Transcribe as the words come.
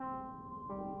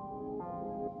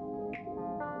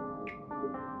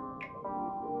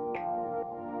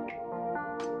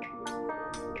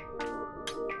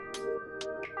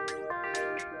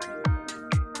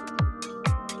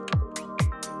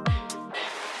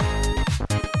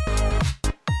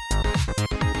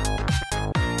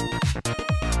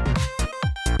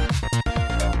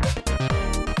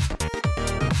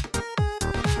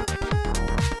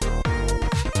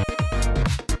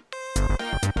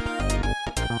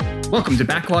Welcome to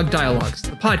Backlog Dialogues,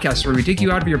 the podcast where we dig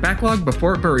you out of your backlog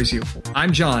before it buries you.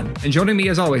 I'm John, and joining me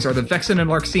as always are the Vexen and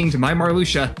Larxene to my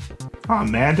Marluxia. Oh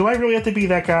man, do I really have to be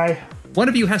that guy? One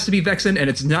of you has to be Vexen, and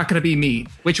it's not going to be me.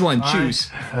 Which one? Choose.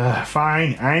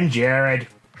 Fine, I'm Jared.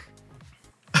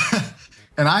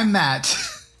 And I'm Matt.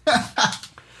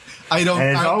 And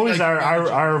as always,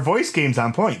 our voice game's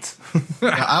on point.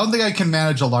 I don't think I can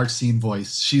manage a Larxene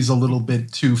voice. She's a little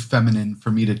bit too feminine for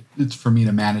me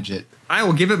to manage it. I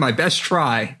will give it my best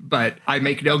try, but I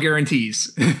make no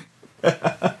guarantees.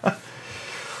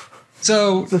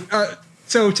 So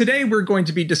today we're going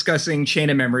to be discussing Chain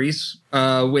of Memories,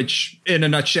 which in a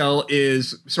nutshell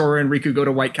is Sora and Riku go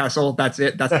to White Castle. That's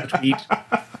it. That's the tweet.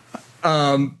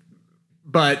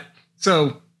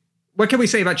 So what can we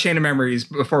say about Chain of Memories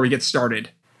before we get started?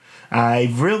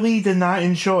 I really did not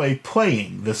enjoy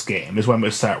playing this game, is what I'm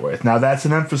going to start with. Now, that's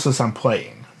an emphasis on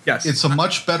playing. Yes. It's a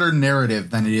much better narrative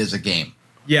than it is a game.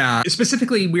 Yeah.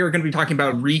 Specifically, we are going to be talking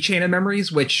about Chain of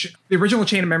Memories, which the original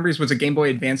Chain of Memories was a Game Boy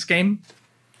Advance game,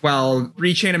 while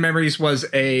Chain of Memories was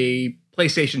a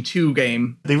PlayStation 2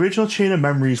 game. The original Chain of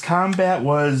Memories combat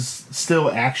was still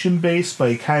action-based,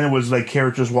 but it kind of was like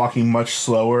characters walking much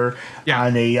slower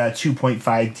on a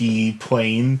 2.5D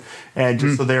plane, and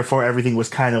so therefore everything was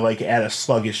kind of like at a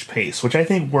sluggish pace, which I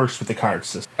think works with the card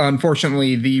system.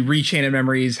 Unfortunately, the Chain of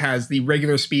Memories has the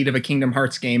regular speed of a Kingdom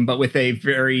Hearts game, but with a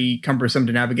very cumbersome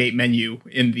to navigate menu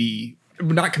in the,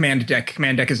 not command deck.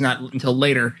 Command deck is not until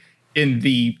later in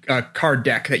the card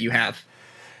deck that you have.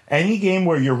 Any game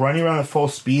where you're running around at full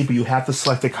speed, but you have to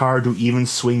select a card to even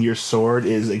swing your sword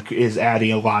is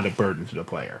adding a lot of burden to the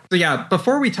player. So yeah,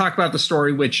 before we talk about the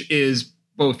story, which is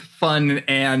both fun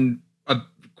and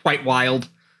quite wild,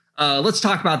 let's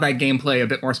talk about that gameplay a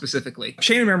bit more specifically.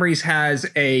 Chain of Memories has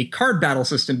a card battle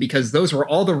system because those were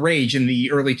all the rage in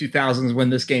the early 2000s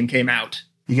when this game came out.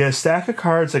 You get a stack of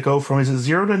cards that go from, is it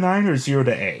 0 to 9 or 0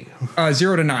 to A?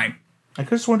 0 to 9. I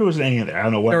just wonder was an A in there. I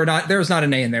don't know what. There's not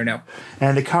an A in there, no.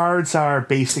 And the cards are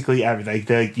basically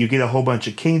everything. You get a whole bunch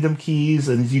of kingdom keys,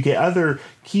 and you get other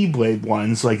keyblade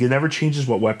ones. Like, it never changes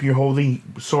what weapon you're holding.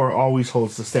 Sora always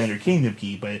holds the standard kingdom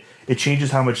key, but it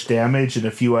changes how much damage and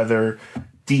a few other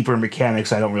deeper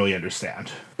mechanics I don't really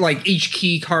understand. Like, each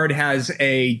key card has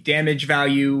a damage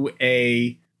value,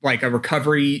 a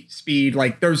recovery speed.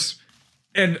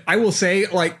 And I will say,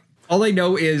 all I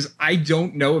know is I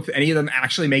don't know if any of them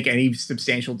actually make any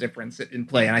substantial difference in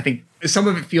play. And I think some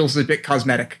of it feels a bit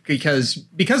cosmetic because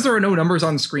there are no numbers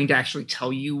on the screen to actually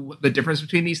tell you the difference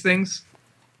between these things.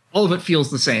 All of it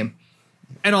feels the same.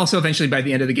 And also, eventually, by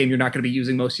the end of the game, you're not going to be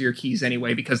using most of your keys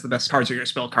anyway because the best cards are your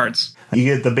spell cards. You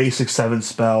get the basic 7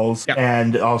 spells,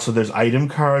 and also there's item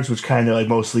cards, which kind of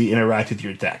mostly interact with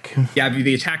your deck. You have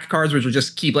the attack cards, which are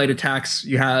just keyblade attacks.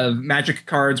 You have magic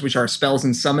cards, which are spells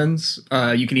and summons.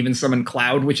 You can even summon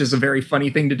Cloud, which is a very funny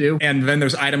thing to do. And then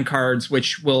there's item cards,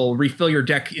 which will refill your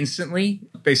deck instantly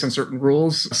based on certain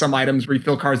rules. Some items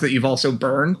refill cards that you've also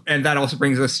burned. And that also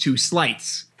brings us to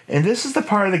slights. And this is the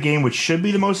part of the game which should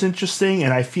be the most interesting,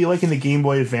 and I feel like in the Game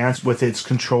Boy Advance, with its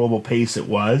controllable pace, it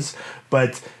was.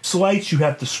 But slights, you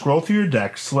have to scroll through your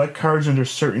deck, select cards under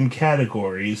certain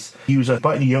categories, use a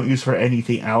button you don't use for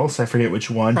anything else, I forget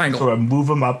which one, triangle. Sort of move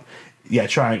them up. Yeah,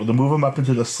 triangle, to move them up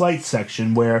into the slight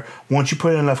section, where once you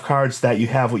put in enough cards that you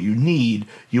have what you need,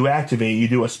 you activate, you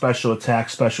do a special attack,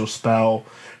 special spell,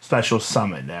 special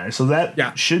summon there. So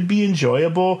that should be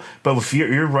enjoyable, but if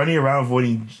you're running around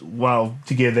avoiding,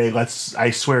 to give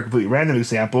I swear, a completely random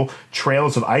example,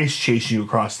 trails of ice chasing you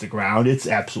across the ground, it's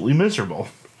absolutely miserable.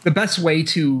 The best way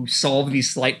to solve the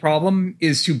slight problem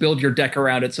is to build your deck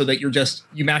around it so that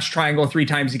you mash triangle 3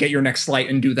 times to get your next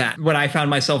slight and do that. What I found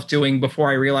myself doing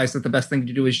before I realized that the best thing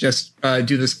to do is just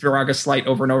do this Viraga slight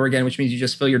over and over again, which means you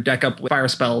just fill your deck up with fire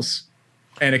spells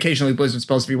and occasionally blizzard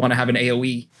spells if you want to have an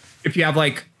AoE. If you have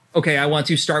I want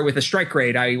to start with a strike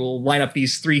raid, I will line up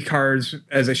these 3 cards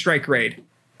as a strike raid.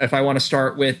 If I want to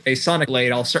start with a sonic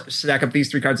blade, I'll stack up these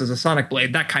 3 cards as a sonic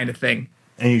blade, that kind of thing.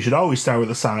 And you should always start with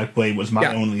a Sonic Blade was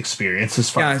my only experience as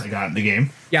far as I got in the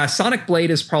game. Yeah, Sonic Blade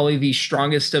is probably the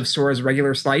strongest of Sora's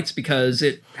regular slights because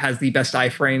it has the best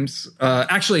iframes.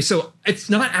 So it's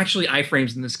not actually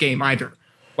iframes in this game either.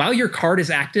 While your card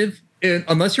is active,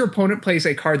 unless your opponent plays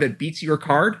a card that beats your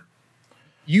card,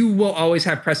 you will always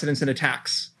have precedence in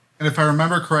attacks. And if I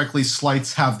remember correctly,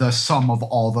 slights have the sum of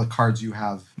all the cards you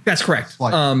have. That's correct.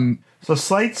 So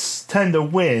slights tend to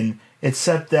win,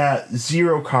 except that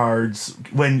 0 cards,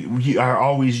 when you are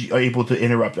always able to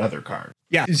interrupt other cards.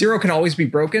 Yeah, 0 can always be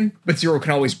broken, but 0 can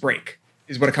always break.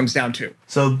 is what it comes down to.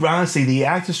 So honestly, the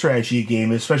active strategy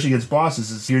game, especially against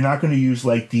bosses, is you're not going to use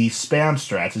like the spam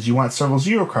strats. Is you want several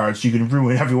 0 cards, you can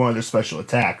ruin every one of their special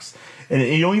attacks. And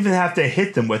you don't even have to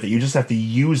hit them with it. You just have to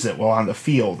use it while on the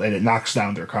field, and it knocks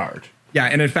down their card. Yeah,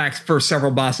 and in fact, for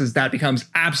several bosses, that becomes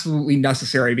absolutely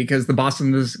necessary because the bosses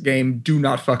in this game do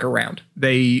not fuck around.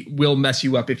 They will mess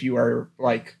you up if you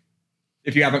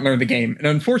haven't learned the game. And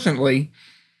unfortunately,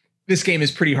 this game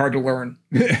is pretty hard to learn.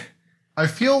 I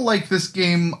feel like this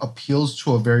game appeals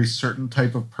to a very certain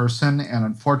type of person, and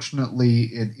unfortunately,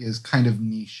 it is kind of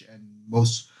niche,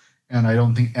 and I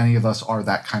don't think any of us are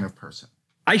that kind of person.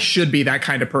 I should be that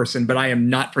kind of person, but I am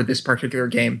not for this particular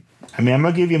game. I mean, I'm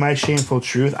going to give you my shameful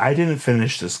truth. I didn't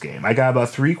finish this game. I got about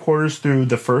 3/4 through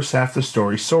the first half of the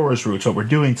story, Sora's Roots, what we're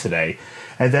doing today.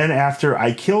 And then after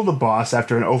I killed the boss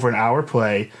after over an hour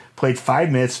play, played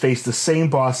 5 minutes, faced the same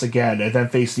boss again, and then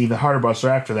faced an even harder boss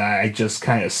after that, I just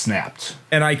kind of snapped.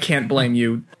 And I can't blame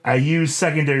you. I used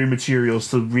secondary materials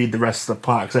to read the rest of the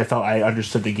plot because I felt I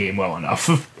understood the game well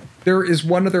enough. There is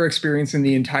one other experience in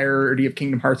the entirety of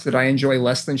Kingdom Hearts that I enjoy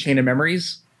less than Chain of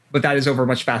Memories, but that is over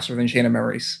much faster than Chain of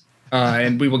Memories.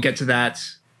 And we will get to that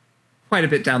quite a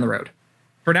bit down the road.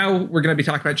 For now, we're going to be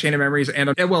talking about Chain of Memories.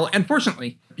 And, well,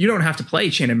 unfortunately, you don't have to play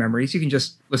Chain of Memories. You can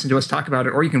just listen to us talk about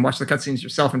it, or you can watch the cutscenes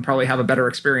yourself and probably have a better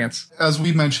experience. As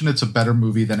we mentioned, it's a better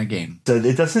movie than a game. So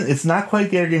it's not quite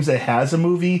the other games that has a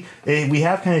movie. We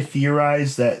have kind of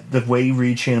theorized that the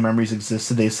way Chain of Memories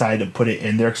existed, they decided to put it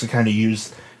in there because it kind of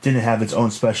didn't have its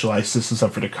own specialized systems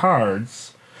up for the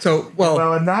cards. So, well,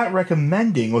 I'm not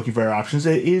recommending looking for options.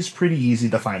 It is pretty easy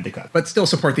to find the cut. But still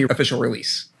support the official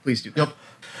release. Please do that. Yep.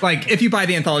 Like, if you buy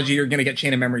the anthology, you're going to get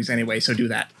Chain of Memories anyway, so do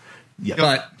that. Yep.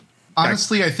 But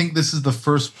honestly, I think this is the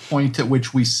first point at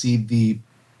which we see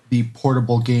the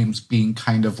portable games being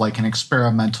kind of like an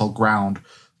experimental ground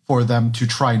for them to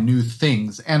try new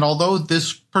things. And although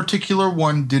this particular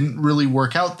one didn't really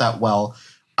work out that well,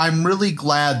 I'm really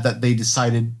glad that they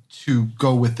decided to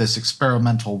go with this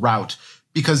experimental route,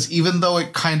 because even though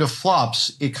it kind of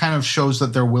flops, it kind of shows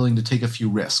that they're willing to take a few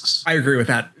risks. I agree with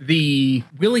that. The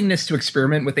willingness to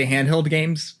experiment with the handheld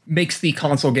games makes the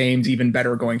console games even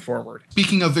better going forward.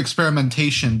 Speaking of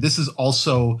experimentation, this is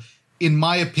also, in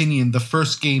my opinion, the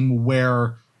first game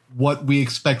where what we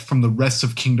expect from the rest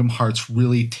of Kingdom Hearts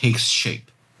really takes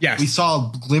shape. Yes. We saw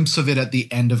a glimpse of it at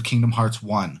the end of Kingdom Hearts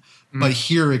 1, but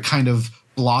here it kind of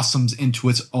blossoms into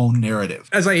its own narrative.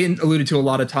 As I alluded to a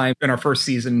lot of time in our first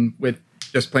season with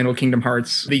just plain old Kingdom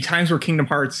Hearts, the times where Kingdom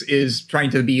Hearts is trying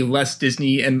to be less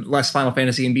Disney and less Final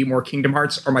Fantasy and be more Kingdom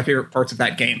Hearts are my favorite parts of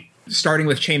that game. Starting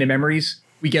with Chain of Memories,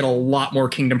 we get a lot more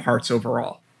Kingdom Hearts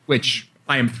overall, which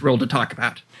I am thrilled to talk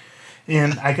about.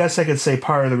 And I guess I could say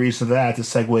part of the reason for that, to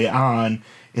segue on,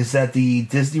 is that the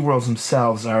Disney worlds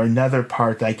themselves are another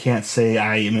part that I can't say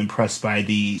I am impressed by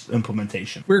the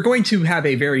implementation. We're going to have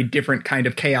a very different kind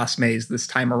of Chaos Maze this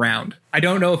time around. I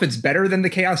don't know if it's better than the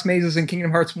Chaos Mazes in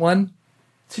Kingdom Hearts 1.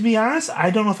 To be honest, I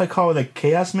don't know if I call it a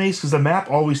Chaos Maze, because the map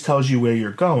always tells you where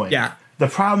you're going. Yeah. The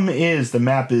problem is the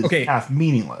map is half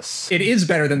meaningless. It is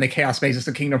better than the Chaos Mazes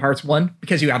in Kingdom Hearts 1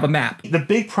 because you have a map. The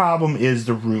big problem is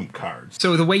the room cards.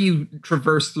 So the way you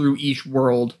traverse through each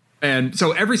world, and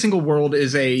so every single world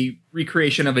is a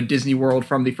recreation of a Disney world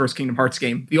from the first Kingdom Hearts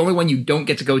game. The only one you don't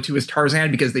get to go to is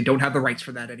Tarzan because they don't have the rights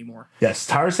for that anymore. Yes,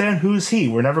 Tarzan, who's he?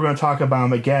 We're never going to talk about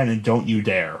him again, and don't you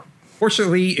dare.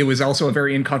 Fortunately, it was also a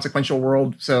very inconsequential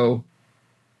world, so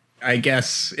I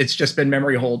guess it's just been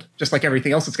memory hold, just like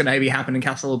everything else that's going to be happening in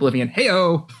Castle Oblivion.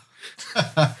 Hey-oh!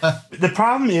 The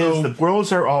problem is the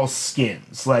worlds are all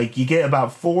skins. Like, you get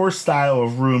about 4 style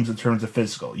of rooms in terms of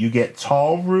physical. You get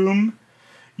tall room,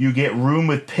 you get room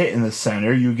with pit in the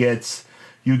center, you get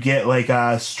like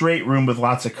a straight room with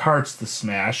lots of carts to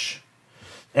smash.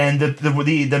 And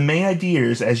the main idea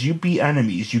is, as you beat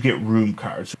enemies, you get room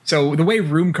cards. So the way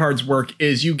room cards work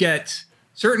is you get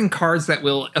certain cards that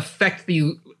will affect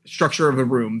the structure of the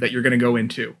room that you're going to go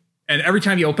into. And every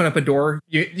time you open up a door,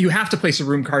 you have to place a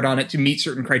room card on it to meet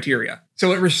certain criteria.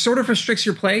 So it sort of restricts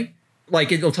your play.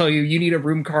 Like, it'll tell you need a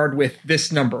room card with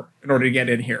this number in order to get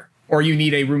in here. Or you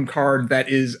need a room card that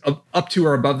is up to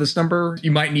or above this number.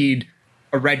 You might need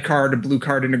a red card, a blue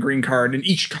card, and a green card. And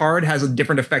each card has a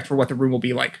different effect for what the room will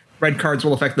be like. Red cards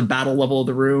will affect the battle level of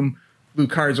the room. Blue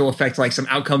cards will affect like some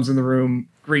outcomes in the room.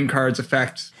 Green cards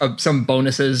affect some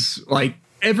bonuses. Like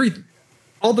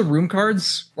all the room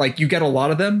cards, like you get a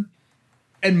lot of them.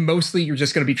 And mostly you're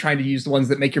just going to be trying to use the ones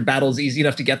that make your battles easy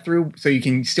enough to get through so you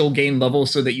can still gain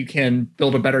levels so that you can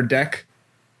build a better deck.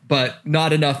 But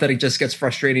not enough that it just gets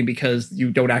frustrating because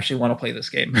you don't actually want to play this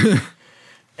game.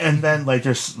 And then, like,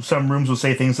 there's some rooms will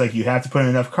say things like you have to put in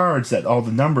enough cards that all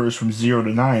the numbers from 0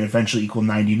 to 9 eventually equal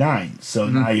 99. So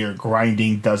now you're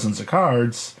grinding dozens of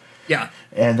cards. Yeah.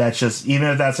 And that's just, even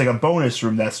if that's like a bonus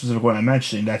room, that specific one I'm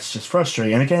mentioning, that's just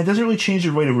frustrating. And again, it doesn't really change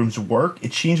the way the rooms work.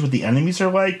 It changes what the enemies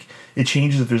are like. It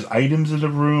changes if there's items in the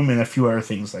room and a few other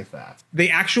things like that.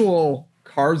 The actual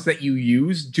cards that you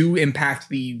use do impact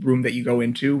the room that you go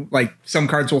into. Like, some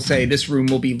cards will say this room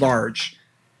will be large.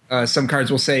 Some cards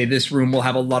will say this room will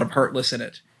have a lot of Heartless in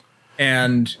it.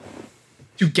 And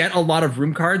to get a lot of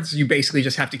room cards, you basically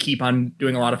just have to keep on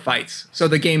doing a lot of fights. So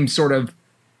the game sort of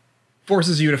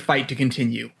forces you to fight to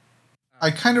continue.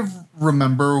 I kind of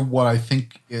remember what I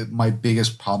think my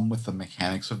biggest problem with the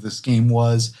mechanics of this game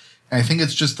was. And I think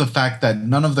it's just the fact that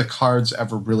none of the cards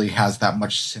ever really has that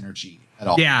much synergy at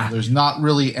all. Yeah. There's not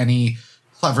really any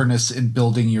cleverness in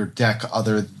building your deck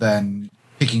other than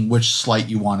picking which sleight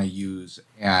you want to use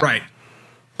and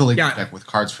filling your deck with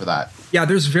cards for that. Yeah,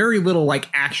 there's very little like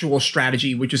actual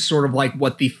strategy, which is sort of like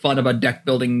what the fun of a deck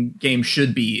building game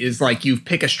should be, is like you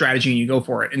pick a strategy and you go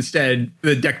for it. Instead,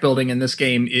 the deck building in this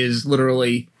game is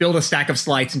literally build a stack of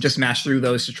sleights and just mash through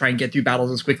those to try and get through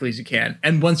battles as quickly as you can.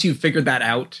 And once you've figured that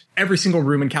out, every single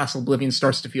room in Castle Oblivion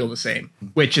starts to feel the same,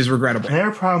 which is regrettable.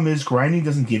 Another problem is grinding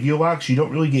doesn't give you a lot, because you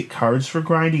don't really get cards for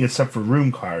grinding except for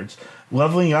room cards.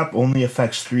 Leveling up only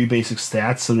affects 3 basic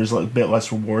stats, so there's a bit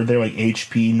less reward there, like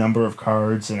HP, number of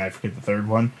cards, and I forget the third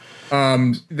one.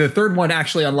 The third one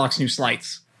actually unlocks new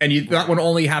sleights, and that one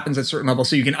only happens at certain levels,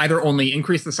 so you can either only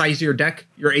increase the size of your deck,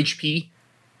 your HP,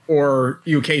 or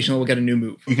you occasionally will get a new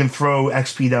move. You can throw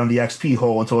XP down the XP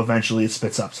hole until eventually it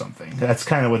spits up something. That's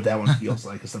kind of what that one feels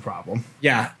like is the problem.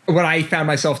 Yeah. What I found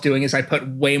myself doing is I put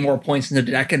way more points in the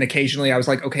deck, and occasionally I was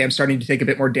like, okay, I'm starting to take a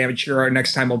bit more damage here.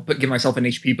 Next time I'll give myself an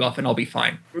HP buff and I'll be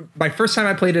fine. My first time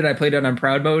I played it on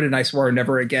proud mode, and I swore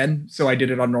never again. So I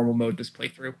did it on normal mode this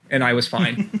playthrough, and I was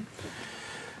fine.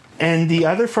 And the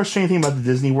other frustrating thing about the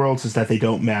Disney worlds is that they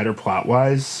don't matter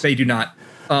plot-wise. They do not.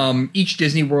 Each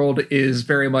Disney World is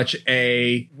very much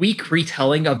a weak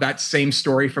retelling of that same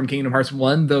story from Kingdom Hearts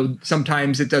 1, though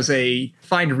sometimes it does a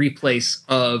fine replace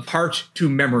of heart to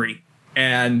memory.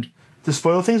 And to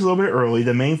spoil things a little bit early,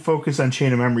 the main focus on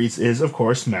Chain of Memories is, of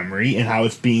course, memory and how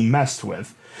it's being messed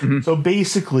with. So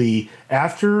basically,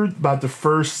 after about the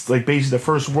first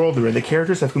world they're in, the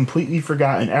characters have completely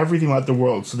forgotten everything about the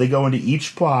world. So they go into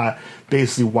each plot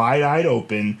basically wide-eyed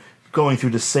open, going through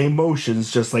the same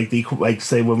motions, just like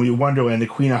say when we Wonderland, the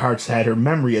Queen of Hearts had her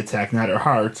memory attack, not her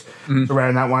heart. So rather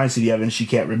than not wanting to see the evidence, she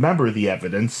can't remember the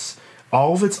evidence.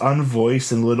 All of it's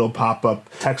unvoiced and little pop-up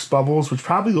text bubbles, which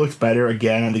probably looks better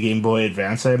again on the Game Boy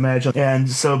Advance, I imagine. And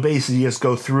so basically you just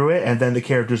go through it, and then the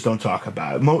characters don't talk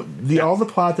about it. All the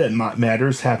plot that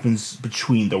matters happens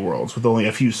between the worlds, with only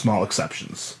a few small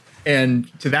exceptions.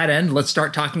 And to that end, let's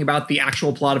start talking about the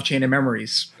actual plot of Chain of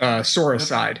Memories, Sora's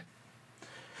side.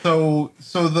 So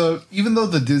even though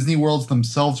the Disney worlds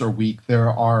themselves are weak, there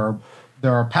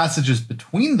are passages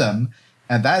between them,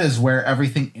 and that is where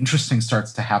everything interesting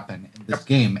starts to happen in this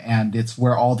game, and it's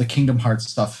where all the Kingdom Hearts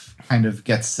stuff kind of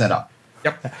gets set up.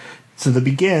 Yep. So to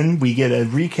begin, we get a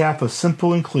recap of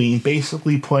Simple and Clean,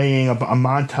 basically playing a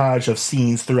montage of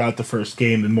scenes throughout the first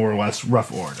game in more or less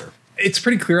rough order. It's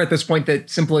pretty clear at this point that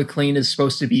Simple and Clean is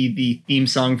supposed to be the theme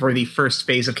song for the first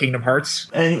phase of Kingdom Hearts.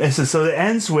 And so it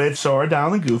ends with Sora,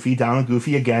 Donald, and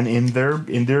Goofy again in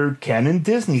their canon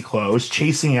Disney clothes,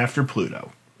 chasing after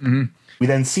Pluto. Mm-hmm. We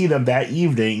then see them that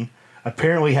evening,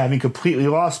 apparently having completely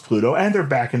lost Pluto, and they're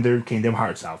back in their Kingdom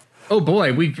Hearts outfit. Oh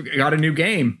boy, we've got a new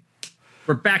game.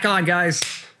 We're back on, guys.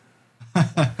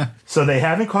 So they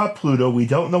haven't caught Pluto. We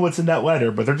don't know what's in that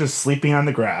letter, but they're just sleeping on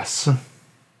the grass.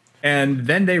 And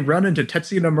then they run into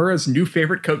Tetsuya Nomura's new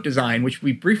favorite coat design, which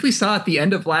we briefly saw at the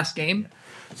end of last game.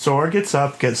 Sora gets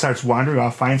up, starts wandering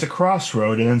off, finds a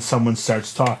crossroad, and then someone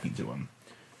starts talking to him.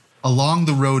 Along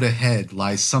the road ahead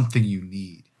lies something you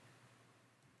need.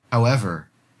 However,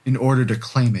 in order to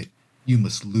claim it, you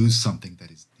must lose something that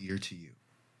is dear to you.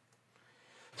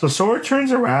 So Sora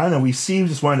turns around, and we see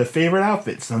just one of the favorite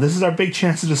outfits. Now, this is our big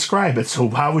chance to describe it, so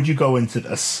how would you go into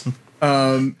this?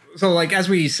 So like, as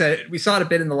we said, we saw it a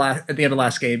bit at the end of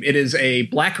last game. It is a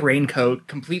black raincoat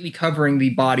completely covering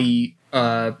the body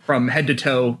from head to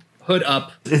toe, hood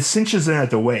up. It cinches in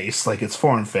at the waist, like it's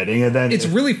form-fitting, and then it's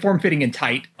really form-fitting and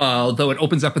tight, although it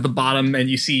opens up at the bottom and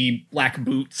you see black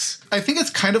boots. I think it's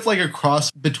kind of like a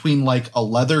cross between like a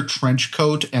leather trench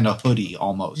coat and a hoodie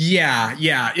almost. Yeah,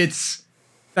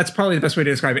 that's probably the best way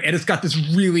to describe it. And it's got this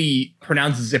really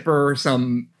pronounced zipper,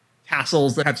 some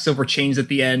tassels that have silver chains at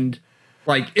the end.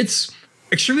 Like, it's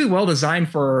extremely well designed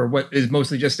for what is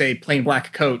mostly just a plain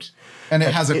black coat. And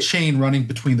it has a chain running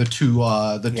between the two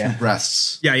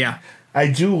breasts. Yeah. I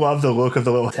do love the look of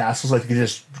the little tassels. Like you can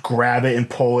just grab it and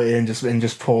pull it and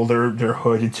just pull their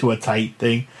hood into a tight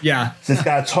thing. Yeah. So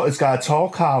it's got a tall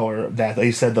collar that, like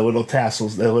you said, the little tassel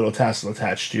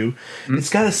attached to. Mm-hmm. It's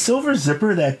got a silver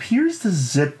zipper that appears to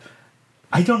zip.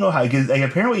 I don't know how. Like,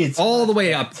 apparently it's all the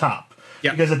way up top.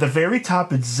 Yep. Because at the very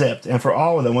top it's zipped, and for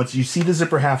all of them, once you see the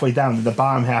zipper halfway down, the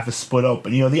bottom half is split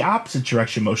open. The opposite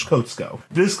direction most coats go.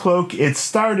 This cloak, it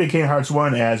started in Kingdom Hearts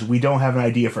 1 as we don't have an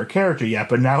idea for a character yet,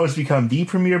 but now it's become the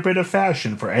premier bit of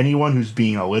fashion for anyone who's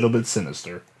being a little bit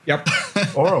sinister. Yep.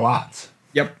 Or a lot.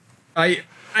 Yep. I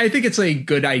think it's a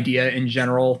good idea in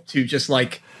general to just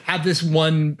like have this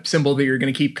one symbol that you're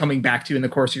going to keep coming back to in the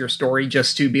course of your story,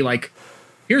 just to be like,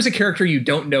 here's a character you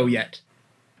don't know yet.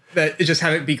 That just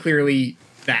have it be clearly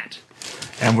that.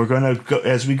 And we're going to go,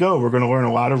 as we go, we're going to learn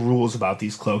a lot of rules about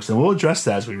these cloaks, and we'll address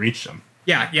that as we reach them.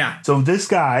 Yeah. So this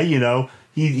guy,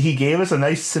 he gave us a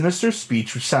nice sinister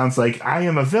speech, which sounds like, I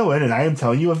am a villain, and I am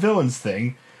telling you a villain's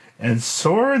thing. And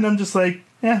Sora and them just like,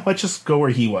 let's just go where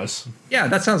he was. Yeah,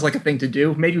 that sounds like a thing to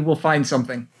do. Maybe we'll find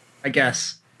something, I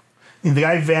guess. And the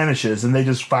guy vanishes, and they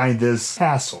just find this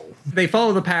castle. They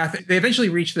follow the path. They eventually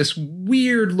reach this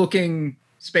weird-looking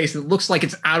space that looks like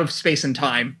it's out of space and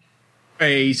time.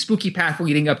 A spooky path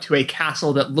leading up to a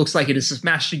castle that looks like it is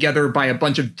smashed together by a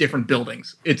bunch of different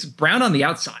buildings. It's brown on the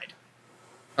outside.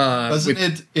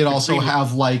 Doesn't it also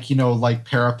have like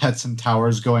parapets and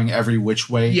towers going every which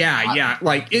way? Yeah.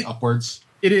 Like it upwards.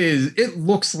 It is. It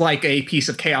looks like a piece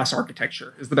of chaos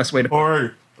architecture is the best way to put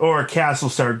it. Or a castle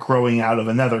started growing out of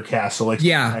another castle.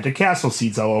 The castle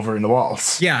seeds all over in the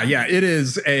walls. Yeah. It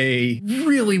is a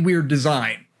really weird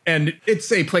design. And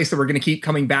it's a place that we're going to keep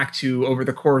coming back to over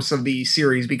the course of the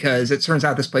series because it turns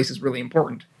out this place is really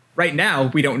important. Right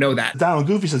now, we don't know that. Donald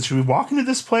Goofy said, should we walk into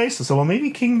this place? I said, well, maybe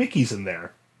King Mickey's in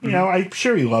there. Mm-hmm. I'm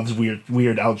sure he loves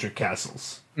weird Eldritch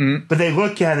castles. Mm-hmm. But they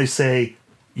look at it and say,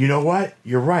 you know what?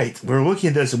 You're right. We're looking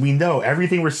at this and we know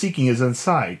everything we're seeking is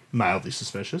inside. Mildly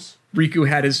suspicious. Riku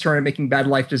had his turn at making bad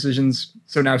life decisions,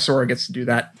 so now Sora gets to do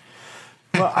that.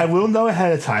 Well, I will know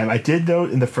ahead of time. I did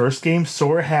note in the first game,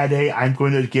 Sora had I'm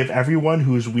going to give everyone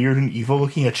who is weird and evil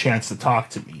looking a chance to talk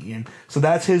to me. And so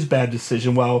that's his bad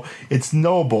decision. Well, it's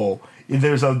noble.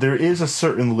 There is a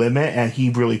certain limit, and he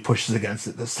really pushes against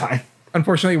it this time.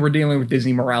 Unfortunately, we're dealing with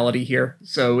Disney morality here,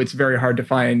 so it's very hard to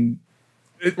find...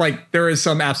 there is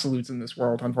some absolutes in this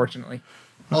world, unfortunately.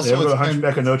 Also, it's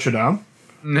Hunchback of Notre Dame.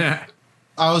 Nah.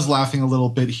 I was laughing a little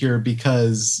bit here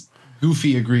because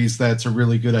Goofy agrees that it's a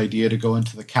really good idea to go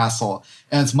into the castle.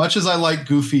 And as much as I like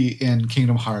Goofy in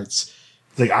Kingdom Hearts...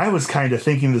 It's like, I was kind of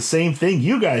thinking the same thing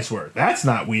you guys were. That's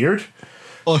not weird.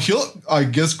 Well, I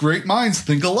guess great minds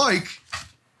think alike. Oh,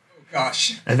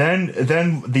 gosh. And then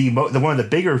the one of the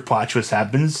bigger plot twists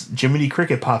happens. Jiminy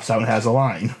Cricket pops out and has a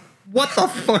line. What the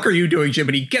fuck are you doing,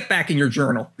 Jiminy? Get back in your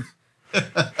journal.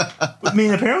 I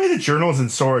mean, apparently the journal is in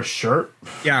Sora's shirt.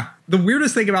 Yeah. The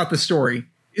weirdest thing about the story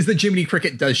is that Jiminy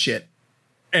Cricket does shit.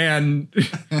 And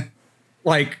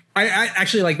I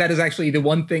actually that is actually the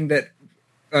one thing that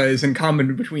is in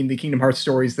common between the Kingdom Hearts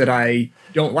stories that I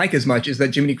don't like as much is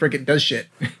that Jiminy Cricket does shit.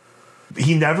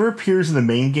 He never appears in the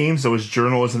main games, though his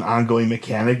journal is an ongoing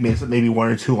mechanic, maybe one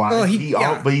or two lines.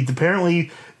 But he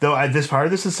apparently, though this part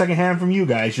of this is secondhand from you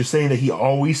guys, you're saying that he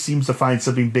always seems to find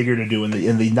something bigger to do in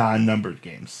the non-numbered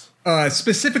games.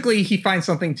 Specifically, he finds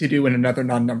something to do in another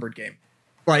non-numbered game.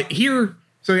 Like here...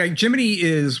 So Jiminy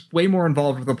is way more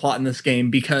involved with the plot in this game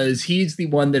because he's the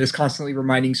one that is constantly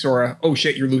reminding Sora, oh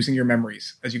shit, you're losing your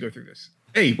memories as you go through this.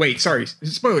 Hey, wait, sorry,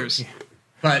 spoilers.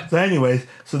 But so anyways,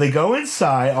 so they go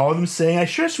inside, all of them saying, I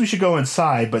sure we should go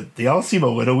inside, but they all seem a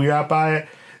little weird out by it.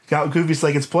 Goofy's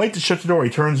like, it's polite to shut the door.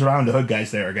 He turns around, the hood guy's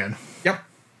there again. Yep.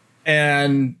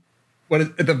 And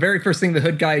the very first thing the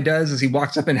hood guy does is he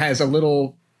walks up and has a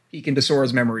little peek into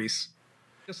Sora's memories.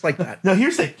 Just like that. Now,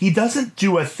 here's the thing. He doesn't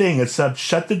do a thing except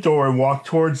shut the door and walk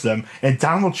towards them, and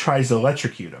Donald tries to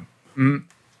electrocute him. Mm-hmm.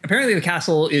 Apparently, the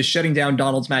castle is shutting down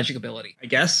Donald's magic ability, I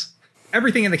guess.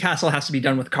 Everything in the castle has to be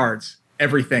done with cards.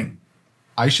 Everything.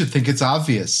 I should think it's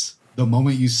obvious. The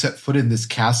moment you set foot in this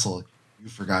castle, you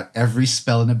forgot every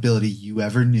spell and ability you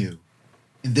ever knew.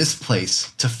 In this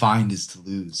place, to find is to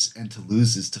lose, and to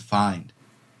lose is to find.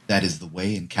 That is the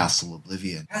way in Castle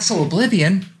Oblivion. Castle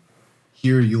Oblivion?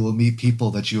 Here you will meet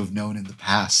people that you have known in the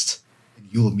past, and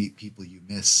you will meet people you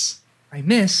miss. I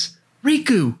miss?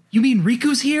 Riku! You mean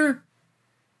Riku's here?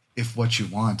 If what you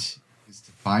want is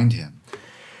to find him.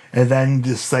 And then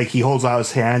just he holds out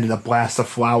his hand and a blast of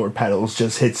flower petals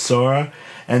just hits Sora,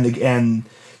 and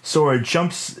Sora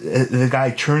jumps, the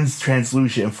guy turns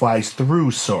translucent and flies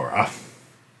through Sora.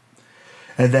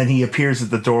 And then he appears at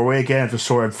the doorway again after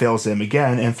Sora fails him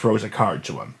again and throws a card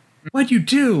to him. What'd you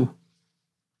do?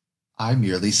 I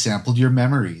merely sampled your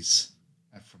memories.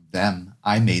 And from them,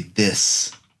 I made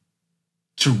this.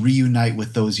 To reunite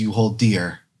with those you hold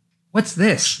dear. What's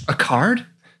this? A card?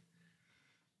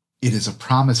 It is a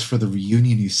promise for the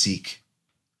reunion you seek.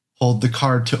 Hold the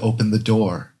card to open the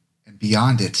door, and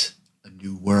beyond it, a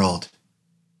new world.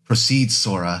 Proceed,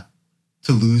 Sora,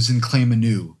 to lose and claim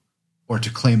anew, or to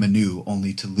claim anew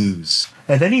only to lose.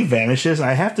 And then he vanishes, and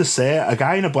I have to say, a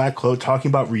guy in a black cloak talking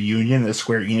about reunion in a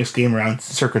Square Enix game around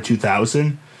circa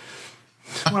 2000,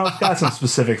 well, got some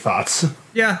specific thoughts.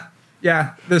 Yeah.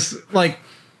 This,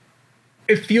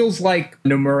 it feels like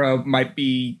Nomura might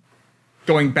be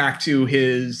going back to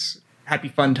his happy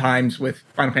fun times with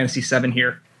Final Fantasy VII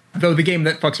here. Though the game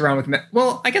that fucks around with...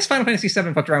 I guess Final Fantasy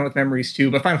VII fucked around with memories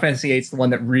too, but Final Fantasy VIII is the one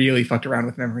that really fucked around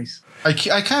with memories. I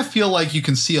kind of feel like you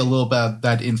can see a little bit of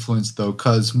that influence, though,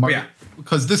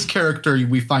 because this character,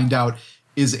 we find out,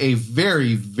 is a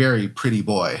very, very pretty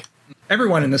boy.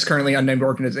 Everyone in this currently unnamed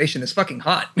organization is fucking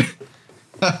hot.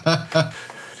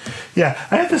 Yeah,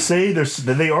 I have to say,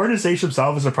 the organization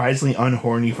themselves is surprisingly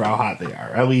unhorny for how hot they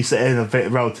are, at least in a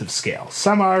relative scale.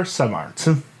 Some are, some aren't.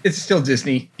 It's still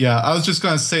Disney. Yeah, I was just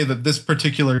going to say that this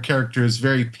particular character is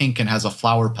very pink and has a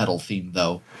flower petal theme,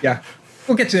 though. Yeah,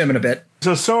 we'll get to him in a bit.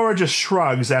 So Sora just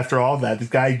shrugs after all that. The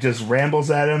guy just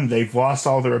rambles at him. They've lost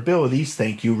all their abilities.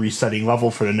 Thank you, resetting level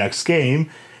for the next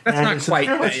game. That's and not quite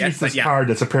let's use this card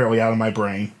that's apparently out of my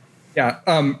brain. Yeah.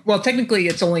 Well, technically,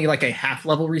 it's only like a half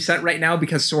level reset right now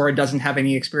because Sora doesn't have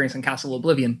any experience in Castle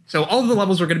Oblivion. So all of the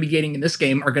levels we're going to be gaining in this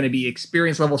game are going to be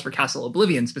experience levels for Castle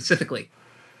Oblivion specifically,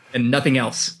 and nothing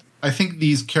else. I think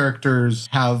these characters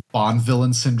have Bond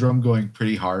villain syndrome going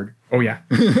pretty hard. Oh, yeah.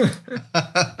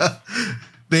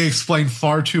 They explain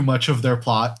far too much of their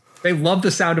plot. They love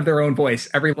the sound of their own voice,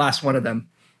 every last one of them.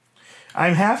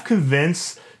 I'm half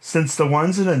convinced, since the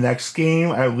ones in the next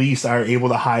game at least are able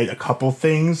to hide a couple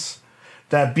things,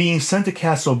 that being sent to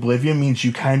Castle Oblivion means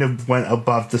you kind of went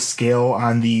above the scale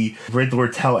on the Riddler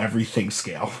tell everything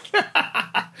scale.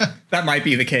 That might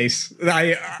be the case.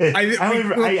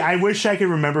 I wish I could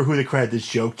remember who they credit this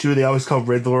joke to. They always call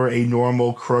Riddler a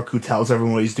normal crook who tells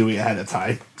everyone what he's doing ahead of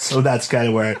time. So that's kind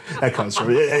of where that comes from.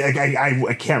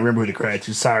 I can't remember who to credit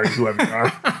to. Sorry, whoever you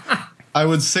are. I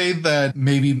would say that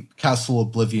maybe Castle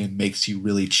Oblivion makes you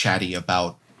really chatty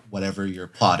about whatever you're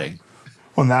plotting.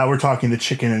 Well, now we're talking the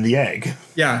chicken and the egg.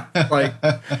 Yeah.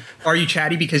 Are you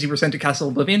chatty because you were sent to Castle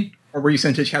Oblivion? Or were you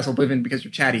sent to Castle Oblivion because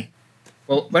you're chatty?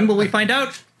 Well, when will we find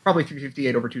out? Probably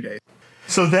 358 over 2 days.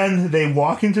 So then they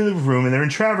walk into the room and they're in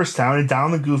Traverse Town, and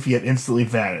Donald and Goofy have instantly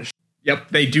vanished. Yep,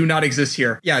 they do not exist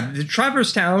here. Yeah, the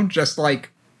Traverse Town, just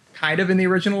kind of in the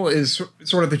original, is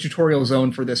sort of the tutorial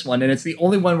zone for this one. And it's the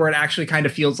only one where it actually kind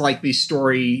of feels like the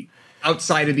story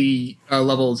outside of the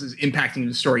levels is impacting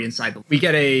the story inside. We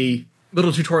get a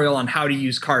little tutorial on how to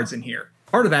use cards in here.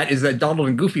 Part of that is that Donald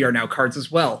and Goofy are now cards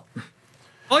as well.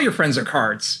 All your friends are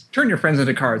cards. Turn your friends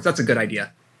into cards. That's a good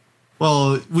idea.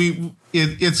 Well,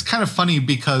 it's kind of funny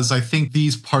because I think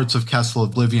these parts of Castle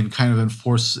Oblivion kind of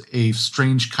enforce a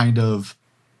strange kind of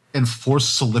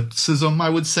enforced solipsism, I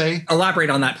would say.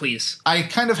 Elaborate on that, please. I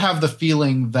kind of have the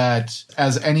feeling that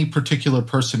as any particular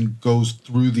person goes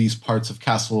through these parts of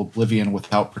Castle Oblivion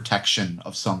without protection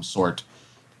of some sort,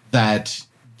 that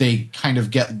they kind of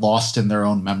get lost in their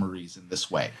own memories in this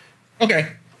way.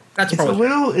 Okay.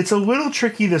 It's a little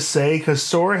tricky to say because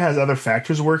Sora has other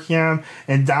factors working on him,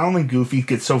 and Donald and Goofy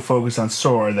get so focused on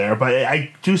Sora there, but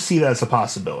I do see that as a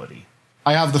possibility.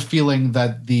 I have the feeling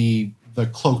that the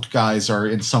cloaked guys are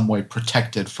in some way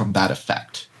protected from that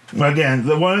effect. Again,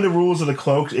 one of the rules of the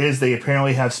cloaked is they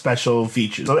apparently have special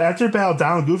features. So after battle,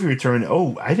 Donald and Goofy return.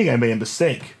 Oh, I think I made a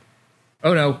mistake.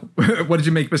 Oh no! What did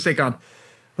you make a mistake on?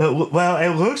 Well,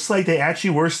 it looks like they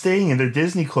actually were staying in their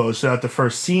Disney clothes throughout the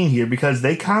first scene here because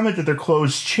they comment that their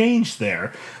clothes changed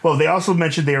there. Well, they also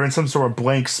mentioned they were in some sort of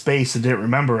blank space and didn't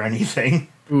remember anything.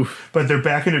 Oof. But they're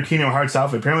back in their Kingdom Hearts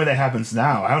outfit. Apparently that happens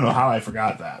now. I don't know how I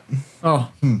forgot that.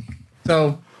 Oh.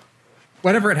 So,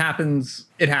 whenever it happens,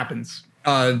 it happens.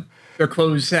 Their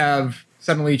clothes have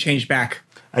suddenly changed back.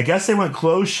 I guess they went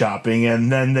clothes shopping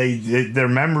and then their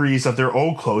memories of their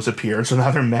old clothes appear, so now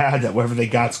they're mad that whatever they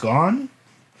got's gone.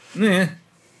 I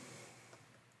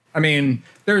mean,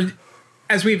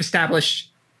 as we've established,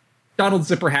 Donald's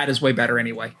zipper hat is way better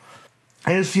anyway.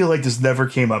 I just feel like this never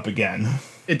came up again.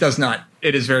 It does not.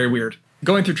 It is very weird.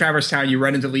 Going through Traverse Town, you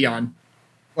run into Leon.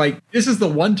 This is the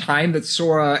one time that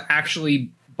Sora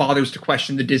actually bothers to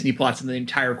question the Disney plots in the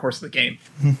entire course of the game.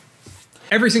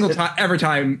 Every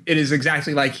time, it is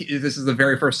exactly like this is the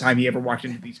very first time he ever walked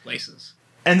into these places.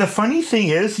 And the funny thing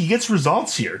is, he gets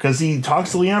results here because he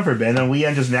talks to Leon for a bit, and then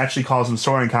Leon just naturally calls him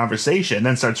Sora in conversation, and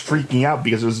then starts freaking out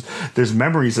because there's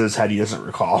memories in his head he doesn't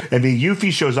recall. And then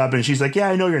Yuffie shows up, and she's like, "Yeah,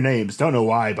 I know your names. Don't know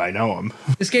why, but I know them."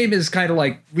 This game is kind of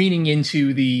like leaning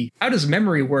into the how does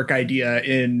memory work idea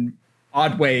in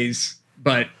odd ways,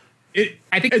 but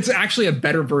I think it's actually a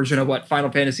better version of what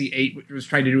Final Fantasy VIII was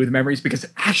trying to do with memories because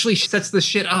it actually sets this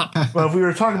shit up. Well, if we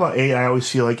were talking about 8, I always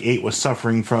feel like 8 was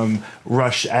suffering from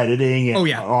rush editing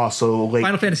and also late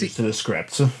Final Fantasy to the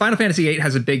script. Final Fantasy VIII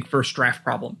has a big first draft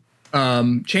problem.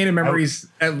 Chain of Memories,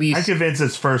 at least. I'm convinced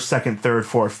it's first, second, third,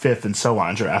 fourth, fifth, and so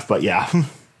on draft, but yeah.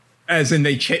 As in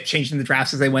they changed in the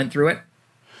drafts as they went through it?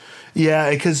 Yeah,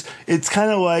 because it's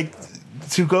kind of like,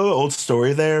 to go old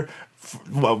story there,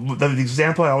 well, the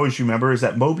example I always remember is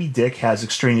that Moby Dick has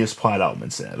extraneous plot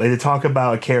elements in it. Like they talk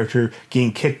about a character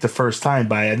getting kicked the first time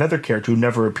by another character who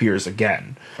never appears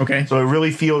again. Okay. So it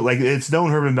really feels like it's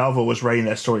known Herman Melville was writing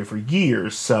that story for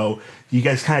years. So you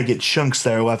guys kind of get chunks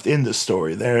that are left in the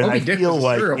story there. And Moby Dick feel was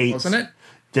like serial, 8 wasn't it?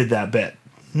 Did that bit.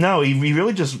 No, he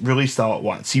really just released all at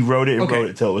once. He wrote it and wrote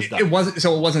it till it was done. It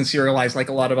wasn't serialized like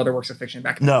a lot of other works of fiction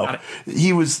back then. No,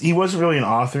 he wasn't really an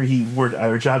author. He worked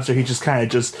other jobs there. He just kind of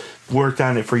just worked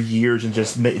on it for years and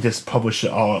just published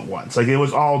it all at once. Like it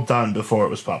was all done before it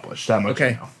was published. That much.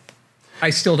 Okay. I know. I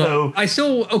still don't.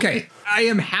 I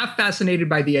am half fascinated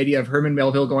by the idea of Herman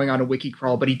Melville going on a wiki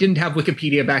crawl, but he didn't have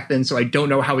Wikipedia back then, so I don't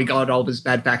know how he got all of his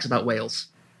bad facts about whales.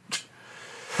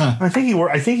 I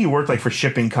think he worked like for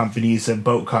shipping companies and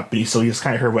boat companies, so he just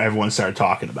kind of heard what everyone started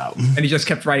talking about. And he just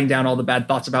kept writing down all the bad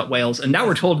thoughts about whales. And now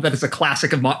we're told that it's a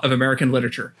classic of American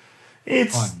literature.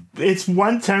 It's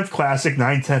 1/10 classic,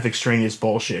 9/10 extraneous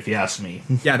bullshit, if you ask me.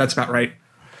 Yeah, that's about right.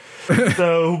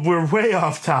 So we're way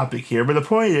off topic here, but the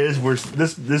point is,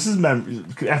 this is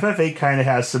FF8 kind of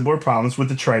has some more problems with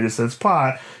detritus than its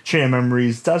plot. Chain of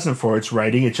Memories doesn't for its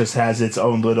writing; it just has its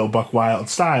own little buck wild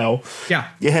style. Yeah,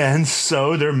 and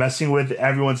so they're messing with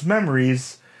everyone's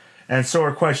memories. And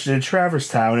Sora questioned Traverse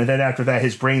Town, and then after that,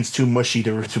 his brain's too mushy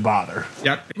to bother.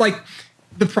 Yep, like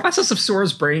the process of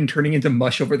Sora's brain turning into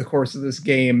mush over the course of this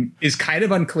game is kind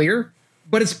of unclear.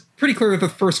 But it's pretty clear that the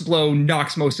first blow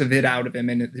knocks most of it out of him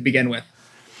to begin with.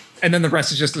 And then the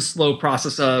rest is just a slow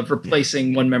process of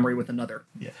replacing one memory with another.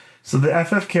 Yeah. So the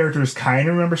FF characters kind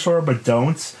of remember Sora, but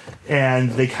don't.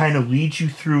 And they kind of lead you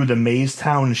through the maze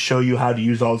town and show you how to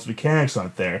use all those mechanics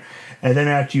out there. And then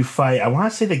after you fight, I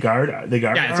want to say the guard. Yeah,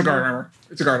 it's a guard armor.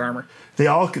 It's a guard armor. They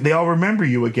all remember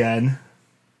you again.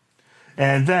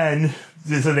 And then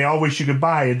so they all wish you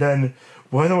goodbye. And then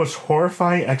one of the most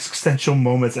horrifying existential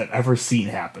moments I've ever seen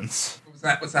happens.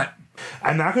 What's that?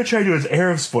 I'm not going to try to do his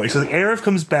Arif's voice. So Arif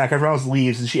comes back after Rouse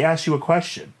leaves, and she asks you a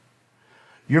question.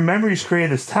 Your memories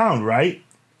created this town, right?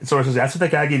 And Sora says, that's what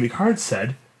that guy gave me cards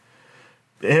said.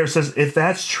 And Arif says, if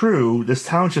that's true, this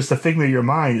town's just a figment of your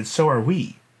mind, and so are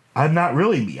we. I'm not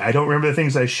really me. I don't remember the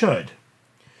things I should.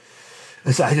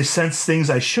 And so I just sense things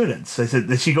I shouldn't. So I said,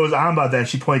 that she goes on about that, and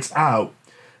she points out,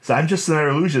 so I'm just another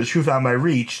illusion, the truth out of my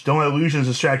reach. Don't let illusions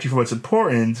distract you from what's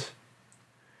important.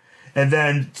 And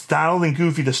then Donald and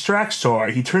Goofy distract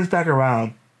Sora. He turns back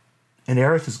around, and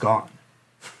Aerith is gone.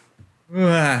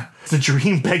 It's a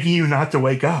dream begging you not to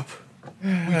wake up.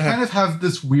 We kind of have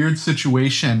this weird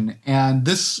situation, and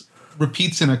this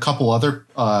repeats in a couple other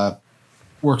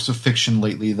works of fiction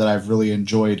lately that I've really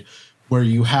enjoyed, where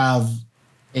you have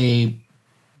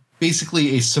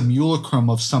basically a simulacrum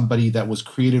of somebody that was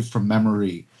created from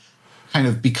memory kind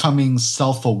of becoming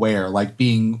self-aware, like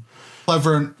being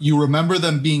clever. You remember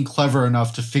them being clever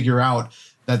enough to figure out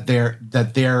that they're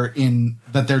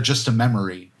just a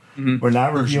memory. Mm-hmm. We're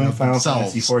not reviewing Final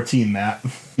Fantasy 14, Matt.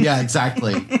 Yeah,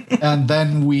 exactly. and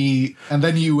then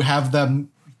you have them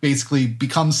basically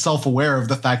become self-aware of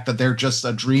the fact that they're just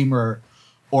a dream or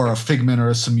a figment or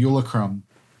a simulacrum.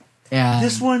 And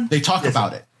this one, they talk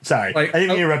about it. Sorry, I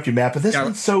didn't interrupt you, Matt, but this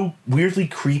one's so weirdly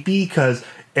creepy because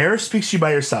Aerith speaks to you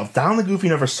by herself. Donald and Goofy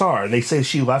never saw her. They say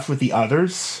she left with the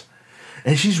others,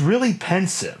 and she's really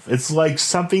pensive. It's like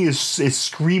something is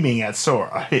screaming at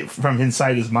Sora from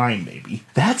inside his mind, maybe.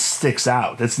 That sticks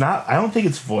out. It's not, I don't think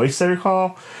it's voiced, I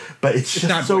recall, but it's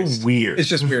just so weird. It's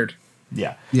just weird.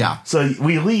 Yeah. Yeah. So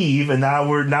we leave, and now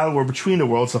we're between the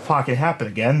worlds. The plot can happen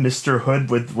again. Mr. Hood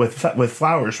with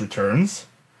flowers returns.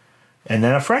 And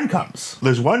then a friend comes.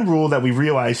 There's one rule that we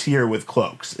realize here with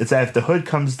cloaks. It's that if the hood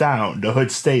comes down, the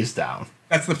hood stays down.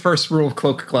 That's the first rule of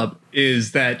Cloak Club,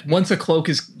 is that once a cloak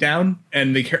is down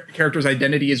and the character's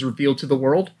identity is revealed to the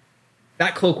world,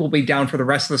 that cloak will be down for the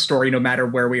rest of the story, no matter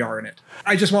where we are in it.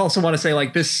 I just also want to say,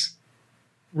 like, this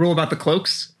rule about the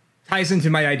cloaks ties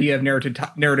into my idea of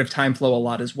narrative time flow a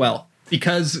lot as well.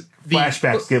 because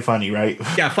flashbacks get funny, right?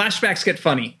 Yeah, flashbacks get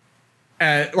funny.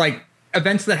 Like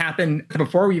events that happen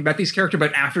before we've met these characters,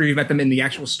 but after you've met them in the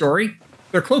actual story,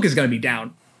 their cloak is going to be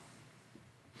down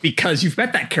because you've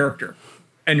met that character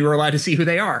and you were allowed to see who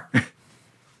they are.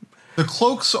 The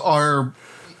cloaks are,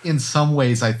 in some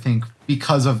ways, I think,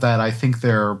 because of that, I think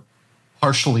they're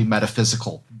partially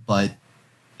metaphysical, but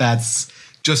that's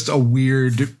just a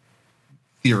weird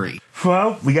theory.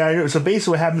 Well, so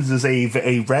basically what happens is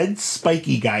a red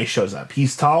spiky guy shows up.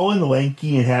 He's tall and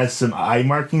lanky and has some eye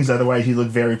markings. Otherwise, he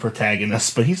looked very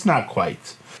protagonist, but he's not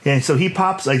quite. And so he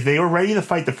pops, like, they were ready to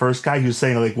fight the first guy who was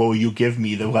saying, like, what will you give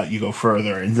me to let you go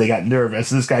further? And they got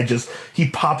nervous. And this guy he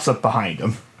pops up behind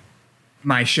him.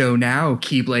 My show now,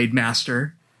 Keyblade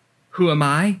Master. Who am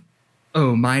I?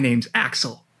 Oh, my name's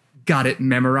Axel. Got it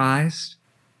memorized?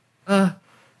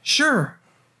 Sure.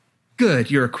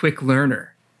 Good, you're a quick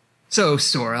learner. So,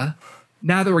 Sora,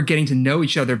 now that we're getting to know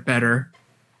each other better,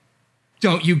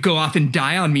 don't you go off and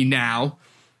die on me now.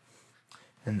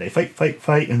 And they fight,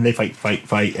 and they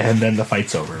fight, and then the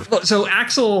fight's over. So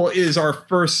Axel is our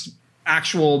first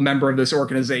actual member of this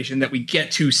organization that we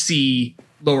get to see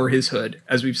lower his hood,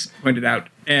 as we've pointed out.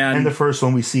 And the first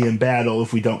one we see in battle,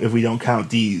 if we don't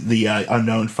count the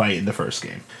unknown fight in the first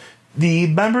game. The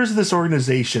members of this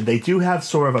organization, they do have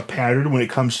sort of a pattern when it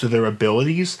comes to their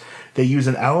abilities. They use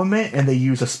an element and they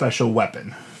use a special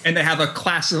weapon. And they have a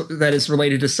class that is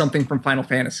related to something from Final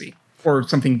Fantasy, or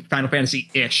something Final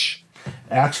Fantasy-ish.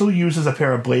 Axel uses a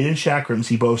pair of blade and chakrams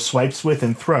he both swipes with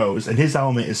and throws, and his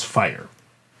element is fire.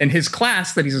 And his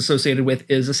class that he's associated with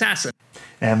is Assassin.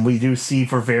 And we do see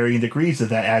for varying degrees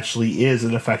that actually is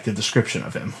an effective description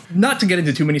of him. Not to get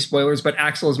into too many spoilers, but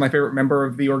Axel is my favorite member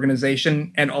of the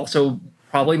organization, and also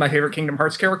probably my favorite Kingdom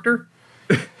Hearts character.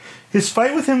 His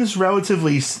fight with him is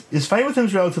relatively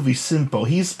simple.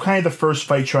 He's kind of the first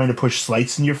fight trying to push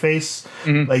slights in your face.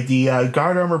 Mm-hmm. Like the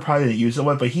guard armor probably didn't use it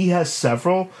one, but he has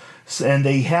several. And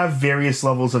they have various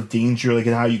levels of danger, like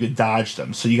in how you could dodge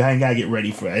them. So you kind of got to get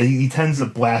ready for it. He tends to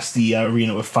blast the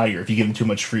arena with fire if you give him too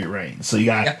much free reign. So you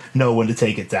got to know when to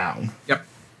take it down. Yep.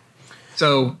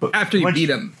 So after you beat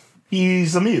him,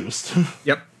 he's amused.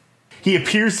 Yep. He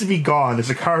appears to be gone. There's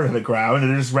a card on the ground,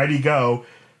 and they're just ready to go.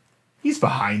 He's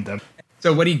behind them.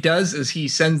 So what he does is he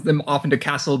sends them off into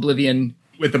Castle Oblivion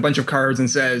with a bunch of cards and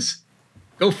says,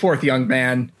 "Go forth, young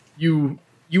man.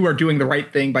 You are doing the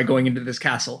right thing by going into this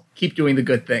castle. Keep doing the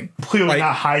good thing." Clearly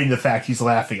not hiding the fact he's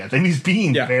laughing at them. He's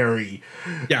being very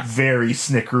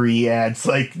snickery. And it's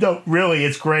like, no, really,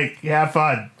 it's great. Have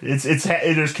fun.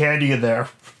 There's candy in there.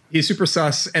 He's super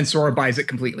sus, and Sora buys it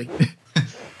completely.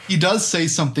 He does say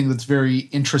something that's very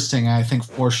interesting, and I think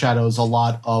foreshadows a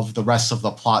lot of the rest of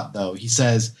the plot, though. He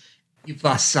says, "You've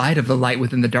lost sight of the light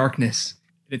within the darkness.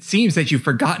 It seems that you've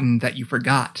forgotten that you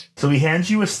forgot." So he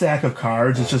hands you a stack of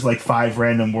cards. It's just like 5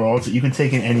 random worlds that you can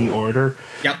take in any order.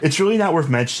 Yep. It's really not worth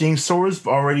mentioning. Sora's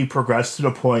already progressed to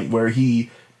the point where he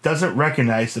doesn't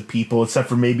recognize the people except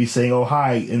for maybe saying, "Oh,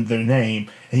 hi," in their name,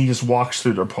 and he just walks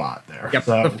through their plot there. Yep.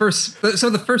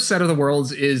 The first set of the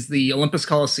worlds is the Olympus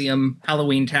Coliseum,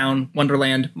 Halloween Town,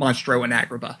 Wonderland, Monstro, and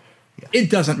Agrabah. Yeah. It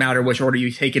doesn't matter which order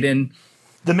you take it in.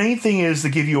 The main thing is to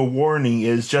give you a warning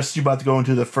is just you about to go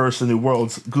into the first of the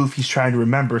worlds. Goofy's trying to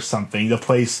remember something. The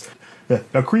place,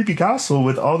 a creepy castle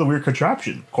with all the weird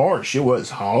contraption. Of course, it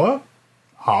was Holler.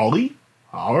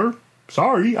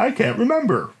 Sorry, I can't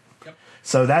remember. Yep.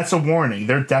 So that's a warning.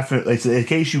 They're definitely, in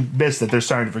case you missed that, they're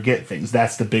starting to forget things.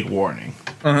 That's the big warning.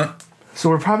 Uh-huh. So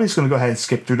we're probably just going to go ahead and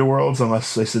skip through the worlds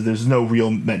unless I said there's no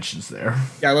real mentions there.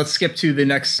 Yeah, let's skip to the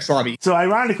next lobby. So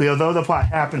ironically, although the plot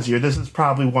happens here, this is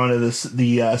probably one of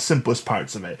the simplest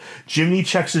parts of it. Jiminy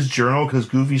checks his journal because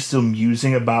Goofy's still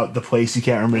musing about the place he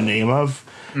can't remember the name of,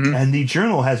 and the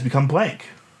journal has become blank.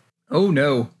 Oh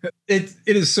no. It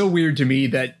is so weird to me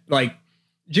that, like,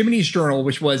 Jiminy's journal,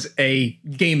 which was a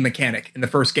game mechanic in the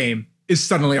first game, is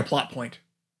suddenly a plot point.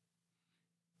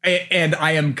 And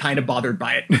I am kind of bothered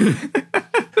by it.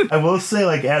 I will say,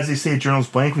 like, as they say journal's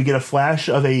blank, we get a flash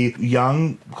of a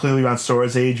young, clearly around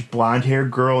Sora's age,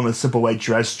 blonde-haired girl in a simple white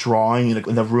dress drawing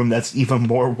in a room that's even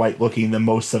more white-looking than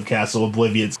most of Castle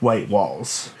Oblivion's white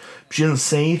walls. She doesn't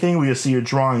say anything, we just see her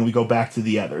drawing, we go back to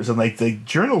the others. And, like, the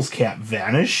journals can't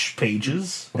vanish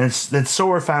pages. And then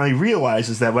Sora finally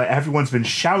realizes that what everyone's been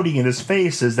shouting in his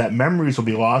face is that memories will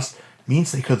be lost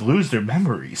means they could lose their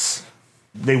memories.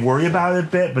 They worry about it a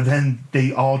bit, but then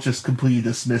they all just completely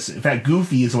dismiss it. In fact,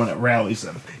 Goofy is the one that rallies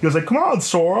them. He goes like, "Come on,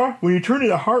 Sora, when you turn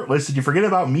into Heartless, did you forget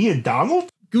about me and Donald?"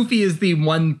 Goofy is the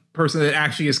one person that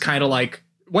actually is kind of like,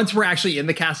 once we're actually in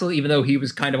the castle, even though he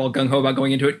was kind of all gung-ho about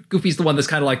going into it, Goofy's the one that's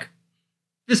kind of like,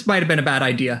 this might have been a bad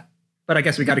idea, but I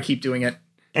guess we got to keep doing it.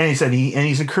 And he said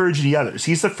he's encouraging the others.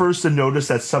 He's the first to notice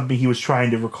that something he was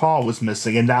trying to recall was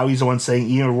missing, and now he's the one saying,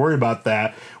 "You're worried about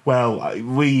that." Well,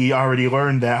 we already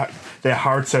learned that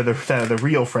hearts are the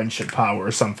real friendship power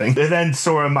or something. And then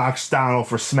Sora mocks Donald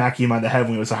for smacking him on the head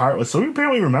when he was a heartless, so he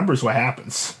apparently remembers what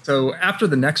happens. So after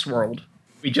the next world,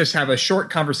 we just have a short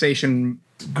conversation.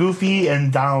 Goofy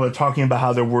and Donald are talking about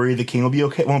how they're worried the king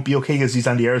won't be okay because he's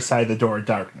on the other side of the door of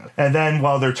darkness. And then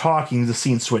while they're talking, the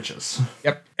scene switches.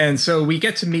 Yep. And so we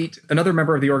get to meet another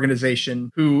member of the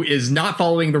organization who is not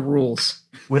following the rules.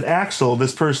 With Axel,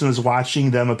 this person is watching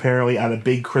them apparently on a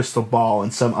big crystal ball in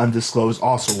some undisclosed,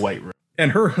 also white room.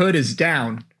 And her hood is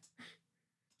down.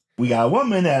 We got a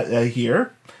woman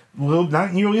here, well,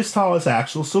 not nearly as tall as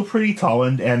Axel, still pretty tall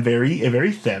and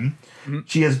very thin. Mm-hmm.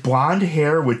 She has blonde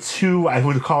hair with two, I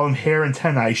would call them hair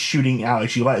antennae shooting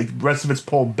out. Like the rest of it's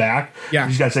pulled back. Yeah.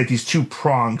 She's got like these two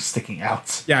prongs sticking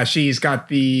out. Yeah, she's got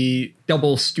the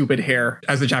double stupid hair,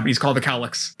 as the Japanese call the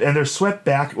cloaks. And they're swept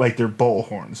back like they're bull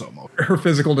horns almost. Her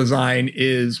physical design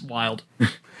is wild.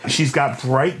 She's got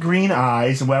bright green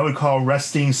eyes and what I would call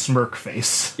resting smirk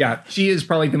face. Yeah, she is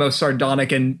probably the most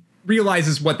sardonic and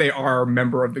realizes what they are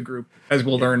member of the group, as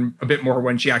we'll learn a bit more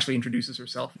when she actually introduces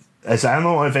herself. As I don't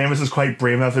know if Amos is quite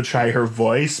brave enough to try her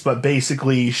voice, but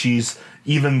basically she's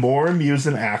even more amused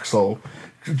than Axel,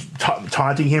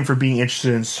 taunting him for being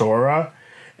interested in Sora,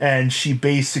 and she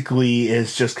basically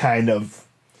is just kind of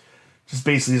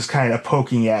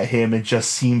poking at him and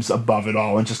just seems above it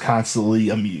all and just constantly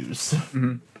amused.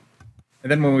 Mm-hmm.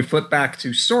 And then when we flip back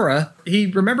to Sora, he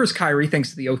remembers Kairi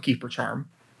thanks to the Oathkeeper charm,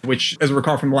 which, as we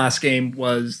recall from the last game,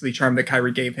 was the charm that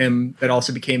Kairi gave him that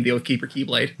also became the Oathkeeper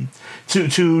Keyblade.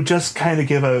 To just kind of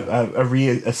give a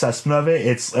reassessment of it,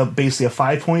 it's basically a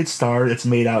 5-point star. It's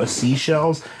made out of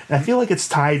seashells. And I feel like it's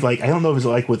tied, like, I don't know if it's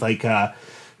like with like...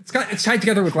 It's tied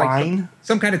together with twine? Like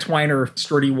some kind of twine or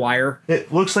sturdy wire.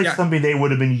 It looks like something they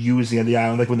would have been using on the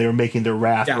island, like when they were making their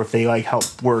raft, or if they like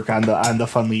helped work on the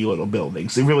funny little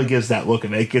buildings. It really gives that look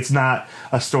of it. It's not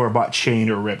a store-bought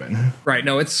chain or ribbon. Right.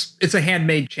 No, it's a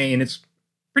handmade chain. It's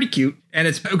pretty cute, and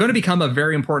it's going to become a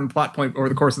very important plot point over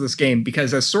the course of this game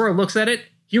because as Sora looks at it,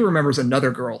 he remembers another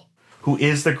girl who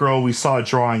is the girl we saw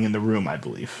drawing in the room, I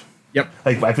believe. Yep.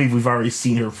 Like I think we've already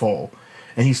seen her full.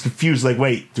 And he's confused, like,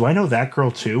 wait, do I know that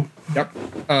girl too?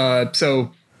 Yep.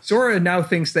 So Sora now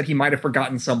thinks that he might have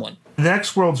forgotten someone. The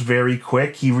next world's very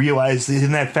quick. He realizes,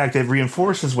 in that fact, it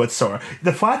reinforces what Sora...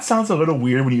 The plot sounds a little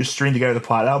weird when you string together the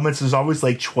plot elements. There's always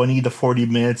like 20 to 40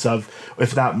 minutes of,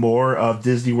 if not more, of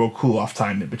Disney World cool-off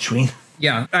time in between.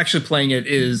 Yeah, actually playing it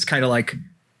is kind of like...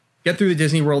 Get through the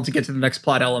Disney World to get to the next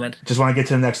plot element. Just want to get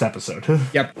to the next episode.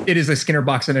 Yep, it is a Skinner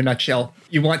box in a nutshell.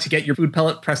 You want to get your food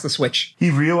pellet, press the switch.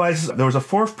 He realizes there was a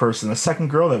fourth person, a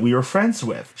second girl that we were friends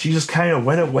with. She just kind of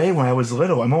went away when I was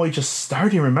little. I'm only just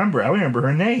starting to remember. I remember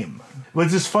her name.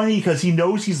 Which is funny because he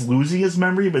knows he's losing his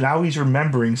memory, but now he's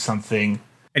remembering something.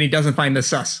 And he doesn't find this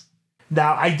sus.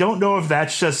 Now, I don't know if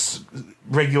that's just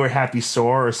regular happy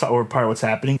Sora or part of what's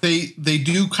happening. They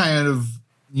do kind of,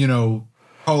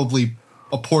 probably...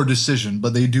 a poor decision,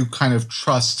 but they do kind of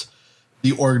trust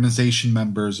the organization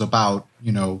members about,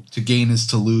 to gain is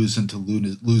to lose and to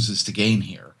lose is to gain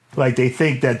here. Like they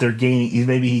think that they're gaining,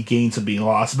 maybe he gains from being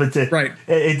lost, but right.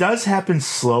 It does happen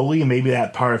slowly, and maybe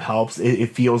that part helps.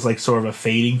 It feels like sort of a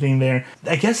fading thing there.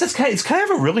 I guess it's kind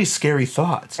of a really scary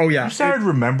thought. Oh yeah, you started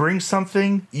remembering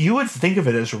something, you would think of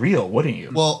it as real, wouldn't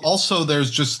you? Well, also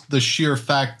there's just the sheer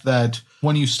fact that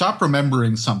when you stop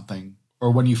remembering something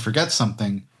or when you forget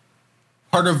something,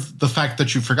 part of the fact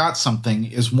that you forgot something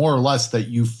is more or less that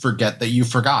you forget that you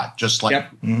forgot, just like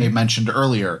they mentioned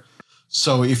earlier.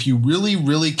 So if you really,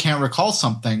 really can't recall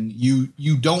something,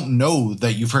 you don't know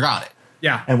that you forgot it.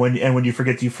 Yeah. And when you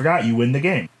forget that you forgot, you win the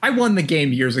game. I won the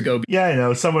game years ago. Yeah, I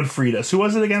know. Someone freed us. Who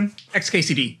was it again?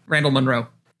 XKCD, Randall Monroe.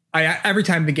 Every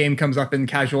time the game comes up in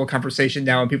casual conversation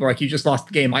now and people are like, you just lost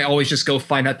the game, I always just go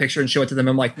find that picture and show it to them.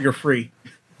 I'm like, you're free.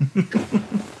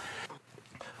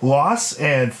 Loss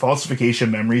and falsification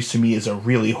memories to me is a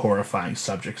really horrifying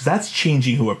subject because that's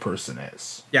changing who a person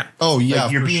is. Yeah. Oh, yeah,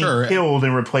 like you're for being sure. Killed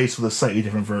and replaced with a slightly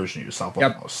different version of yourself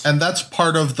almost. And that's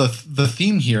part of the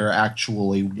theme here,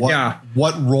 actually.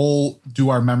 What role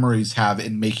do our memories have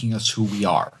in making us who we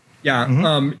are? Yeah.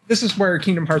 Mm-hmm. This is where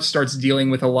Kingdom Hearts starts dealing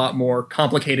with a lot more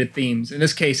complicated themes. In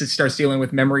this case, it starts dealing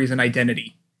with memories and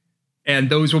identity.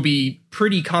 And those will be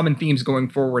pretty common themes going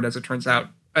forward, as it turns out.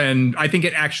 And I think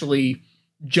it actually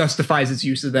justifies its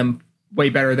use of them way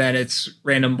better than its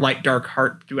random light-dark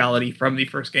heart duality from the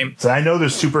first game. So I know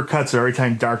there's supercuts every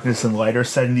time darkness and light are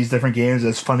set in these different games.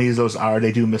 As funny as those are,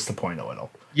 they do miss the point a little.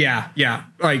 Yeah.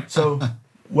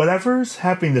 whatever's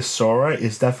happening to Sora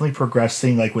is definitely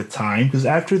progressing like with time, because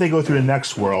after they go through the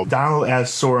next world, Donald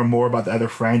asks Sora more about the other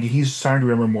friend, and he's starting to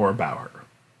remember more about her.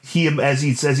 As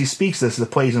he speaks this,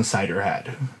 it plays inside her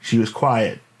head. She was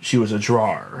quiet. She was a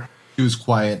drawer. She was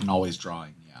quiet and always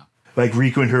drawing. Yeah, like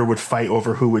Riku and her would fight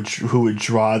over who would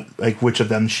draw, like which of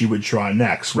them she would draw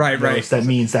next. Right. That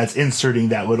means that's inserting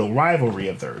that little rivalry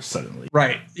of theirs suddenly.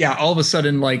 Right. Yeah. All of a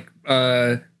sudden, like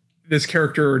this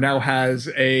character now has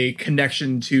a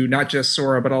connection to not just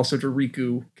Sora, but also to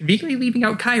Riku, conveniently leaving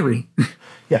out Kairi.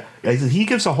 Yeah. He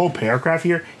gives a whole paragraph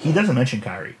here. He doesn't mention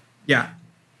Kairi. Yeah.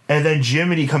 And then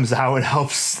Jiminy comes out and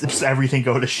helps everything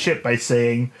go to shit by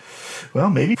saying, well,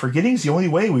 maybe forgetting's the only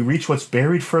way we reach what's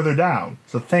buried further down.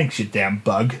 So thanks, you damn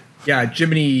bug. Yeah,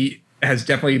 Jiminy has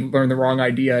definitely learned the wrong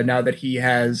idea now that he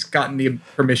has gotten the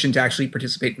permission to actually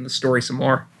participate in the story some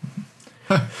more.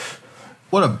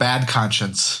 What a bad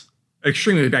conscience.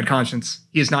 Extremely bad conscience.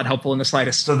 He is not helpful in the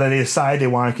slightest. So then they decide they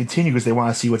want to continue because they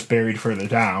want to see what's buried further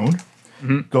down.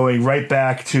 Mm-hmm. Going right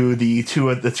back to the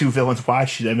two villains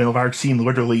watching them, and Larxene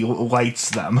literally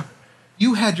lights them.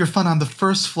 You had your fun on the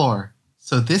first floor,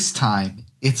 so this time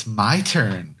it's my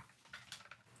turn.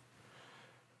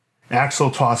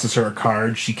 Axel tosses her a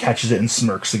card. She catches it and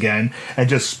smirks again, and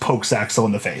just pokes Axel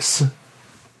in the face.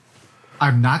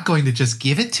 I'm not going to just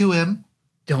give it to him.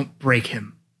 Don't break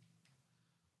him.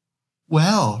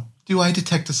 Well, do I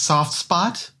detect a soft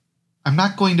spot? I'm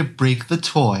not going to break the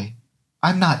toy.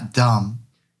 I'm not dumb.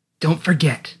 Don't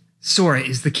forget, Sora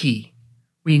is the key.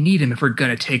 We need him if we're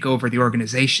gonna take over the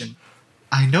organization.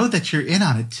 I know that you're in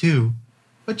on it too,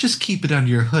 but just keep it under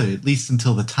your hood at least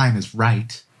until the time is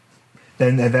right.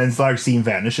 Then Larxene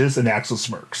vanishes and Axel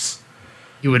smirks.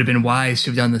 You would have been wise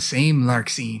to have done the same,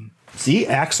 Larxene. See,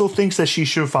 Axel thinks that she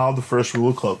should have followed the first rule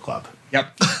of Cloak Club.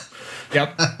 Yep.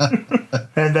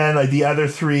 And then like the other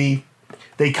three,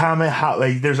 they comment how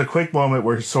like there's a quick moment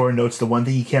where Sora notes the one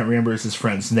thing he can't remember is his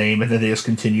friend's name, and then they just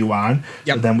continue on.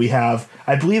 Yep. So then we have,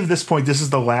 I believe at this point, this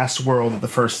is the last world of the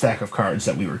first stack of cards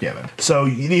that we were given. So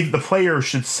the player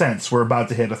should sense we're about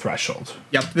to hit a threshold.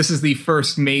 Yep. This is the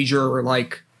first major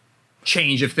like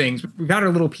change of things. We've got our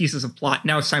little pieces of plot.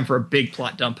 Now it's time for a big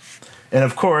plot dump. And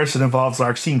of course, it involves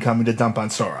Larxene coming to dump on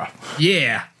Sora.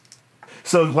 Yeah.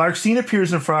 So Larxene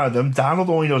appears in front of them. Donald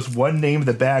only knows one name of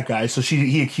the bad guy, so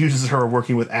he accuses her of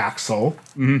working with Axel.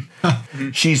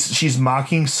 Mm-hmm. She's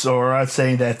mocking Sora,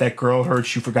 saying that girl heard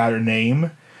she forgot her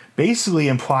name, basically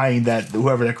implying that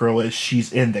whoever that girl is,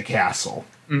 she's in the castle.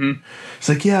 Mm-hmm. It's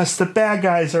like, yes, the bad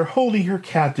guys are holding her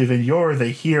captive, and you're the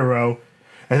hero.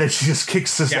 And then she just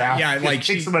kicks his ass. Yeah, like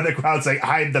kicks him on the ground, saying,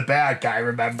 "I'm the bad guy,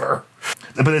 remember?"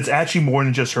 But it's actually more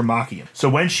than just her mocking him. So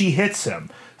when she hits him,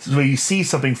 so you see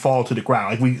something fall to the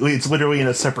ground. Like it's literally in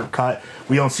a separate cut.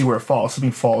 We don't see where it falls.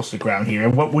 Something falls to the ground here.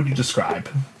 And what would you describe?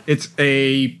 It's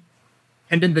a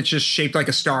pendant that's just shaped like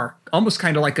a star, almost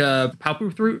kind of like a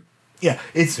Paupu fruit. Yeah,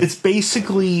 it's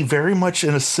basically very much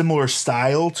in a similar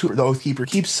style to the Oathkeeper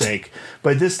keepsake,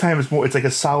 but this time it's like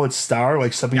a solid star,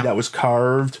 like something that was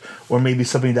carved, or maybe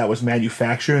something that was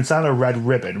manufactured. It's on a red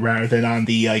ribbon rather than on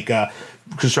the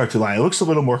constructed line. It looks a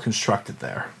little more constructed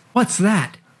there. What's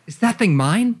that? Is that thing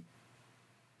mine?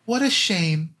 What a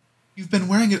shame. You've been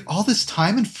wearing it all this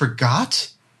time and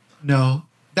forgot? No,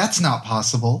 that's not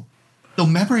possible. Though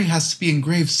memory has to be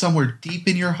engraved somewhere deep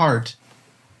in your heart.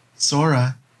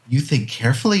 Sora, you think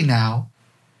carefully now.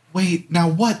 Wait, now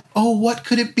what? Oh, what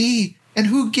could it be? And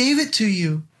who gave it to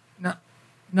you?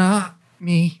 Not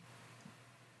me.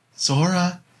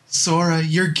 Sora,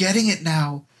 you're getting it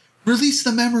now. Release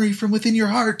the memory from within your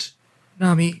heart.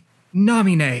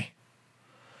 Namine.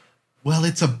 Well,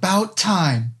 it's about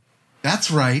time.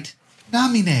 That's right.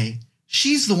 Namine.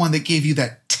 She's the one that gave you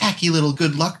that tacky little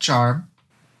good luck charm.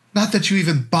 Not that you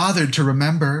even bothered to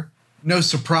remember. No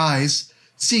surprise,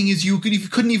 seeing as you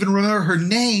couldn't even remember her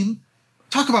name.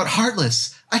 Talk about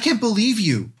heartless. I can't believe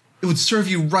you. It would serve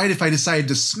you right if I decided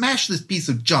to smash this piece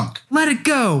of junk. Let it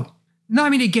go.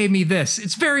 Namine gave me this.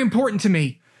 It's very important to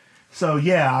me. So,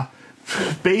 yeah,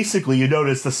 basically, you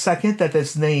notice the second that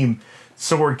this name,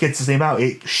 Sora gets his name out,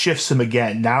 it shifts him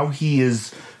again. Now he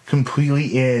is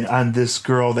completely in on this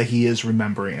girl that he is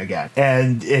remembering again.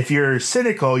 And if you're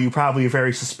cynical, you probably are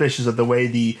very suspicious of the way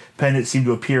the pendant seemed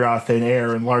to appear out of thin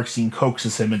air, and Larxene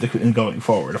coaxes him into going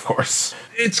forward, of course.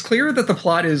 It's clear that the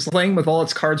plot is playing with all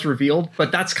its cards revealed, but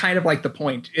that's kind of like the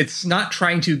point. It's not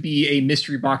trying to be a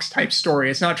mystery box type story.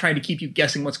 It's not trying to keep you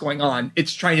guessing what's going on.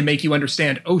 It's trying to make you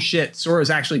understand, oh shit, Sora's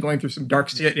actually going through some dark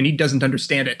shit and he doesn't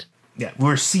understand it. Yeah,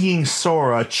 we're seeing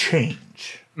Sora change.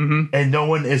 Mm-hmm. And no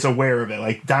one is aware of it.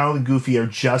 Like, Donald and Goofy are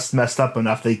just messed up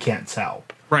enough they can't tell.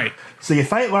 Right. So you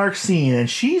fight Larxene, and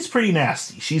she's pretty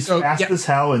nasty. She's fast as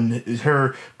hell, and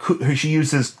she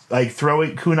uses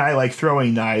kunai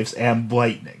throwing knives and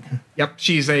lightning. Yep,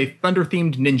 she's a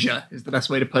thunder-themed ninja, is the best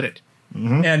way to put it.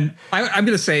 Mm-hmm. And I'm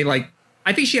going to say,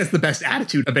 I think she has the best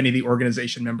attitude of any of the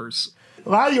organization members. A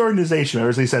lot of the organization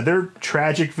members, like I said, they're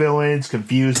tragic villains,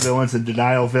 confused villains, and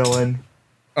denial villain.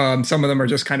 Some of them are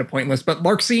just kind of pointless. But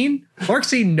Larxene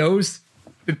knows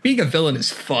that being a villain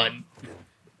is fun.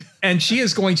 And she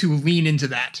is going to lean into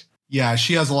that. Yeah,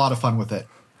 she has a lot of fun with it.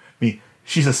 I mean,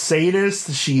 she's a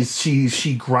sadist.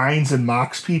 She grinds and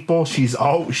mocks people.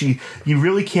 You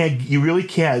really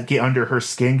can't get under her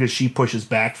skin because she pushes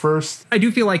back first. I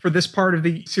do feel like for this part of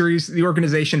the series, the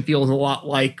organization feels a lot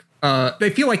like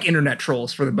they feel like internet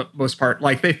trolls for the most part.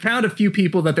 Like they found a few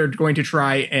people that they're going to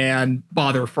try and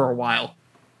bother for a while.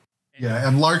 Yeah,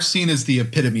 and Larxene is the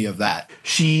epitome of that.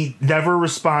 She never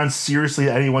responds seriously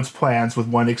to anyone's plans, with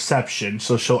one exception,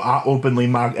 so she'll openly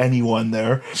mock anyone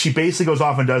there. She basically goes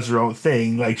off and does her own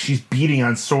thing, like she's beating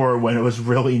on Sora when it was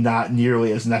really not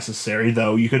nearly as necessary,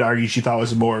 though you could argue she thought it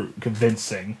was more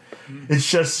convincing. It's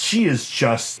just, she is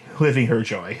just living her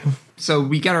joy. So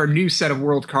we get our new set of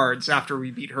world cards after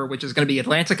we beat her, which is going to be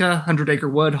Atlantica, 100 Acre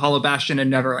Wood, Hollow Bastion, and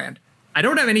Neverland. I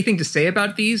don't have anything to say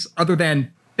about these other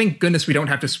than thank goodness we don't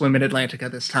have to swim in Atlantica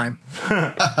this time.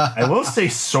 I will say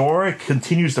Sora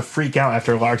continues to freak out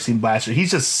after Larxene blaster.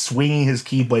 He's just swinging his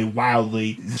Keyblade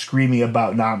wildly, screaming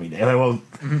about Namine.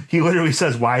 He literally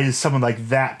says, why does someone like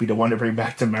that be the one to bring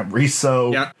back the memory?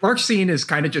 So yeah, Larxene is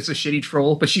kind of just a shitty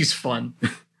troll, but she's fun.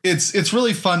 It's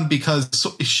really fun because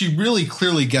she really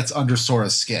clearly gets under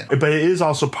Sora's skin. But it is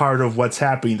also part of what's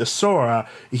happening to Sora.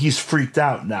 He's freaked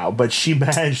out now, but she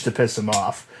managed to piss him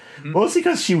off. Mostly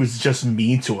because she was just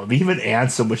mean to him. Even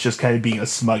Ansem was just kind of being a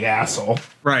smug asshole.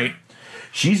 Right.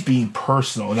 She's being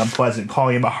personal and unpleasant,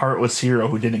 calling him a heartless hero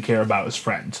who didn't care about his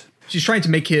friend. She's trying to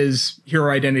make his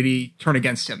hero identity turn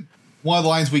against him. One of the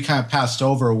lines we kind of passed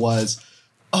over was,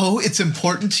 "Oh, it's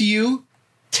important to you?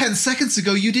 10 seconds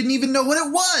ago, you didn't even know what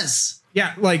it was."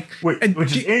 Yeah,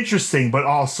 which is interesting, but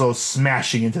also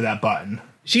smashing into that button.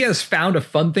 She has found a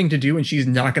fun thing to do, and she's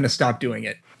not going to stop doing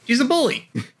it. She's a bully.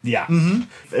 Yeah.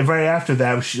 Mm-hmm. And right after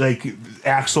that,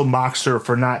 Axel mocks her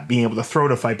for not being able to throw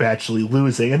the fight, but actually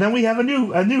losing. And then we have a new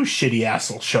shitty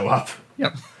Axel show up.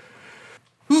 Yep.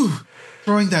 Whew,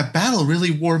 throwing that battle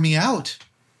really wore me out.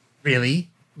 Really?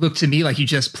 Looked to me like you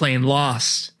just plain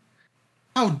lost.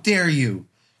 How dare you?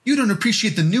 You don't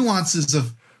appreciate the nuances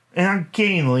of an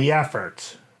ungainly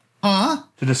effort. Huh?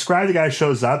 To describe the guy who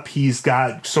shows up, he's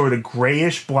got sort of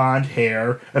grayish blonde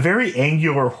hair, a very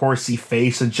angular, horsey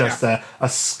face, and just a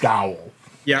scowl.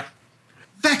 Yeah.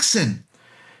 Vexen!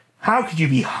 How could you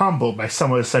be humbled by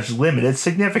someone of such limited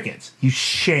significance? You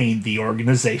shame the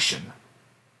organization.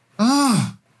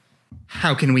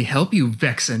 How can we help you,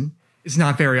 Vexen? It's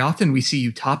not very often we see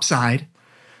you topside.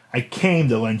 I came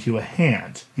to lend you a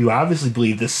hand. You obviously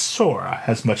believe this Sora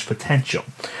has much potential,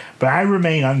 but I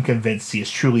remain unconvinced he is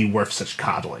truly worth such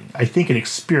coddling. I think an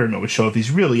experiment would show if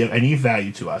he's really of any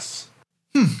value to us.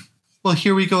 Well,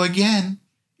 here we go again.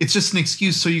 It's just an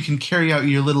excuse so you can carry out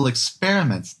your little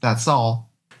experiments, that's all.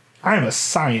 I'm a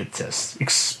scientist.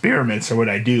 Experiments are what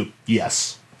I do,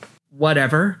 yes.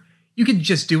 Whatever. You can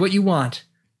just do what you want.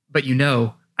 But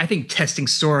I think testing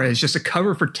Sora is just a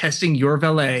cover for testing your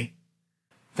valet.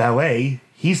 Valet,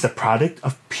 he's the product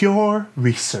of pure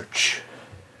research.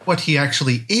 What he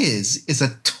actually is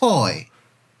a toy.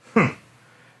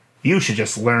 You should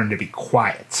just learn to be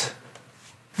quiet.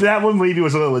 That one maybe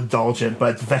was a little indulgent,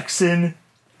 but Vexen,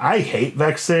 I hate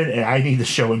Vexen, and I need to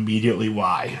show immediately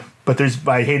why. But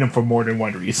I hate him for more than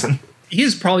one reason.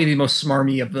 He's probably the most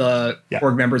smarmy of the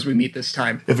org members we meet this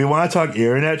time. If we want to talk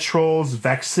internet trolls,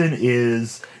 Vexen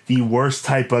is the worst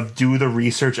type of do the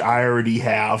research I already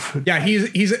have. Yeah,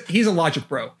 he's a logic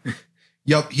bro.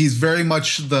 Yep, he's very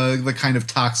much the kind of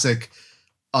toxic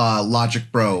logic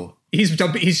bro. He's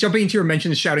jumping into your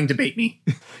mentions, shouting, "Debate me."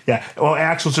 Yeah, well,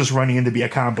 Axel's just running in to be a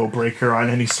combo breaker on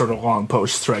any sort of long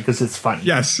post thread because it's funny.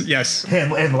 Yes.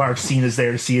 And Larxene is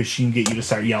there to see if she can get you to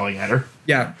start yelling at her.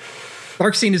 Yeah.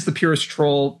 Larxene is the purest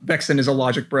troll. Vexen is a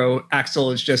logic bro.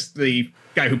 Axel is just the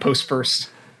guy who posts first.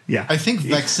 Yeah. I think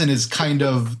Vexen is kind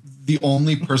of the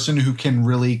only person who can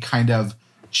really kind of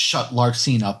shut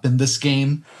Larxene up in this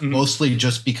game, mostly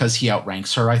just because he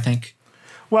outranks her, I think.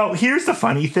 Well, here's the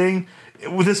funny thing.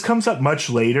 This comes up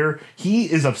much later.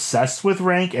 He is obsessed with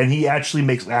rank, and he actually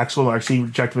makes Axel and Larxene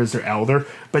reject him as their elder,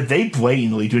 but they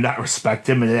blatantly do not respect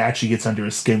him, and it actually gets under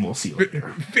his skin. We'll see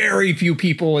later. Very few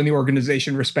people in the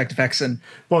organization respect Vexen.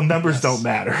 Well, numbers don't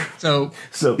matter. So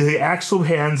the Axel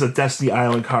hands a Destiny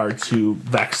Island card to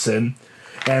Vexen,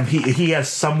 And he has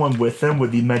someone with him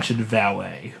with the mentioned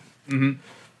valet. Mm-hmm.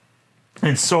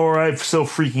 And Sora, still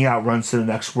freaking out, runs to the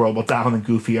next world while Donald and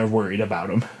Goofy are worried about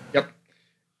him. Yep.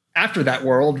 After that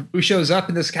world, who shows up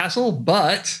in this castle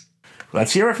but...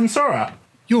 Let's hear it from Sora.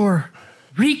 You're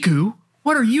Riku?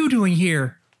 What are you doing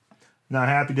here? Not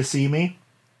happy to see me?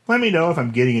 Let me know if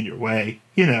I'm getting in your way.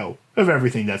 You know, of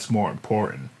everything that's more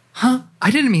important. Huh? I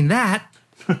didn't mean that.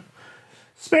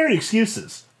 Spared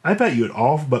excuses. I bet you had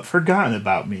all but forgotten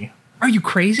about me. Are you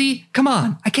crazy? Come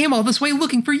on, I came all this way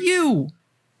looking for you.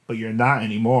 But you're not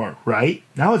anymore, right?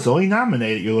 Now it's only Namine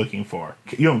that you're looking for.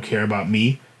 You don't care about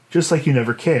me, just like you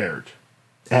never cared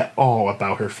at all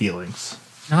about her feelings.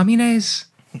 Namine's?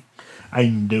 I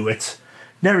knew it.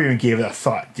 Never even gave it a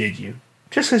thought, did you?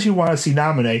 Just because you want to see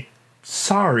Namine,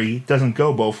 sorry doesn't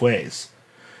go both ways.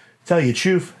 Tell you the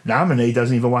truth, Namine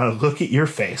doesn't even want to look at your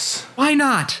face. Why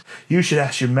not? You should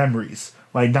ask your memories.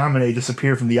 Why Namine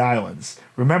disappeared from the islands.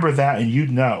 Remember that and you'd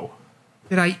know.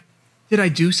 Did I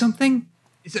do something?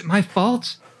 Is it my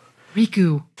fault?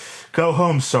 Riku. Go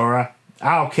home, Sora.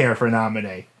 I'll care for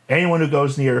Namine. Anyone who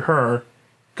goes near her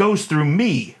goes through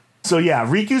me. So yeah,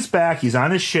 Riku's back. He's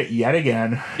on his shit yet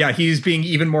again. Yeah, he's being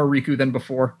even more Riku than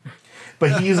before.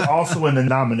 But he's also in the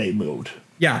Namine mood.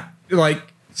 Yeah, like,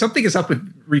 something is up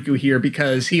with Riku here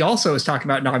because he also is talking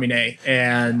about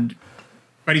Namine,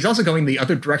 but he's also going the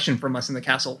other direction from us in the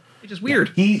castle, which is weird.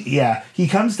 He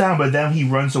comes down, but then he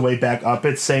runs away back up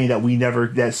it, saying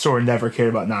that Sora never cared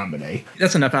about Namine.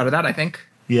 That's enough out of that, I think.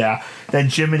 Yeah. Then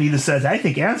Jiminy says, I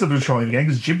think Anne's patrolling again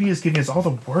because Jiminy is giving us all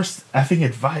the worst effing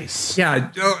advice.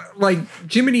 Yeah, like,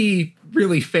 Jiminy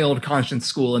really failed conscience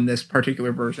school in this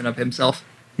particular version of himself.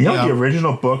 You know, the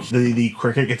original book, the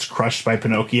cricket gets crushed by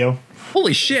Pinocchio?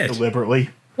 Holy shit.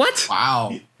 Deliberately. What?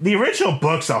 Wow. The original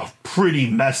book's a pretty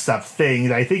messed up thing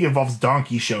that I think involves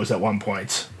donkey shows at one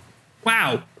point.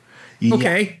 Wow. Yeah.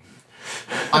 Okay.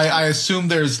 I assume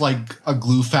there's like a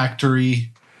glue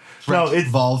factory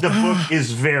involved. The book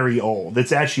is very old.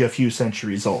 It's actually a few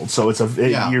centuries old, so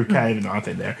you're kind of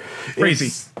nothing there.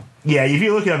 Crazy. Yeah, if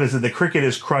you look it up, it's that the cricket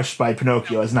is crushed by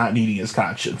Pinocchio as not needing his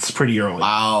conscience pretty early.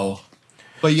 Wow.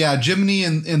 But yeah, Jiminy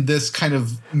in this kind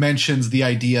of mentions the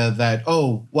idea that,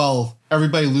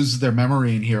 everybody loses their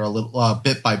memory in here a little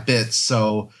bit by bit.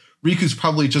 So Riku's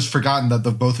probably just forgotten that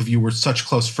the both of you were such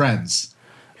close friends.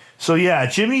 So yeah,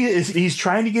 he's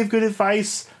trying to give good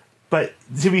advice, but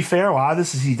to be fair, a lot of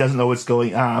this is he doesn't know what's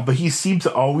going on, but he seems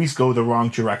to always go the wrong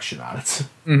direction on it.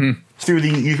 Mm-hmm.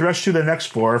 You rush through the next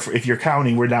floor. If you're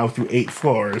counting, we're now through 8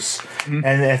 floors. Mm-hmm.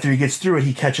 And after he gets through it,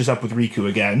 he catches up with Riku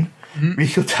again. Mm-hmm.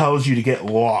 Riku tells you to get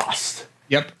lost.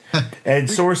 Yep. And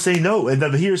Sora say no. And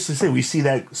then here's the thing. We see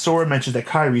that Sora mentions that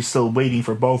Kairi's still waiting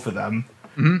for both of them.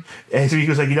 Mm-hmm. And so he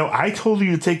goes like, I told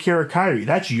you to take care of Kairi.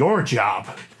 That's your job.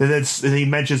 And then he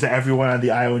mentions that everyone on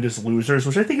the island is losers,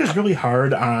 which I think is really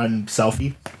hard on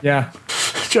Selfie. Yeah.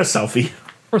 Just Selfie.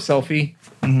 Or Selfie.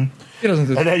 Mm-hmm. He doesn't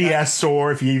do and then he asks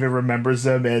Sora if he even remembers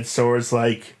them, and Sora's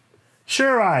like,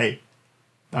 sure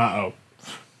Uh-oh.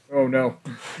 Oh, no.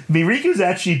 I mean, Riku's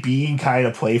actually being kind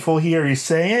of playful here. He's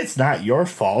saying it's not your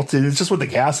fault, and it's just what the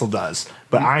castle does.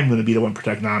 But I'm going to be the one to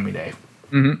protect Namine.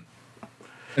 Mm-hmm.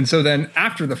 And so then,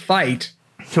 after the fight...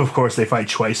 Of course, they fight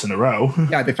twice in a row.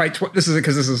 Yeah, they fight twice. This is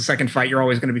because this is the second fight. You're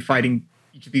always going to be fighting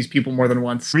each of these people more than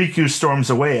once. Riku storms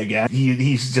away again.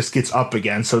 He just gets up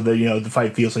again, so that the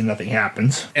fight feels like nothing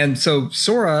happens. And so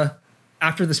Sora,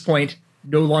 after this point,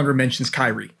 no longer mentions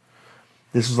Kairi.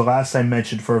 This was the last time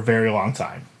mentioned for a very long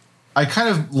time. I kind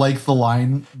of like the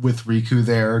line with Riku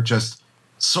there, just,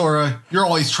 Sora, you're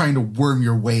always trying to worm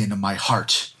your way into my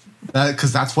heart.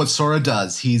 Because that's what Sora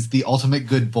does. He's the ultimate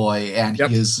good boy, and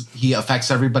he affects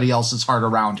everybody else's heart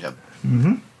around him.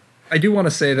 Mm-hmm. I do want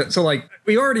to say that, so like,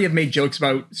 we already have made jokes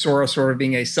about Sora sort of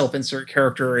being a self-insert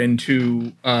character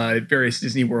into various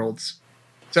Disney worlds.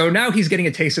 So now he's getting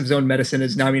a taste of his own medicine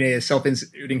as Namine is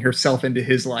self-inserting herself into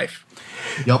his life.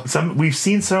 Yep. We've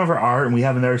seen some of her art, and we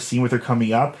have another scene with her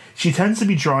coming up. She tends to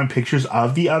be drawing pictures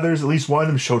of the others. At least one of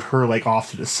them showed her like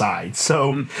off to the side.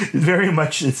 So very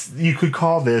much, you could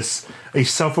call this a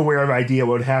self-aware idea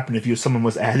what would happen if someone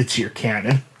was added to your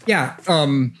canon. Yeah.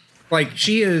 Like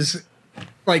she is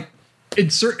like in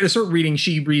a certain reading,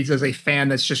 she reads as a fan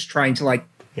that's just trying to like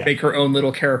make her own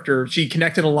little character. She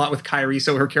connected a lot with Kairi,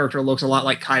 so her character looks a lot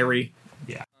like Kairi.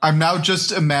 Yeah. I'm now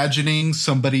just imagining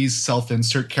somebody's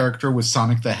self-insert character with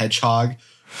Sonic the Hedgehog,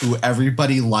 who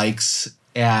everybody likes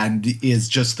and is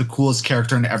just the coolest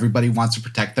character and everybody wants to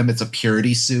protect them. It's a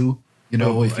purity Sue,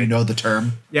 if you know the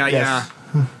term. Yeah, yes.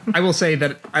 Yeah. I will say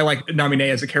that I like Namine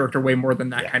as a character way more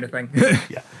than that kind of thing.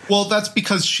 Yeah. Well, that's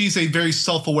because she's a very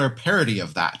self-aware parody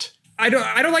of that. I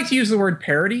don't like to use the word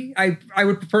parody. I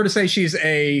would prefer to say she's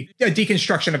a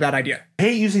deconstruction of that idea. I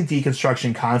hate using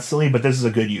deconstruction constantly, but this is a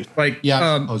good use. Like, Yeah,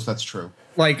 I suppose that's true.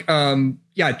 Like,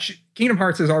 Kingdom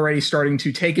Hearts is already starting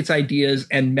to take its ideas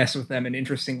and mess with them in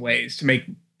interesting ways to make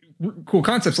cool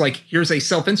concepts. Like, here's a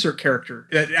self-insert character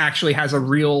that actually has a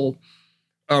real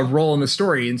role in the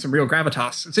story and some real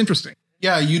gravitas. It's interesting.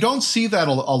 Yeah, you don't see that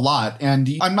a lot. And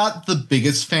I'm not the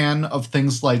biggest fan of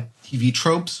things like TV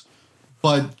tropes,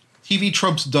 but TV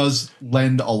tropes does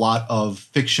lend a lot of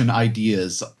fiction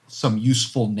ideas some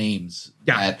useful names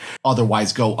that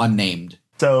otherwise go unnamed.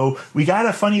 So we got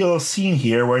a funny little scene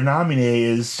here where Namine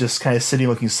is just kind of sitting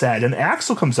looking sad, and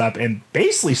Axel comes up and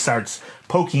basically starts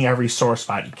poking every sore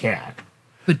spot he can.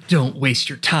 But don't waste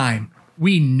your time.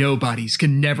 We nobodies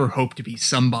can never hope to be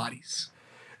somebodies.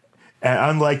 And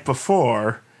unlike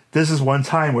before, this is one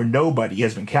time where nobody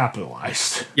has been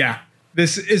capitalized. Yeah.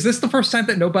 Is this the first time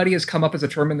that nobody has come up as a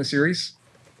term in the series?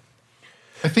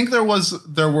 I think there was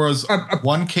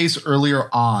one case earlier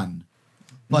on,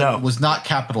 but it was not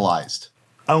capitalized.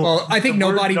 Well, I think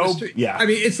nobody was. Yeah. I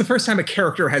mean, it's the first time a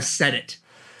character has said it.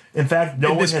 In fact, no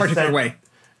one has said. In this particular way.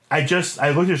 I looked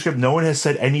at the script. No one has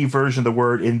said any version of the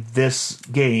word in this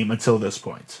game until this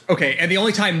point. Okay, and the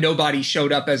only time nobody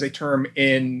showed up as a term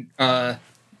in one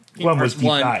was Deep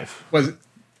Dive. Was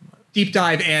Deep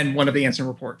Dive and one of the Ansem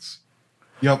reports.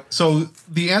 Yep. So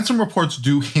the Ansem reports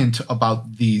do hint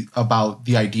about the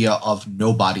idea of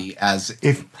nobody as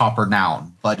a proper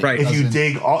noun, but if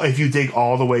you dig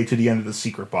all the way to the end of the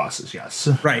secret bosses, yes.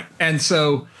 Right. And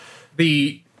so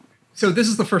this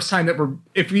is the first time that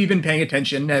if we've been paying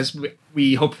attention, as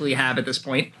we hopefully have at this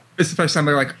point, it's the first time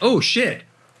we're like, oh shit,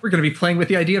 we're going to be playing with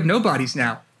the idea of nobodies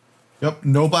now. Yep.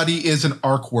 Nobody is an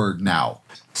arc word now.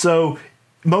 So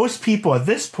most people at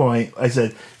this point, I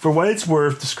said, for what it's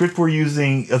worth, the script we're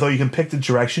using, although you can pick the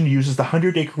direction, uses the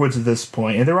 100 Acre Woods at this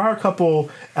point, and there are a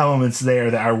couple elements there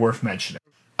that are worth mentioning.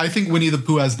 I think Winnie the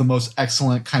Pooh has the most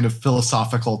excellent kind of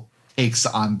philosophical takes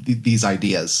on these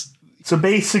ideas. So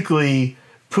basically,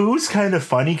 Pooh's kind of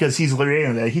funny because he's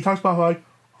literally that. He talks about like,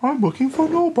 I'm looking for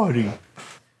nobody.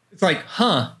 It's like,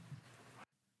 huh?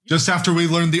 Just after we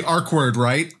learned the arc word,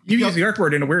 right? You use the arc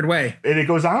word in a weird way. And it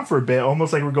goes on for a bit,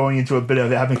 almost like we're going into a bit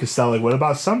of Abbott and Costello. Like, what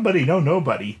about somebody? No,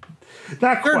 nobody.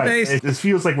 Not quite. It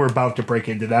feels like we're about to break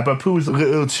into that, but Pooh's a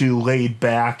little too laid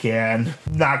back and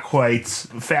not quite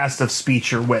fast of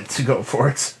speech or wit to go for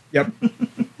it. Yep.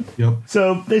 Yep.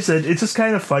 So they said it's just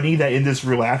kind of funny that in this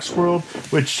relaxed world,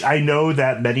 which I know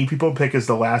that many people pick as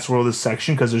the last world of this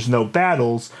section because there's no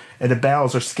battles, and the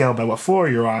battles are scaled by what floor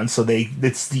you're on. So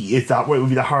it's what would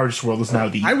be the hardest world is now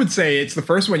the. I would say it's the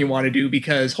first one you want to do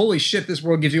because holy shit, this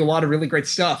world gives you a lot of really great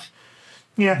stuff.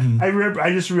 Yeah, I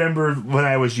just remember when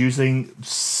I was using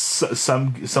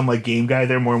some like game guide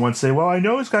there more than once say, well, I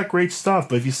know it's got great stuff,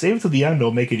 but if you save it to the end,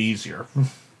 it'll make it easier.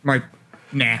 Like,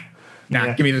 nah,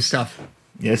 give me this stuff.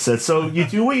 Yes, so you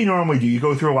do what you normally do. You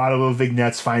go through a lot of little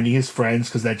vignettes finding his friends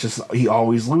because he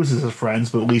always loses his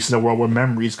friends, but at least in a world where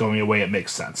memory is going away, it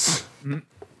makes sense.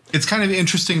 It's kind of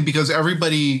interesting because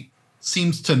everybody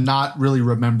seems to not really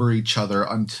remember each other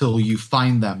until you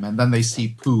find them, and then they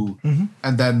see Pooh,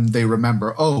 and then they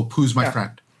remember, oh, Pooh's my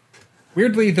friend.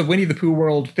 Weirdly, the Winnie the Pooh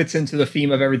world fits into the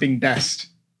theme of everything best.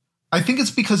 I think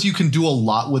it's because you can do a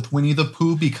lot with Winnie the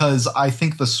Pooh because I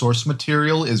think the source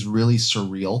material is really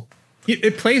surreal.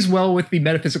 It plays well with the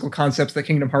metaphysical concepts that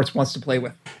Kingdom Hearts wants to play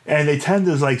with. And they tend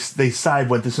to, they side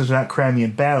when this is not cramming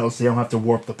in battles, they don't have to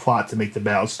warp the plot to make the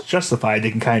battles justified. They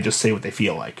can kind of just say what they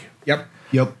feel like.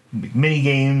 Yep. Mini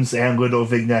games and little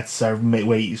vignettes are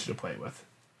way easier to play with.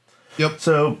 Yep.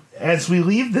 So, as we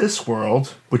leave this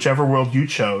world, whichever world you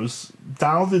chose,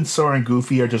 Donald and Sora and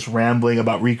Goofy are just rambling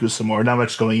about Riku some more, not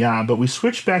much going on, but we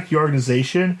switch back to the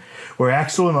organization where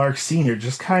Axel and Larxene are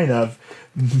just kind of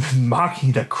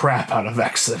mocking the crap out of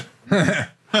Vexen.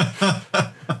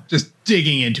 Just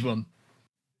digging into him.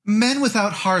 Men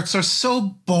without hearts are so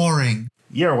boring.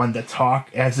 You're one to talk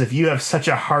as if you have such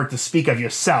a heart to speak of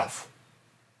yourself.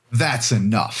 That's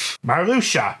enough.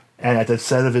 Marluxia. And at the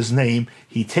set of his name,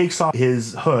 he takes off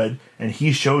his hood and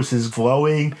he shows his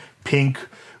glowing, pink,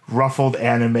 ruffled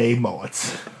anime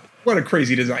mullets. What a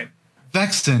crazy design.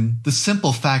 Vexen, the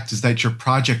simple fact is that your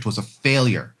project was a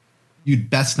failure.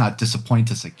 You'd best not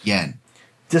disappoint us again.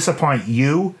 Disappoint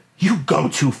you? You go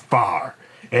too far.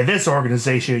 In this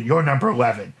organization, you're number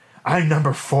 11. I'm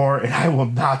number 4, and I will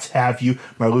not have you.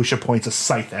 Marluxia points a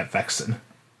scythe at Vexen.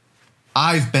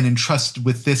 I've been entrusted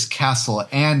with this castle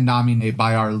and Namine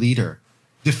by our leader.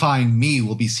 Defying me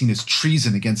will be seen as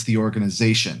treason against the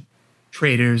organization.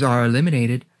 Traitors are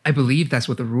eliminated. I believe that's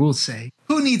what the rules say.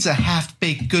 Who needs a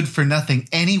half-baked good-for-nothing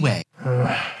anyway?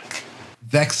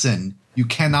 Vexen, you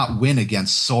cannot win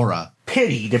against Sora.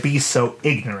 Pity to be so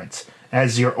ignorant.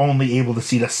 As you're only able to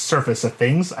see the surface of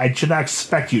things, I should not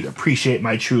expect you to appreciate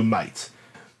my true might.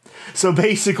 So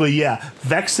basically, yeah,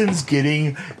 Vexen's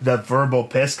getting the verbal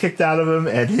piss kicked out of him,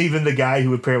 and even the guy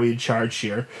who apparently in charge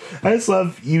here. I just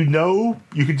love, you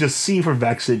can just see from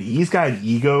Vexen, he's got an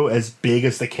ego as big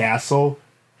as the castle.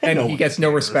 And he gets no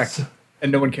respect.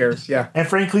 And no one cares, yeah. And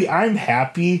frankly, I'm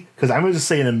happy, because I'm going to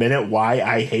say in a minute why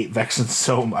I hate Vexen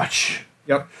so much.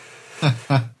 Yep.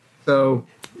 So...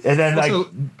 And then,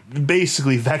 also,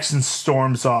 basically, Vexen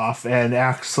storms off, and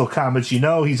Axel comments, he's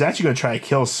actually going to try to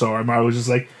kill Sora. Marlo was just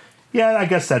like, yeah, I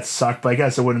guess that sucked, but I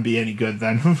guess it wouldn't be any good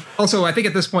then. Also, I think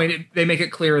at this point, they make it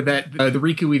clear that the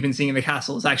Riku we've been seeing in the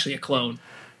castle is actually a clone.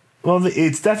 Well,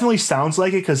 it definitely sounds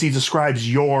like it, because he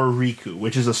describes your Riku,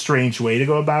 which is a strange way to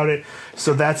go about it.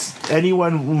 So that's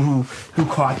anyone who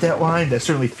caught that line, that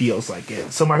certainly feels like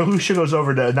it. So Marluxia goes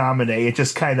over to Namine, it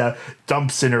just kind of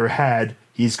dumps in her head,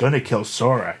 he's going to kill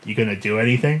Sora. You going to do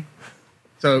anything?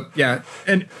 So, yeah.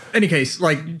 In any case,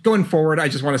 going forward, I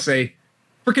just want to say,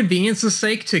 for convenience's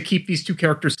sake, to keep these two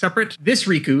characters separate, this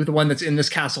Riku, the one that's in this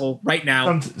castle right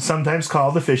now... sometimes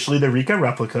called officially the Rika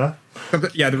replica.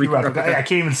 Yeah, the Riku replica. I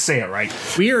can't even say it right.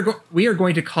 We are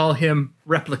going to call him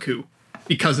Repliku,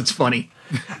 because it's funny.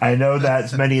 I know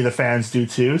that many of the fans do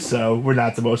too, so we're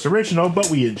not the most original, but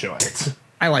we enjoy it.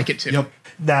 I like it too. Yep.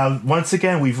 Now, once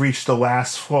again, we've reached the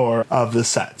last floor of the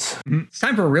set. It's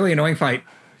time for a really annoying fight.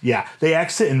 Yeah, they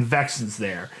exit and Vexen's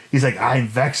there. He's like, I'm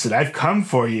Vexen, I've come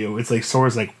for you. It's like,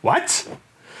 Sora's like, what?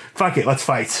 Fuck it, let's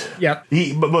fight. Yep.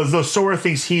 But Sora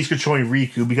thinks he's controlling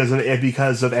Riku because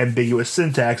of ambiguous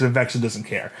syntax, and Vexen doesn't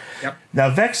care. Yep. Now,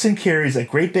 Vexen carries a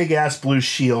great big-ass blue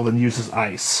shield and uses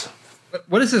ice.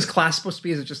 What is his class supposed to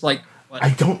be? Is it just like... What? I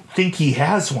don't think he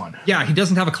has one. Yeah, he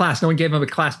doesn't have a class. No one gave him a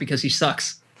class because he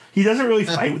sucks. He doesn't really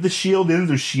fight with the shield in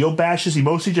their shield bashes. He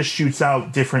mostly just shoots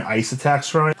out different ice attacks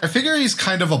from it. I figure he's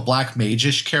kind of a black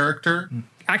mage-ish character.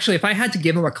 Actually, if I had to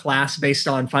give him a class based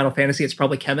on Final Fantasy, it's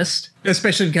probably Chemist.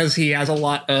 Especially because he has a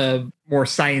lot of more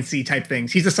science-y type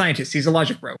things. He's a scientist. He's a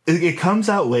logic bro. It comes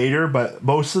out later, but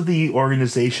most of the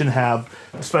organization have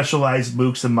specialized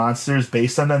mooks and monsters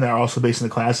based on them that are also based on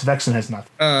the class. Vexen has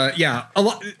nothing. Yeah.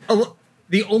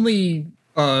 The only...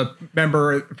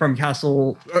 member from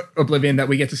Castle Oblivion that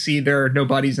we get to see their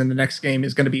nobodies in the next game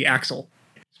is going to be Axel.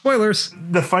 Spoilers.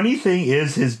 The funny thing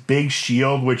is his big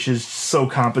shield, which is so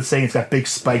compensating. It's got big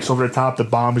spikes over the top. The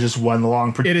bomb is just one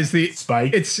long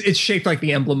spike. It's shaped like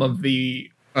the emblem of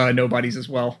the nobodies as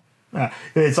well.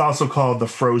 It's also called the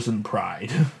Frozen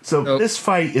Pride. So this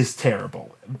fight is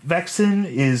terrible.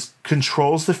 Vexen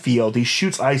controls the field. He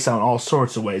shoots ice out in all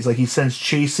sorts of ways. Like he sends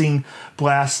chasing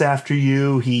blasts after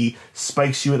you. He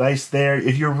spikes you with ice there.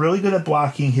 If you're really good at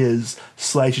blocking his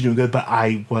slides, you're doing good, but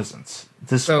I wasn't.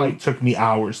 This fight took me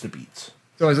hours to beat.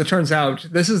 So as it turns out,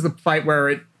 this is the fight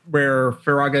where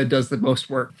Firaga does the most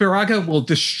work. Firaga will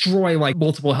destroy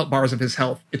multiple health bars of his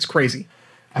health. It's crazy.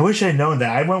 I wish I had known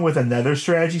that. I went with another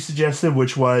strategy suggested,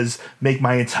 which was make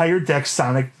my entire deck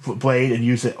Sonic Blade and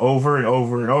use it over and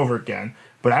over and over again.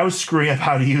 But I was screwing up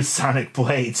how to use Sonic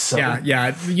Blade. So yeah.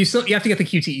 You have to get the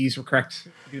QTEs correct to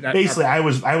do that. Basically, I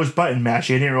was button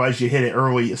mashing. I didn't realize you hit it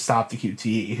early to stop the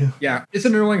QTE. Yeah, it's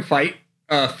an annoying fight.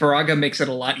 Firaga makes it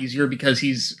a lot easier because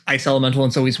he's ice elemental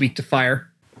and so he's weak to fire.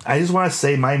 I just want to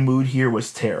say my mood here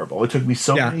was terrible. It took me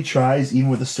so many tries, even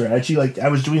with the strategy. I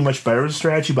was doing much better with the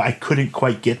strategy, but I couldn't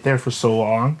quite get there for so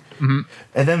long. Mm-hmm.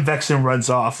 And then Vexen runs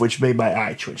off, which made my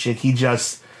eye twitch. And he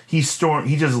just leaves.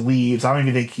 I don't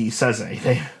even think he says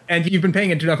anything. And you've been paying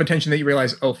enough attention that you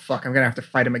realize, oh fuck, I'm gonna have to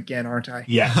fight him again, aren't I?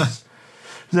 Yes.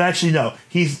 Actually, no.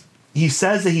 He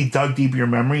says that he dug deep in your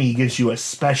memory. He gives you a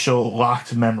special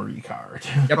locked memory card.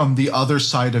 Yep. From the other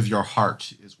side of your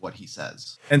heart is what he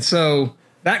says. And so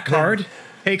that card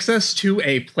takes us to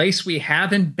a place we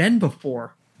haven't been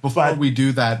before. Before we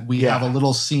do that, we have a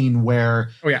little scene where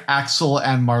Axel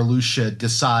and Marluxia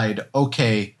decide,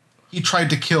 okay, he tried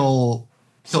to kill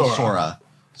Sora.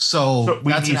 So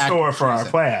we need Sora for our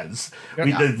plans.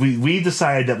 Yep. We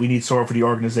decided that we need Sora for the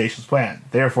organization's plan.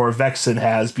 Therefore, Vexen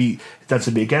has done to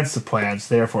be against the plans.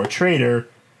 Therefore, traitor.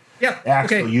 Yep.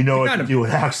 Axel, you know what to do.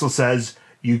 And Axel says,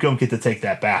 you don't get to take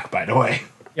that back, by the way.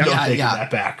 Yep. Don't take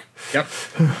that back. Yep.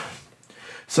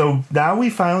 So now we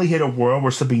finally hit a world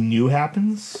where something new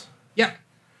happens. Yeah.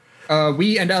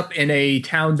 We end up in a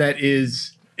town that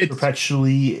is... It's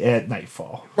perpetually at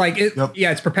nightfall.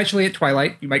 Yeah, it's perpetually at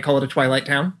twilight. You might call it a twilight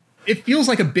town. It feels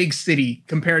like a big city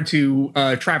compared to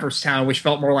Traverse Town, which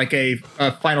felt more like a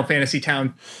Final Fantasy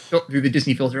town built through the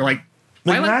Disney filter.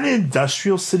 Like not an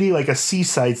industrial city, like a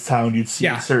seaside town you'd see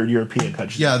in certain European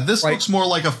countries. Yeah, this looks more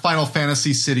like a Final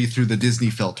Fantasy city through the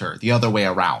Disney filter, the other way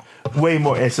around. Way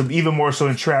more. It's even more so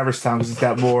in Traverse Town because it's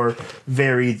got more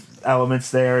varied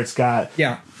elements there. It's got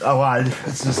a lot.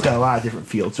 It's just got a lot of different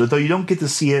fields to it, though you don't get to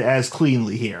see it as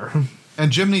cleanly here.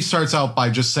 And Jiminy starts out by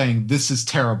just saying, "This is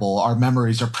terrible. Our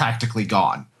memories are practically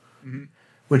gone,"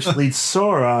 which leads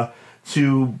Sora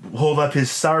to hold up his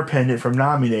star pendant from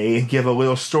Namine and give a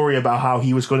little story about how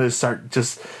he was going to start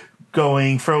just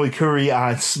going furly-curry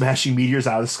on smashing meteors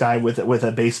out of the sky with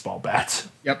a baseball bat.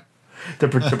 Yep. To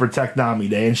protect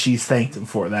Namine, and she's thanked him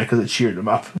for that because it cheered him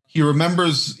up. He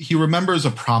remembers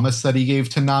a promise that he gave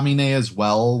to Namine as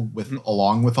well,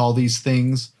 along with all these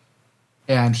things.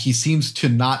 And he seems to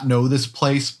not know this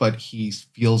place, but he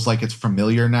feels like it's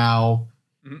familiar now.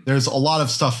 There's a lot of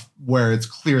stuff where it's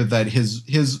clear that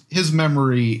his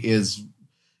memory is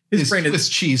Swiss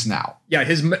cheese now. Yeah,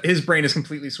 his brain is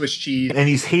completely Swiss cheese. And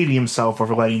he's hating himself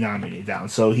over letting Namine down,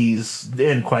 so he's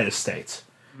in quite a state.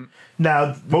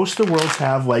 Now, most of the worlds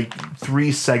have like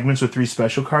 3 segments with 3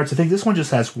 special cards. I think this one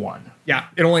just has 1. Yeah,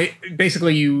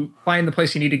 basically you find the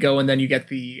place you need to go and then you get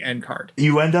the end card.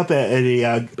 You end up at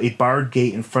a barred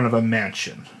gate in front of a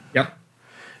mansion. Yep.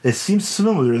 It seems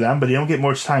similar to them, but you don't get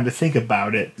much time to think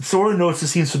about it. Sora notes it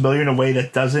seems familiar in a way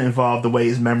that doesn't involve the way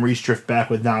his memories drift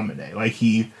back with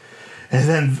Namine. And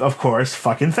then, of course,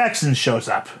 fucking Vexen shows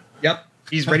up. Yep.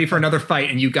 He's ready for another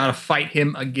fight, and you gotta fight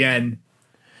him again.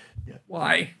 Yep.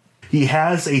 Why? He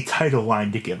has a title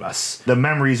line to give us. The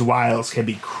memory's wiles can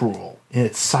be cruel. In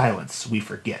its silence, we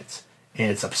forget. In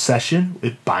its obsession,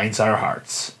 it binds our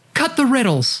hearts. Cut the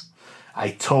riddles! I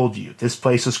told you, this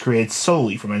place was created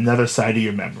solely from another side of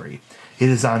your memory. It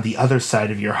is on the other side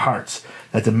of your heart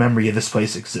that the memory of this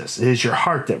place exists. It is your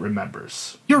heart that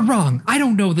remembers. You're wrong. I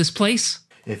don't know this place.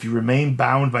 If you remain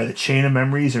bound by the chain of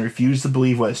memories and refuse to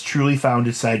believe what is truly found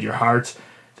inside your heart,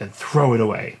 then throw it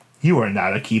away. You are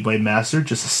not a Keyblade Master,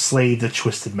 just a slave to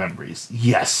twisted memories.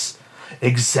 Yes,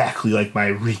 exactly like my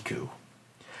Riku.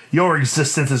 Your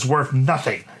existence is worth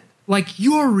nothing. Like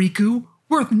your Riku?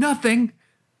 Worth nothing?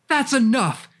 That's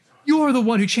enough. You're the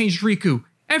one who changed Riku.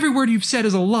 Every word you've said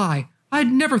is a lie.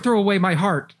 I'd never throw away my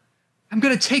heart. I'm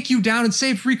gonna take you down and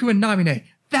save Riku and Namine.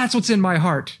 That's what's in my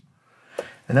heart.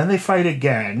 And then they fight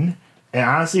again. And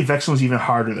honestly, Vexen was even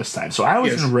harder this time. So I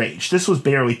was enraged. This was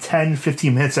barely 10,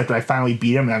 15 minutes after I finally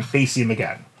beat him, and I'm facing him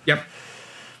again. Yep.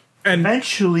 And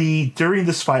eventually, during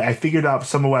this fight, I figured out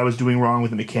some of what I was doing wrong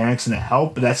with the mechanics, and it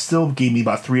helped, but that still gave me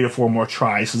about 3 to 4 more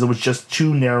tries, because it was just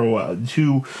too narrow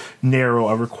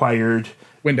a required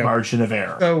margin of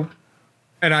error. So,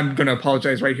 and I'm going to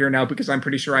apologize right here now, because I'm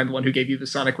pretty sure I'm the one who gave you the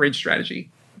Sonic Rage strategy.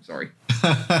 I'm sorry.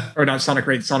 Or not Sonic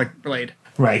Rage, Sonic Blade.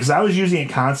 Right, because I was using it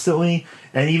constantly,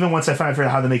 and even once I finally figured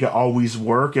out how to make it always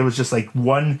work, it was just like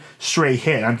one straight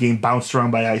hit, and I'm getting bounced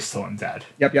around by ice till I'm dead.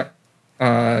 Yep.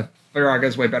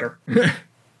 Faraga's way better.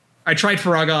 I tried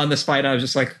Faraga on this fight, and I was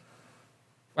just like,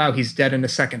 wow, he's dead in a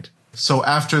second. So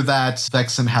after that,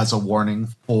 Vexen has a warning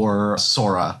for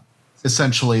Sora.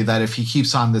 Essentially, that if he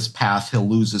keeps on this path, he'll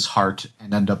lose his heart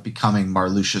and end up becoming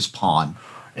Marluxia's pawn.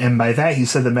 And by that, he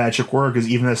said the magic word, because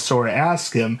even as Sora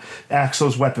asks him,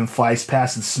 Axel's weapon flies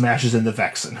past and smashes into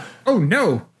Vexen. Oh,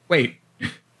 no. Wait.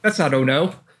 That's not oh,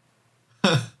 no.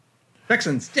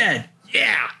 Vexen's dead.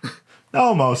 Yeah.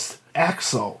 Almost.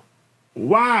 Axel.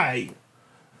 Why?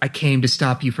 I came to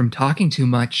stop you from talking too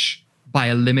much by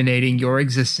eliminating your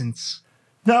existence.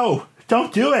 No,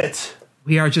 don't do it.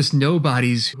 We are just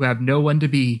nobodies who have no one to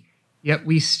be. Yet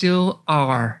we still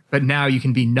are. But now you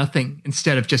can be nothing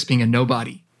instead of just being a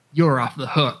nobody. You're off the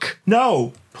hook.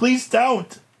 No, please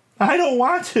don't. I don't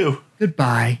want to.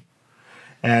 Goodbye.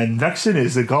 And Vexen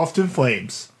is engulfed in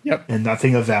flames. Yep. And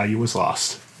nothing of value was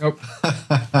lost. Nope.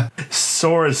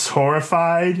 Sora's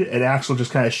horrified, and Axel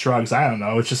just kind of shrugs. I don't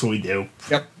know. It's just what we do.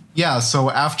 Yep. Yeah, so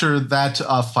after that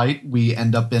fight, we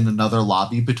end up in another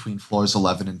lobby between floors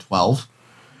 11 and 12.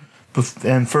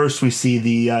 And first we see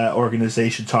the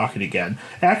organization talking again.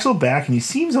 Axel back, and he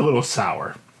seems a little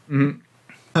sour.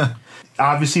 Mm-hmm.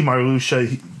 Obviously,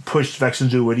 Marluxia pushed Vexen to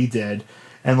do what he did.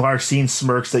 And Larxene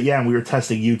smirks that, and we were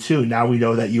testing you too. Now we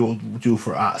know that you will do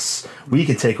for us. We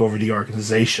can take over the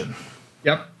organization.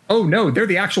 Yep. Oh, no, they're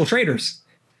the actual traitors.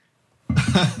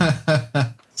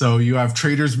 So you have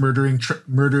traitors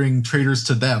murdering traitors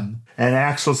to them. And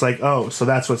Axel's like, oh, so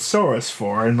that's what Sora's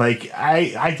for. And like,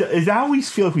 I always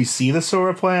feel like we see the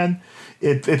Sora plan.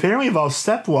 It apparently involves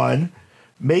step 1,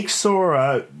 make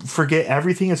Sora forget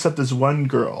everything except this one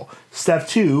girl. Step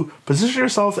 2, position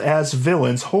yourself as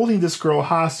villains holding this girl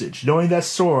hostage, knowing that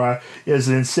Sora is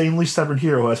an insanely stubborn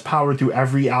hero who has powered through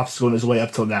every obstacle in his way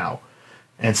up till now.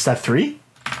 And step 3?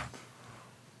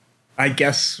 I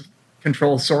guess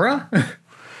control Sora?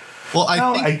 Well,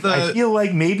 I feel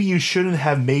like maybe you shouldn't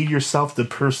have made yourself the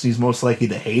person he's most likely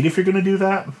to hate if you're going to do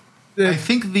that. I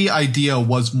think the idea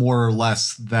was more or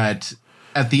less that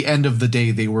at the end of the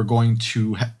day, they were going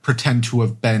to pretend to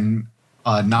have been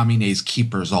Namine's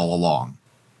keepers all along.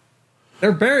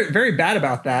 They're very, very bad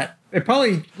about that. They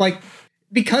probably,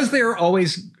 because they were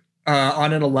always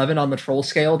on an 11 on the troll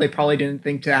scale, they probably didn't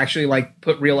think to actually,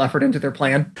 put real effort into their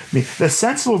plan. I mean, the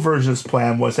sensible version of this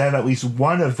plan was to have at least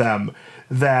one of them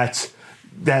that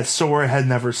Sora had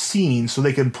never seen, so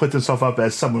they can put themselves up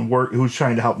as someone who's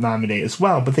trying to help Namine as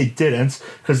well, but they didn't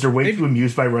because they're way too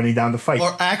amused by running down the fight.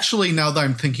 Or actually, now that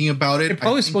I'm thinking about it, it's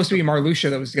probably supposed to be Marluxia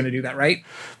that was going to do that, right?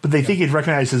 But they think he'd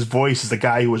recognize his voice as the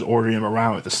guy who was ordering him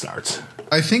around at the start.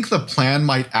 I think the plan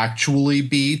might actually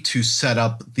be to set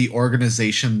up the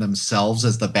organization themselves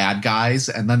as the bad guys,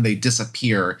 and then they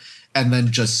disappear, and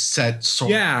then just set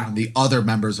Sora on the other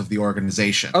members of the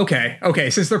organization. Okay.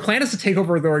 Since their plan is to take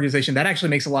over the organization, that actually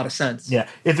makes a lot of sense. Yeah.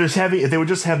 If they would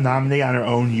just have Namine on her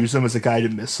own, use them as a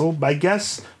guided missile, I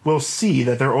guess we'll see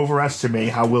that they're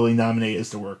overestimating how willing Namine is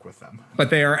to work with them. But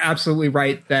they are absolutely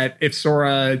right that if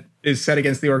Sora is set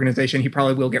against the organization, he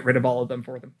probably will get rid of all of them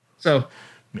for them. So,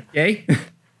 yay.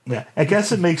 Yeah, I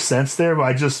guess it makes sense there, but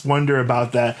I just wonder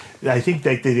about that. I think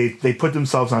that they put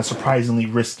themselves on a surprisingly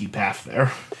risky path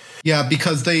there. Yeah,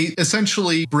 because they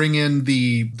essentially bring in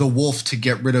the wolf to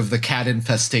get rid of the cat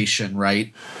infestation,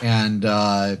 right? And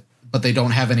but they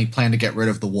don't have any plan to get rid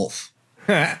of the wolf.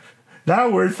 Now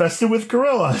we're infested with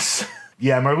gorillas.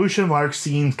 Yeah, Marluxia and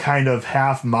Larxene kind of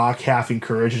half mock, half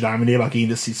encourage Namine about getting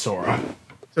to see Sora.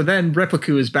 So then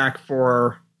Riku is back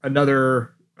for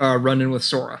another run-in with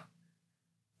Sora.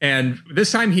 And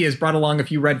this time he has brought along a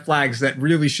few red flags that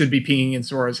really should be pinging in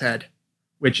Sora's head,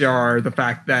 which are the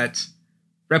fact that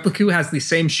Riku has the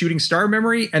same shooting star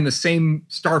memory and the same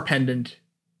star pendant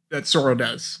that Sora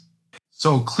does.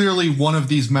 So clearly one of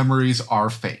these memories are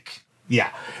fake. Yeah,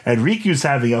 and Riku's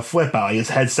having a flip out. His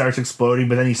head starts exploding,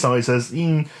 but then he suddenly says,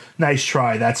 nice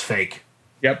try, that's fake.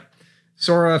 Yep.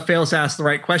 Sora fails to ask the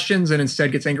right questions and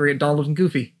instead gets angry at Donald and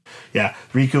Goofy. Yeah,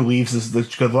 Riku leaves the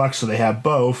good luck, so they have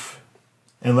both.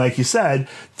 And like you said,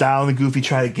 Donald and Goofy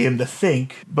try to get him to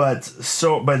think, but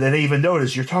then they even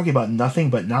notice you're talking about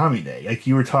nothing but Namine. Like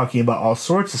you were talking about all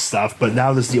sorts of stuff, but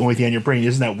now this is the only thing on your brain.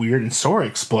 Isn't that weird? And Sora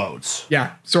explodes.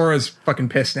 Yeah, Sora's fucking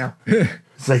pissed now.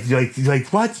 It's like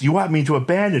what? You want me to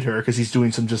abandon her? Because he's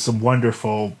doing some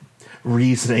wonderful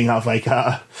reasoning of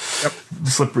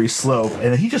slippery slope,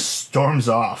 and then he just storms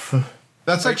off.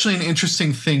 That's actually an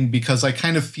interesting thing because I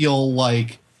kind of feel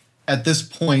like at this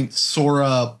point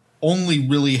Sora only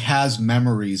really has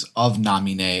memories of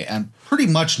Namine and pretty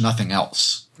much nothing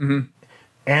else. Mm-hmm.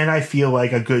 And I feel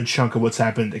like a good chunk of what's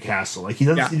happened at the castle. Like he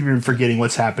doesn't seem to be forgetting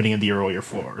what's happening in the earlier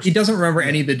floors. He doesn't remember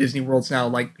any of the Disney worlds now.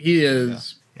 Like he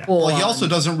is. Yeah. Well, he also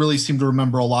doesn't really seem to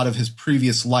remember a lot of his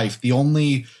previous life. The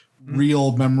only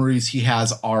real memories he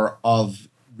has are of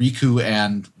Riku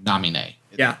and Namine.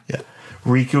 Yeah.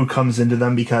 Riku comes into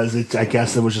them because I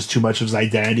guess it was just too much of his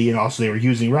identity, and also they were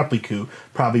using Repliku,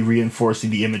 probably reinforcing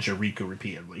the image of Riku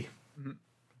repeatedly.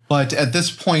 But at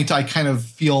this point, I kind of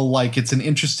feel like it's an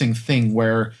interesting thing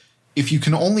where if you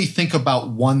can only think about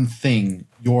one thing,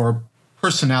 your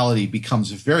personality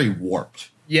becomes very warped.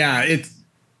 Yeah,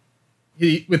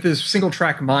 with his single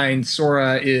track mind,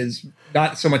 Sora is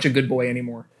not so much a good boy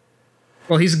anymore.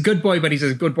 Well, he's a good boy, but he's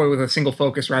a good boy with a single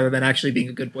focus rather than actually being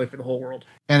a good boy for the whole world.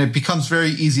 And it becomes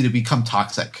very easy to become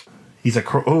toxic. He's a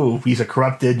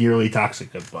corrupted, nearly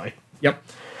toxic good boy. Yep.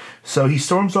 So he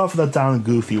storms off without Donald and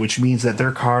Goofy, which means that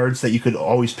their cards that you could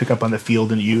always pick up on the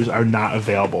field and use are not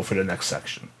available for the next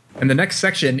section. And the next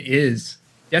section is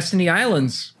Destiny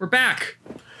Islands. We're back.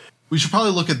 We should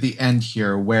probably look at the end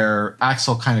here where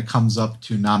Axel kind of comes up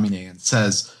to Namine and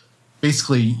says,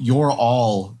 basically, you're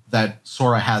all that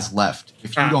Sora has left.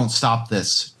 If you don't stop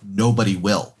this, nobody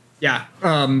will. Yeah.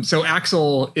 So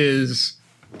Axel is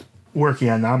working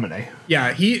on Namine.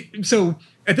 Yeah. So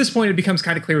at this point, it becomes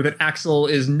kind of clear that Axel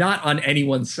is not on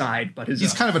anyone's side, but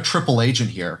he's kind of a triple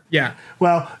agent here. Yeah.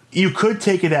 Well, you could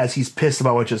take it as he's pissed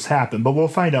about what just happened, but we'll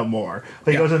find out more.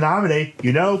 But he goes to Namine,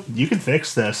 you can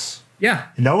fix this. Yeah.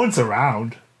 No one's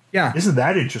around. Yeah. Isn't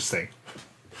that interesting?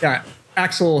 Yeah.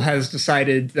 Axel has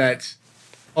decided that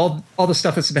all the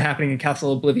stuff that's been happening in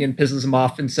Castle Oblivion pisses him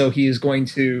off, and so he is going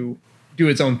to do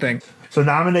its own thing. So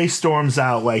Namine storms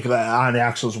out on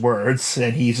Axel's words,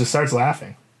 and he just starts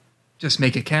laughing. Just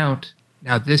make it count.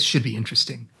 Now this should be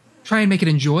interesting. Try and make it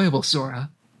enjoyable, Sora.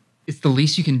 It's the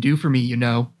least you can do for me, you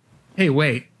know. Hey,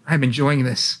 wait, I'm enjoying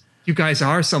this. You guys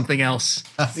are something else.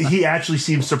 He actually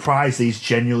seems surprised that he's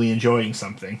genuinely enjoying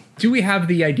something. Do we have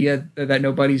the idea that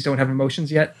nobodies don't have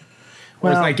emotions yet?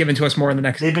 Or is that given to us more in the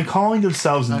next? They've been calling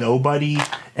themselves nobody,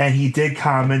 and he did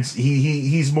comments.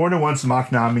 He's more than once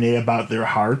mocked Namine about their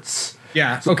hearts.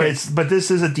 Yeah. So, okay. but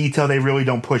this is a detail they really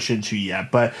don't push into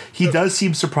yet. But he does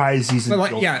seem surprised he's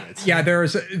enjoying it. Yeah. There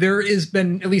has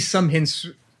been at least some hints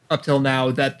up till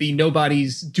now that the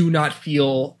nobodies do not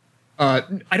feel. I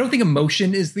don't think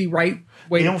emotion is the right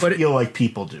way. They don't feel like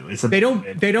people do. They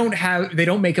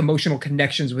don't make emotional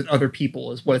connections with other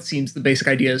people. Is what it seems the basic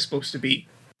idea is supposed to be.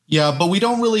 Yeah, but we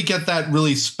don't really get that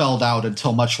really spelled out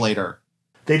until much later.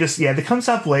 It comes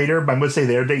up later, but I'm going to say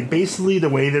they basically, the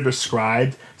way they're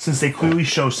described, since they clearly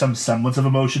show some semblance of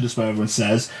emotion, despite what everyone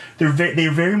says, they're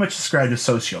very much described as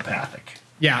sociopathic.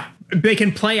 Yeah, they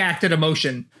can play acted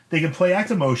emotion. They can play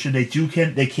act emotion. They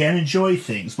can enjoy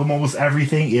things, but almost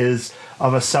everything is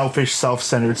of a selfish,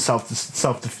 self-centered,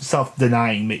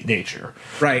 self-denying nature.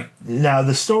 Right. Now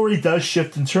the story does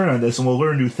shift and turn on this, and we'll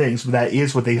learn new things. But that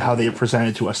is how they are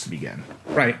presented to us to begin.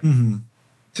 Right. Mm-hmm.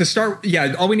 To start,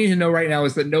 all we need to know right now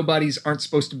is that nobodies aren't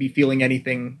supposed to be feeling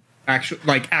anything.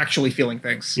 Actually feeling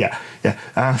things. Yeah.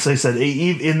 So I said,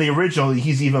 in the original,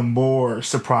 he's even more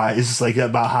surprised,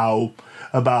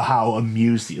 about how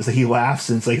amused he is. Like, he laughs,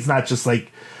 and it's not just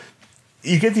like,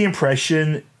 you get the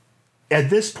impression at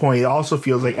this point it also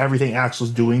feels like everything Axel's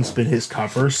doing's been his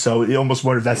cover, so you almost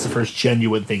wonder if that's the first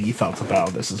genuine thing he felt about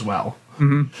this as well.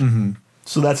 Mm-hmm. Mm-hmm.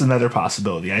 So that's another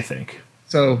possibility, I think.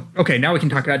 So, okay, now we can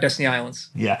talk about Destiny Islands.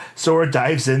 Yeah, Sora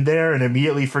dives in there and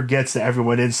immediately forgets that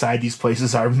everyone inside these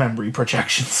places are memory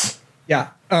projections. Yeah.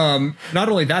 Not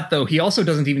only that, though, he also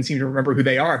doesn't even seem to remember who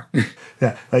they are.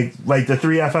 Yeah, like the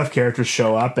three FF characters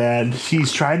show up and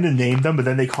he's trying to name them, but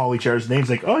then they call each other's names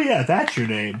like, oh yeah, that's your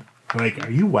name. I'm like,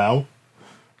 are you well?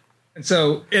 And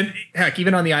so, and heck,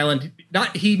 even on the island,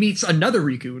 he meets another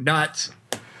Riku, not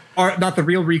the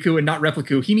real Riku and not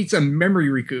Repliku. He meets a memory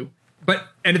Riku.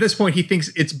 And at this point, he thinks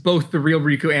it's both the real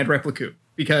Riku and Repliku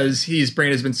because his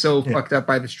brain has been so fucked up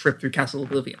by this trip through Castle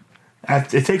Oblivion.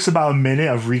 It takes about a minute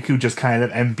of Riku just kind of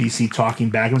NPC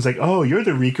talking back. And it's like, oh, you're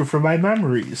the Riku from my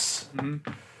memories.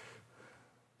 Mm-hmm.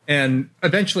 And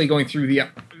eventually going through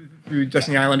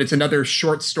Destiny Island, it's another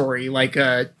short story like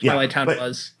Twilight Town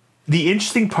was. The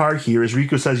interesting part here is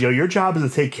Riku says, your job is to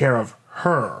take care of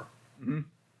her. Mm-hmm.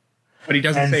 But he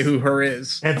doesn't say who her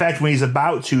is. In fact, when he's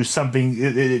about to,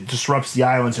 it disrupts the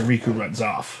islands and Riku runs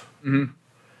off. Mm-hmm.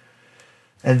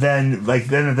 And then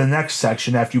in the next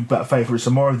section, after you fight for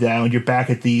some more of the island, you're back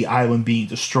at the island being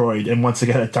destroyed, and once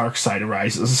again, a dark side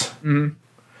arises. Mm-hmm.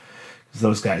 Because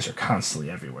those guys are constantly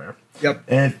everywhere. Yep.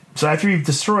 And so after he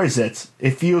destroys it,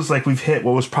 it feels like we've hit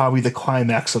what was probably the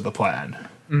climax of the plan.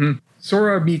 Mm-hmm.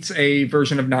 Sora meets a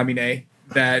version of Namine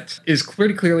that is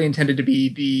clearly intended to be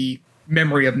the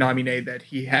memory of Namine that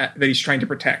he's trying to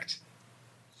protect.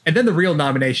 And then the real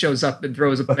Namine shows up and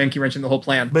throws a monkey wrench in the whole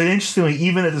plan. But interestingly,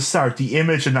 even at the start, the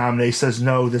image of Namine says,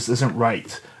 no, this isn't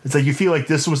right. It's like you feel like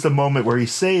this was the moment where he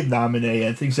saved Namine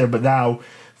and things there, but now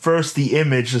first the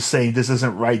image is saying this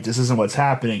isn't right, this isn't what's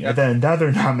happening. Yep. And then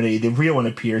another Namine, the real one,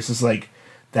 appears, is like,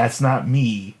 that's not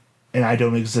me, and I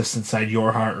don't exist inside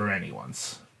your heart or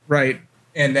anyone's. Right.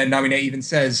 And then Namine even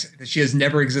says that she has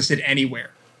never existed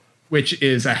anywhere, which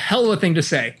is a hell of a thing to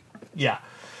say. Yeah.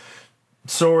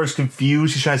 Sora's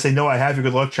confused. He's trying to say, no, I have your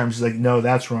good luck charms. He's like, no,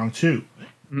 that's wrong too.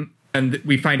 Mm-hmm. And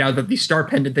we find out that the star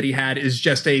pendant that he had is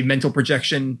just a mental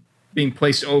projection being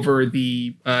placed over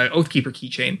the Oathkeeper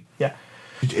keychain. Yeah.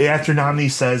 After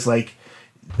Namine says, like,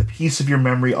 the piece of your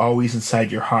memory always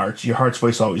inside your heart's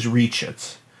voice always reach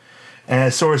it. And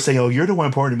as Sora's saying, oh, you're the one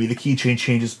important to me, the keychain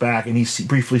changes back, and he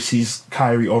briefly sees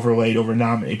Kairi overlaid over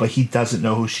Namine, but he doesn't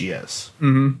know who she is.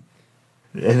 Mm-hmm.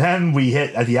 And then we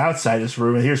hit at the outside of this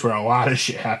room, and here's where a lot of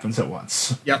shit happens at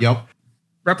once. Yep.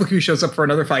 Repliku shows up for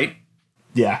another fight.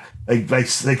 Yeah. Like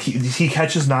he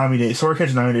catches Namine, Sora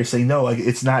catches Namine saying, no, like,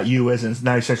 it's not you, isn't it?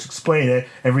 Now he starts to explain it,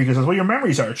 and Riku says, well, your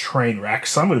memories are a train wreck,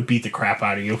 so I'm going to beat the crap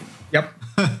out of you. Yep.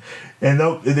 And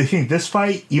the thing, this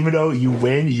fight, even though you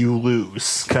win, you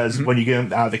lose. Because when you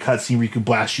get out of the cutscene, Riku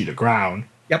blasts you to ground.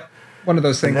 Yep. One of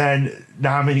those things. And then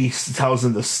Namine tells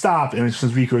him to stop, and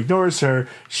since Riku ignores her,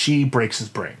 she breaks his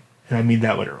brain. And I mean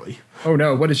that literally. Oh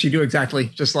no, what does she do exactly?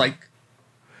 Just like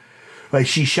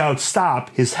she shouts stop,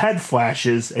 his head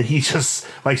flashes, and he just,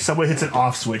 like someone hits an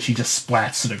off switch, he just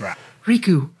splats to the ground.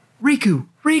 Riku!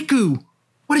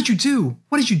 What did you do?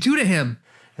 What did you do to him?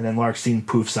 And then Larxene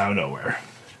poofs out of nowhere.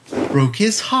 Broke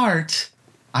his heart.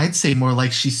 I'd say more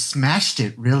like she smashed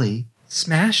it, really.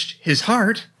 Smashed his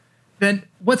heart? Then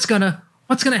what's gonna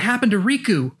happen to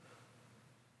Riku?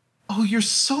 Oh, you're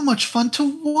so much fun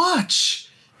to watch.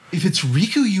 If it's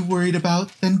Riku you worried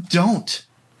about, then don't.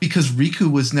 Because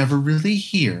Riku was never really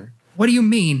here. What do you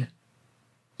mean?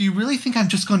 Do you really think I'm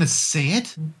just going to say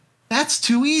it? That's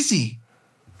too easy.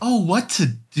 Oh, what to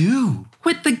do?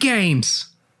 Quit the games.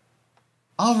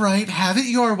 All right, have it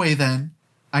your way then.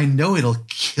 I know it'll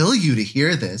kill you to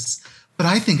hear this, but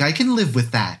I think I can live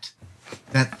with that.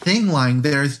 That thing lying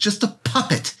there is just a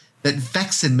puppet that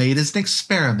Vexen made as an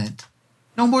experiment.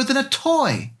 No more than a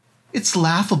toy. It's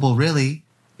laughable, really.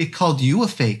 It called you a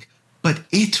fake, but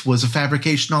it was a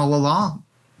fabrication all along.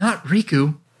 Not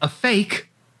Riku. A fake.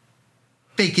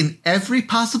 Fake in every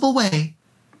possible way.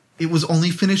 It was only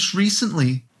finished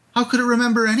recently. How could it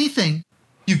remember anything?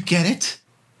 You get it?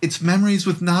 Its memories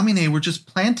with Namine were just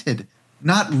planted,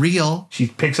 not real. She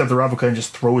picks up the replica and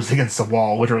just throws it against the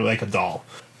wall, literally like a doll.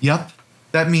 Yup.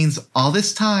 That means all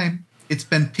this time, it's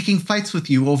been picking fights with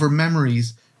you over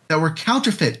memories that were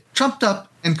counterfeit, trumped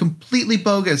up, and completely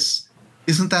bogus.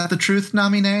 Isn't that the truth,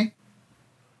 Namine?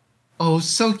 Oh,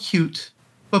 so cute.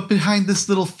 But behind this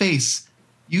little face,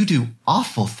 you do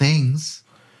awful things.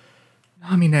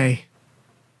 Namine.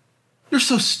 You're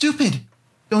so stupid.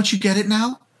 Don't you get it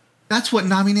now? That's what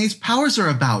Namine's powers are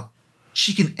about.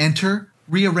 She can enter,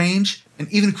 rearrange,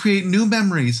 and even create new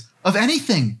memories of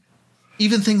anything.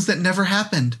 Even things that never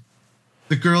happened.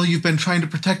 The girl you've been trying to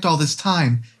protect all this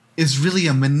time is really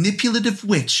a manipulative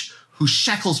witch who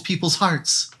shackles people's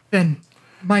hearts. Then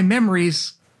my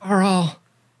memories are all...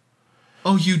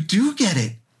 Oh, you do get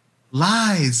it.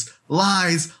 Lies,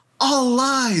 lies, all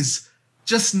lies.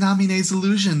 Just Namine's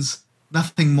illusions,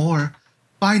 nothing more.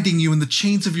 Binding you in the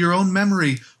chains of your own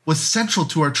memory was central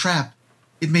to our trap.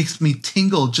 It makes me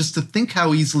tingle just to think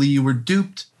how easily you were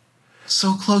duped.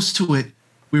 So close to it.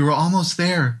 We were almost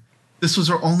there. This was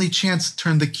our only chance to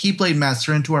turn the Keyblade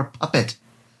Master into our puppet.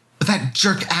 But that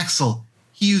jerk Axel,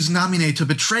 he used Namine to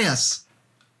betray us.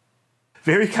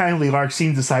 Very kindly,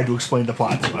 Larxene decided to explain the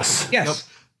plot to us. Yes.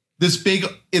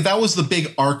 Yep. That was the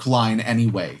big arc line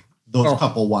anyway. Those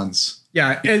couple ones.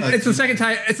 Yeah, it's the second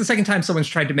time. It's the second time someone's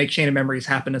tried to make Chain of Memories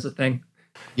happen as a thing.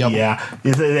 Yep.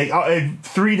 Yeah.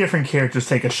 3 different characters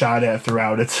take a shot at it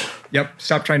throughout it. Yep.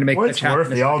 Stop trying to make What's worth,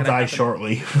 they all die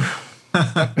shortly.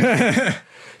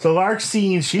 So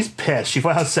Larxene, she's pissed. She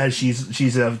flat out says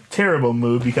she's in a terrible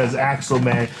mood because Axel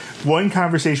made one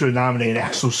conversation with Namine and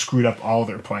Axel screwed up all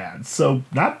their plans. So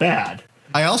not bad.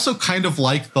 I also kind of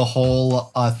like the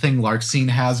whole thing Larxene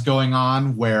has going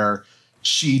on where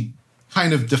she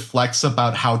kind of deflects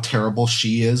about how terrible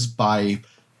she is by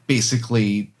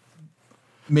basically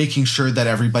making sure that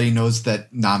everybody knows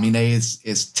that Namine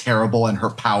is terrible and her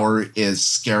power is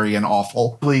scary and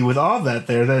awful. With all that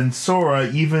there, then Sora,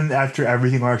 even after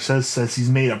everything Lark says he's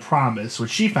made a promise,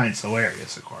 which she finds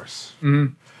hilarious, of course.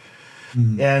 Mm-hmm.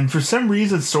 Mm-hmm. And for some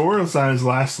reason, Sora's on his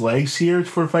last legs here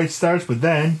before the fight starts, but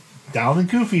then Donald and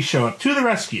Goofy show up to the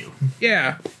rescue.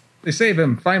 Yeah, they save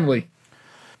him, finally.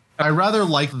 I rather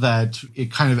like that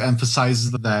it kind of emphasizes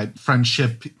that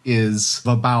friendship is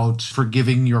about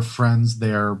forgiving your friends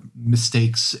their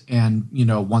mistakes and,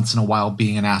 once in a while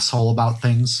being an asshole about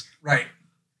things. Right.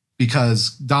 Because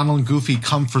Donald and Goofy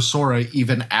come for Sora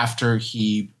even after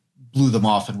he blew them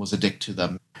off and was a dick to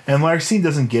them. And Larxene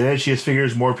doesn't get it. She just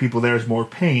figures more people there is more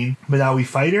pain. But now we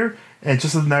fight her, and it's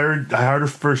just a harder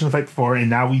version of the fight before, and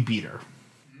now we beat her.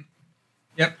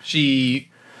 Yep. She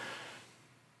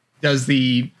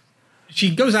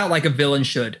goes out like a villain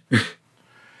should.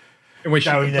 In which she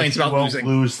complains about losing.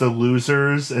 Lose the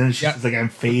losers, and she's like, I'm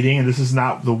fading, and this is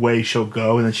not the way she'll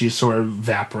go, and then she sort of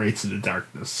evaporates into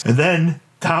darkness. And then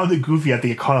Donald and Goofy have to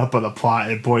get caught up on the plot,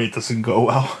 and boy, it doesn't go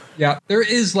well. Yeah, there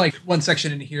is one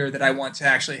section in here that I want to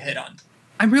actually hit on.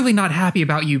 I'm really not happy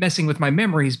about you messing with my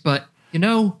memories, but,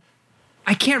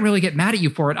 I can't really get mad at you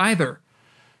for it either.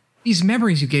 These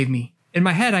memories you gave me, in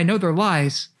my head I know they're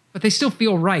lies, but they still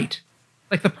feel right.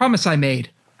 Like the promise I made.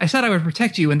 I said I would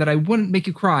protect you and that I wouldn't make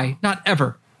you cry. Not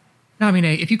ever.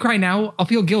 Namine, if you cry now, I'll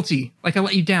feel guilty, like I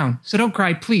let you down. So don't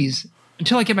cry, please.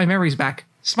 Until I get my memories back.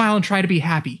 Smile and try to be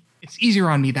happy. It's easier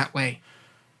on me that way.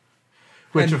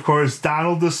 Which, of course,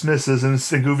 Donald dismisses, and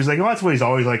Goofy's like, that's what he's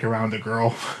always like around a girl.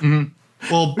 Mm-hmm.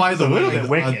 Well, by the way, a little bit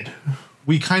wicked.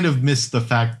 We kind of missed the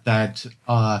fact that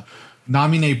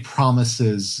Namine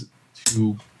promises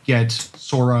to get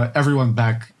Sora, everyone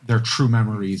back their true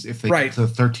memories if they get to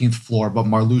the 13th floor, but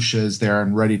Marluxia is there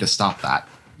and ready to stop that.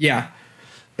 Yeah.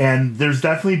 And there's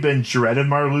definitely been dread of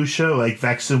Marluxia, like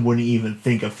Vexen wouldn't even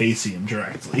think of facing him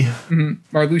directly. Mm-hmm.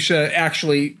 Marluxia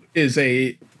actually is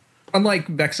unlike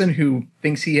Vexen, who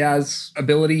thinks he has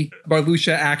ability,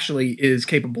 Marluxia actually is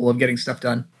capable of getting stuff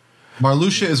done.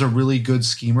 Marluxia is a really good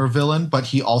schemer villain, but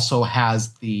he also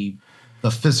has the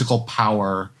physical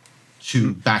power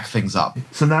to back things up.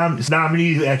 So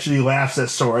Namine actually laughs at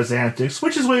Sora's antics,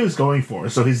 which is what he was going for.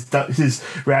 So his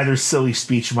rather silly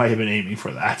speech might have been aiming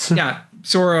for that. Yeah,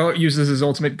 Sora uses his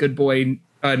ultimate good boy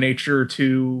nature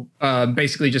to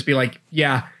basically just be like,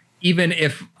 yeah, even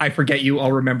if I forget you,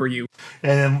 I'll remember you.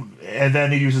 And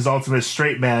then he uses ultimate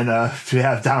straight man to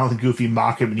have Donald and Goofy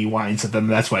mock him, and he whines at them.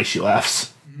 And that's why she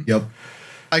laughs. Yep.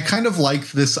 I kind of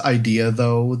like this idea,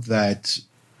 though, that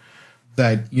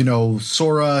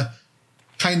Sora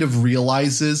kind of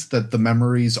realizes that the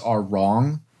memories are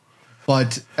wrong,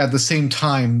 but at the same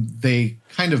time, they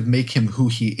kind of make him who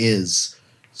he is.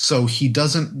 So he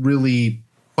doesn't really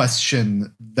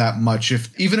question that much.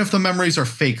 Even if the memories are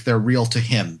fake, they're real to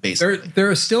him, basically. There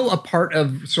is still a part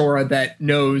of Sora that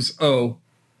knows, oh,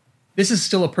 this is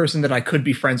still a person that I could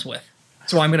be friends with.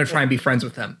 So I'm going to try and be friends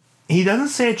with them. He doesn't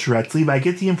say it directly, but I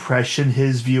get the impression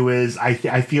his view is,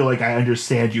 I feel like I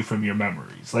understand you from your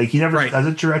memories. Like, he never does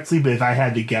it directly, but if I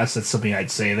had to guess, that's something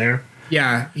I'd say there.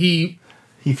 Yeah, he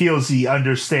feels he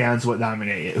understands who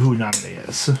Namine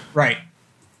is. Right.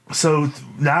 So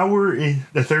now we're in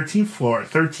the 13th floor.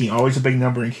 13, always a big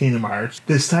number in Kingdom Hearts.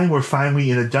 This time we're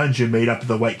finally in a dungeon made up of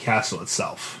the White Castle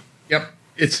itself. Yep.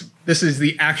 This is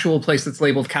the actual place that's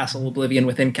labeled Castle Oblivion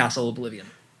within Castle Oblivion.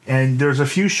 And there's a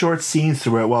few short scenes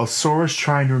through it while Sora's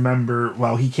trying to remember.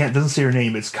 Well, he doesn't say her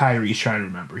name. It's Kairi he's trying to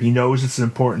remember. He knows it's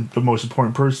the most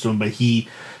important person to him, but he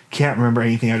can't remember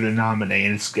anything other than Namine,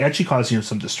 and it's actually causing him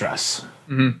some distress.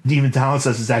 Mm-hmm. Even Donald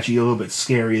says it's actually a little bit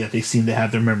scary that they seem to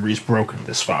have their memories broken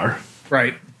this far.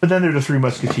 Right. But then there are the Three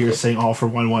Musketeers saying all for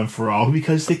one, one for all,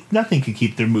 because nothing can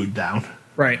keep their mood down.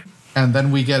 Right. And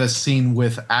then we get a scene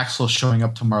with Axel showing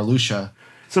up to Marluxia.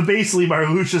 So basically,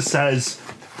 Marluxia says,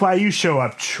 "Why you show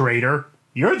up, traitor?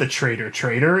 You're the traitor.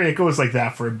 And it goes like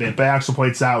that for a bit, but Axel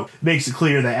points out, makes it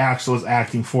clear that Axel is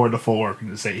acting for the full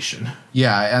organization.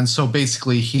 Yeah, and so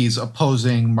basically he's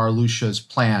opposing Marluxia's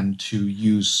plan to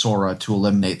use Sora to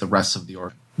eliminate the rest of the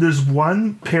org. There's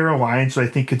one pair of lines that I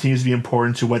think continues to be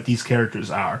important to what these characters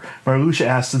are. Marluxia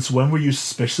asks, "Since when were you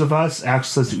suspicious of us?"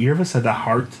 Axel says, "Do either of us have the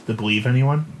heart to believe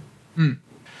anyone?" And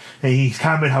he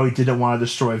commented how he didn't want to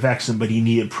destroy Vexen, but he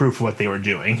needed proof of what they were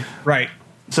doing. Right.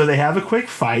 So they have a quick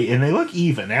fight, and they look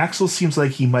even. Axel seems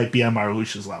like he might be on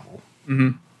Marluxia's level.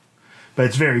 Mm-hmm. But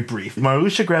it's very brief.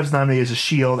 Marluxia grabs Namine as a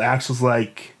shield. Axel's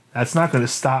like, "That's not going to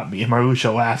stop me." And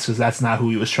Marluxia laughs because that's not who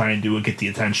he was trying to do and get the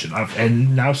attention of.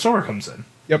 And now Sora comes in.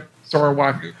 Yep.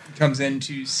 Sora comes in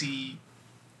to see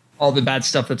all the bad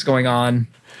stuff that's going on.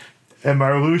 And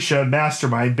Marluxia,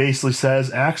 mastermind, basically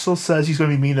says, Axel says he's going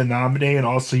to be mean to Namine and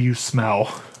also you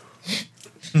smell.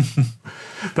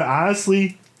 But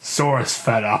honestly, Sora's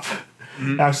fed up.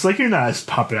 Axel's like, "You're not his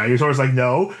puppet, are you?" Sora's like,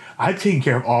 "No, I'm taking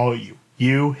care of all of you.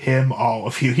 You, him, all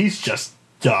of you." He's just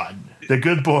done. The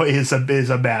good boy is a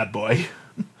bad boy.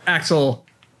 Axel,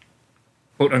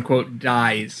 quote unquote,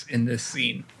 dies in this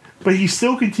scene. But he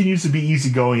still continues to be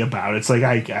easygoing about it. It's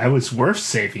like, I was worth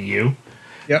saving you.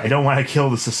 Yep. I don't want to kill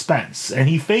the suspense. And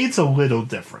he fades a little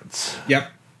different.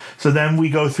 Yep. So then we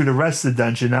go through the rest of the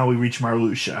dungeon. Now we reach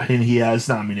Marluxia, and he has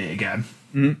Namine again.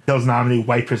 Tells Namine,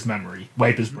 wipe his memory,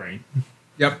 wipe his brain.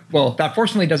 Yep. Well, that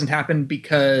fortunately doesn't happen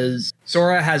because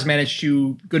Sora has managed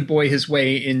to good boy his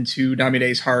way into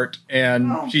Namine's heart,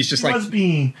 and she's just like...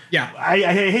 Yeah. I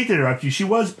hate to interrupt you. She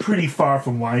was pretty far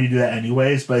from wanting to do that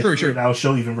anyways, but sure. Now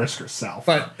she'll even risk herself.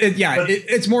 But,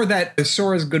 it's more that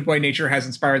Sora's good boy nature has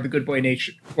inspired the good boy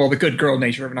nature... Well, the good girl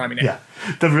nature of Namine. Yeah.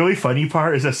 The really funny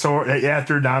part is that Sora,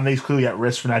 after Namine's clearly at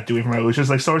risk for not doing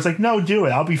Marluxia's, Sora's like, "No, do it.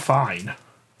 I'll be fine."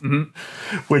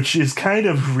 Mm-hmm. Which is kind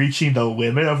of reaching the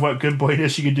limit of what good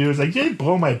boyness you can do. It's like, "Yeah,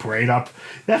 blow my brain up.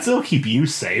 That'll keep you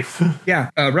safe." Yeah.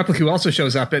 Repliku also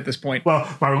shows up at this point. Well,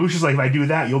 Marluxia's like, "If I do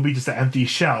that, you'll be just an empty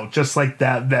shell, just like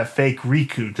that fake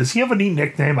Riku." Does he have a neat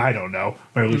nickname? I don't know.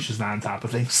 Marluxia's not on top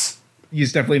of things.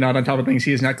 He's definitely not on top of things.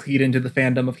 He is not keyed into the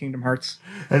fandom of Kingdom Hearts.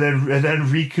 And then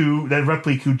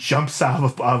Repliku jumps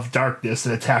out of darkness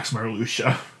and attacks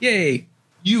Marluxia. Yay!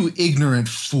 "You ignorant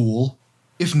fool.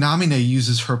 If Namine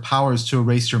uses her powers to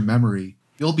erase your memory,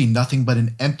 you'll be nothing but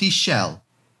an empty shell.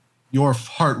 Your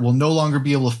heart will no longer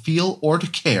be able to feel or to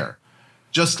care,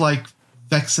 just like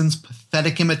Vexen's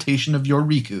pathetic imitation of your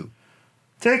Riku."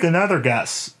 Take another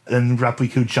guess. And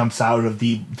Repliku jumps out of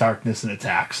the darkness and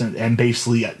attacks and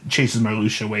basically chases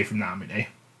Marluxia away from Namine.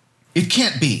 "It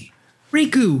can't be.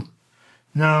 Riku!"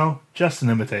 "No, just an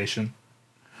imitation."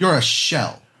 "You're a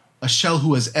shell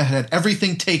who has had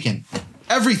everything taken.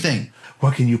 Everything."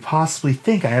 "What can you possibly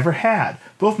think I ever had?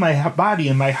 Both my body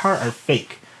and my heart are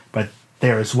fake. But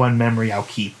there is one memory I'll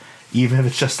keep, even if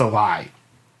it's just a lie.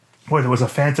 Whether it was a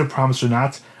phantom promise or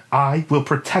not, I will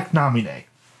protect Namine.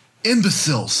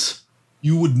 Imbeciles!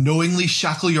 You would knowingly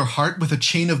shackle your heart with a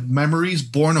chain of memories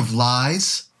born of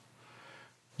lies?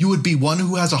 You would be one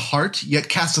who has a heart, yet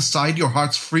cast aside your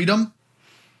heart's freedom?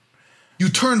 You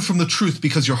turn from the truth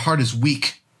because your heart is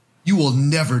weak. You will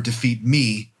never defeat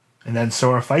me. And then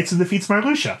Sora fights and defeats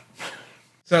Marluxia.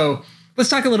 So let's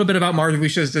talk a little bit about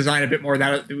Marluxia's design a bit more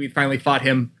now that we finally fought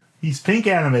him. He's pink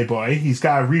anime boy. He's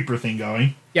got a Reaper thing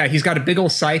going. Yeah, he's got a big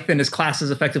old scythe and his class is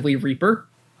effectively Reaper.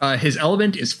 His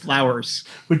element is flowers.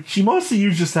 Which he mostly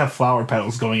uses just to have flower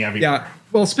petals going everywhere. Yeah,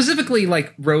 well, specifically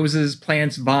like roses,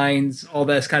 plants, vines, all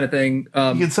this kind of thing.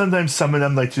 You can sometimes summon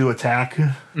them like to attack.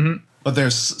 Mm-hmm. But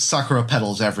there's sakura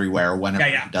petals everywhere whenever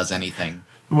he does anything.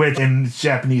 Which in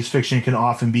Japanese fiction can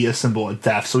often be a symbol of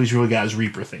death, so he's really got his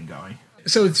Reaper thing going.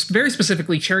 So it's very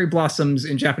specifically, cherry blossoms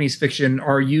in Japanese fiction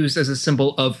are used as a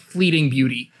symbol of fleeting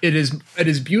beauty. It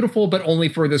is beautiful, but only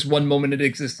for this one moment of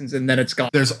existence, and then it's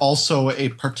gone. There's also a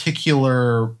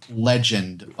particular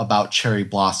legend about cherry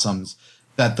blossoms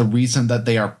that the reason that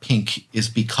they are pink is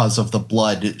because of the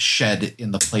blood shed in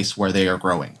the place where they are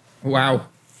growing. Wow.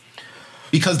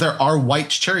 Because there are white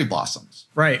cherry blossoms.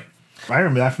 Right. I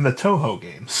remember that from the Toho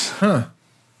games. Huh.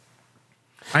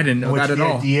 I didn't know that at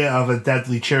all. The idea of a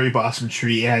deadly cherry blossom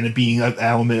tree and it being an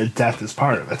element of death is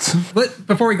part of it. But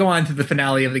before we go on to the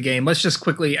finale of the game, let's just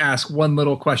quickly ask one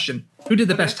little question. Who did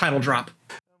the best title drop?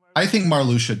 I think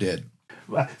Marluxia did.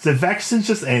 So Vexen's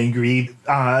just angry.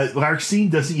 Larxene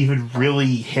doesn't even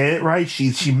really hit it right.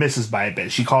 She misses by a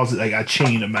bit. She calls it like a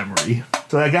chain of memory.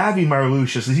 So that gotta be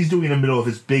Marluxia, since he's doing in the middle of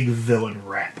his big villain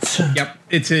rant. Yep,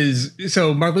 it's his.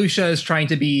 So Marluxia is trying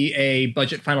to be a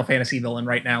budget Final Fantasy villain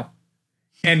right now.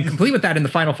 And complete with that, in the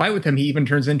final fight with him, he even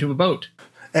turns into a boat.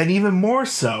 And even more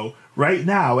so, right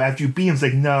now, after you beat him, it's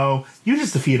like, no, you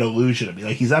just defeat Illusion of me.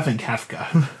 Like, he's effing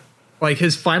Kefka. Like,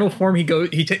 his final form, he goes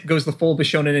the full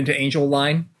Bishonen into Angel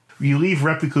line. You leave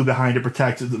Riku behind to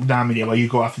protect Namine while you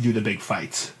go off to do the big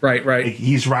fights. Right. Like,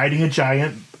 he's riding a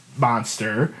giant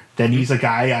monster, then he's a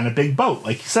guy on a big boat,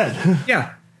 like you said.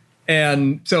 Yeah.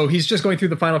 And so he's just going through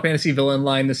the Final Fantasy villain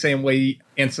line the same way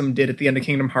Ansem did at the end of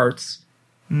Kingdom Hearts.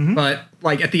 Mm-hmm. But,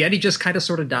 like, at the end, he just kind of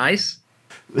sort of dies.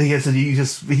 Like I said, he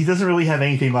doesn't really have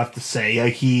anything left to say.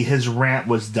 Like, his rant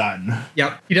was done.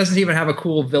 Yep. He doesn't even have a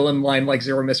cool villain line like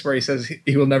Zero Mist where he says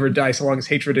he will never die so long as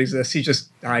hatred exists. He just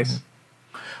dies.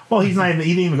 Well, he didn't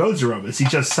even go Zero Mist. He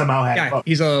just somehow had... Yeah,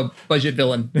 he's a budget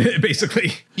villain,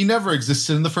 basically. He never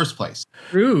existed in the first place.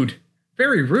 Rude.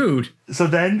 Very rude. So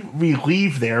then we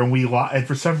leave there, and and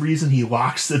for some reason he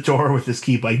locks the door with his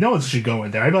key. Like, no one should go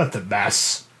in there. I left a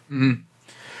mess. Mm-hmm.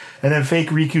 And then fake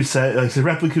Riku says,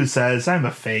 Repliku says, I'm a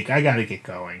fake. I gotta get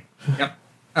going. Yep.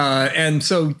 And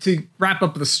so to wrap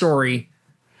up the story,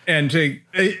 and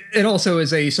it also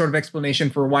is a sort of explanation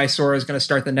for why Sora is going to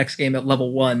start the next game at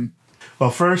level 1.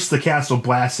 Well, first the castle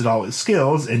blasted all his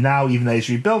skills, and now even though he's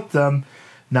rebuilt them,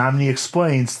 Namine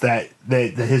explains that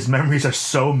his memories are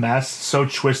so messed, so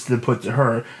twisted and put to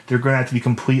her, they're going to have to be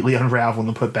completely unraveled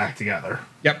and put back together.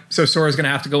 Yep, so Sora's going to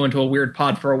have to go into a weird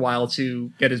pod for a while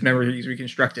to get his memories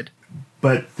reconstructed.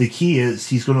 But the key is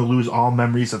he's going to lose all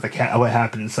memories of what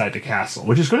happened inside the castle,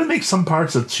 which is going to make some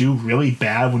parts of 2 really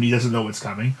bad when he doesn't know what's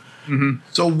coming. Mm-hmm.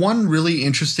 So one really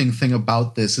interesting thing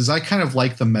about this is I kind of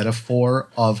like the metaphor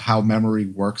of how memory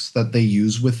works that they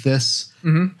use with this,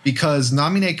 because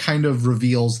Namine kind of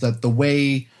reveals that the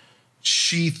way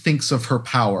she thinks of her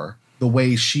power, the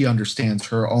way she understands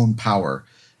her own power,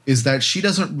 is that she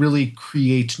doesn't really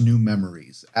create new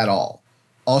memories at all.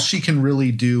 All she can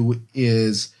really do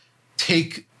is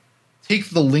take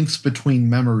the links between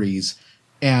memories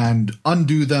and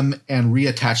undo them and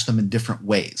reattach them in different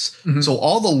ways. Mm-hmm. So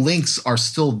all the links are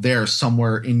still there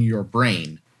somewhere in your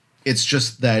brain. It's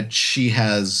just that she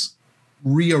has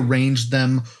rearranged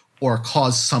them or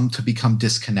caused some to become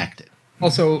disconnected.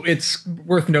 Also, it's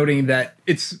worth noting that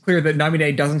it's clear that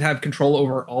Namine doesn't have control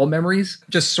over all memories.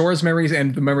 Just Sora's memories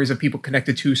and the memories of people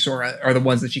connected to Sora are the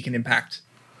ones that she can impact.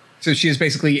 So she is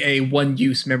basically a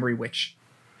one-use memory witch.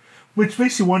 Which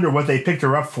makes you wonder what they picked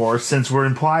her up for, since we're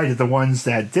implied that the ones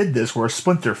that did this were a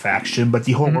splinter faction, but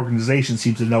the whole organization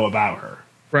seems to know about her.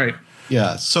 Right.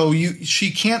 Yeah, so she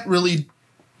can't really...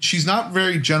 She's not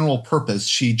very general purpose.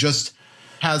 She just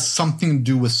has something to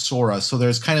do with Sora, so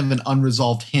there's kind of an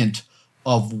unresolved hint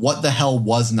of what the hell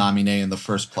was Namine in the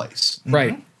first place.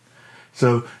 Right. Mm-hmm.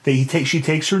 So she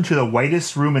takes her into the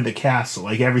whitest room in the castle.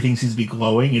 Like, everything seems to be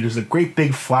glowing, and there's a great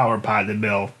big flower pot in the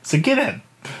middle. So get in.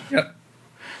 Yep.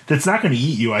 That's not going to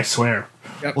eat you, I swear.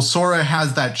 Yep. Well, Sora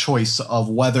has that choice of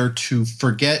whether to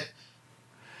forget,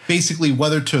 basically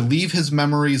whether to leave his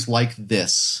memories like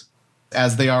this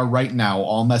as they are right now,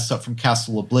 all messed up from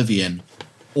Castle Oblivion,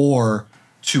 or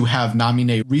to have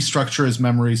Namine restructure his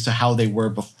memories to how they were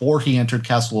before he entered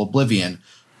Castle Oblivion,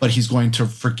 but he's going to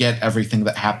forget everything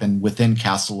that happened within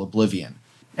Castle Oblivion.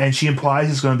 And she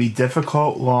implies it's going to be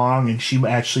difficult, long, and she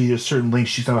actually, there's certain links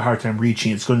she's going to have a hard time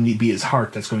reaching. It's going to be his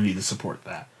heart that's going to need to support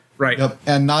that. Right. Yep.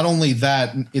 And not only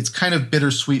that, it's kind of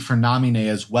bittersweet for Namine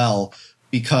as well,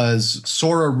 because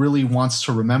Sora really wants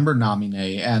to remember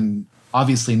Namine, and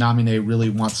obviously Namine really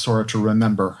wants Sora to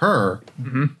remember her.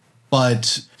 Mm-hmm.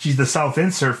 But she's the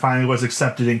self-insert finally was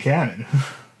accepted in canon.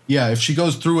 Yeah, if she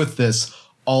goes through with this,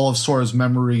 all of Sora's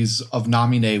memories of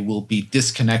Namine will be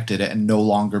disconnected and no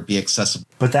longer be accessible.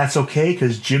 But that's okay,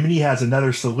 because Jiminy has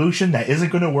another solution that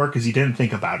isn't going to work because he didn't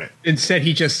think about it. Instead,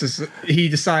 he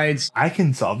decides, I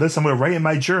can solve this. I'm going to write in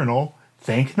my journal,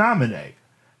 thank Namine.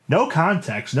 No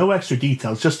context, no extra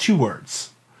details, just 2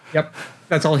 words. Yep,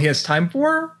 that's all he has time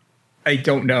for? I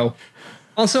don't know.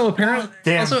 Also, apparently...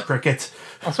 Damn, Cricket.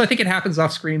 Also, I think it happens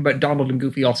off screen, but Donald and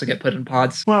Goofy also get put in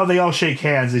pods. Well, they all shake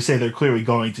hands. They say they're clearly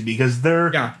going to, because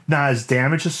they're not as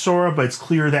damaged as Sora, but it's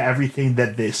clear that everything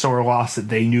that Sora lost that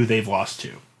they knew they've lost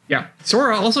too. Yeah.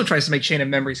 Sora also tries to make Chain of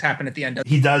Memories happen at the end.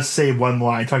 He does say one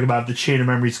line, talking about if the Chain of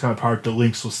Memories come apart, the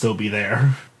links will still be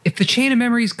there. If the Chain of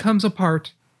Memories comes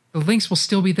apart, the links will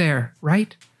still be there,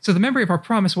 right? So the memory of our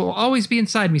promise will always be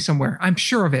inside me somewhere. I'm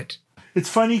sure of it. It's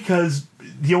funny because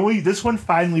this one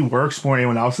finally works more than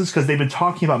anyone else's, because they've been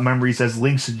talking about memories as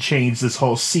links and chains this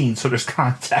whole scene, so there's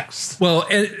context. Well,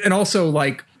 and also,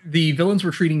 like, the villains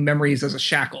were treating memories as a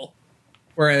shackle,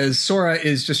 whereas Sora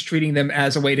is just treating them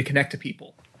as a way to connect to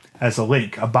people. As a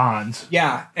link, a bond.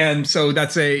 Yeah, and so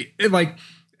that's I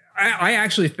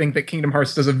actually think that Kingdom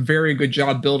Hearts does a very good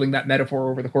job building that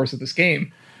metaphor over the course of this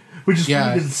game. Which is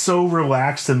funny because it's so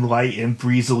relaxed and light and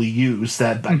breezily used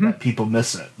that people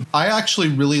miss it. I actually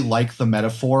really like the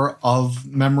metaphor of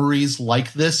memories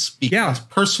like this because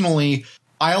personally,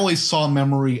 I always saw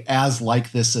memory as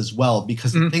like this as well,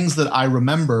 because the things that I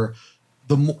remember,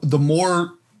 the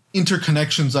more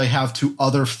interconnections I have to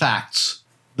other facts,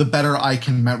 the better I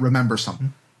can remember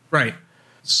something. Right.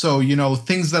 So,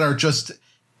 things that are just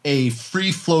a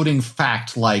free-floating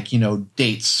fact like,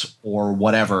 dates or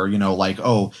whatever,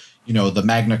 the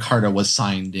Magna Carta was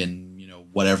signed in,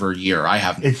 whatever year. I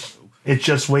have no clue. It's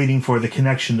just waiting for the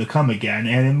connection to come again.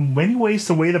 And in many ways,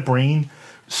 the way the brain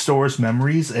stores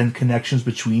memories and connections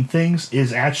between things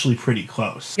is actually pretty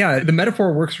close. Yeah, the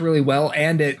metaphor works really well,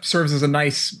 and it serves as a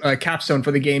nice capstone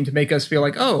for the game to make us feel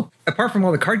like, oh, apart from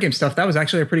all the card game stuff, that was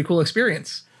actually a pretty cool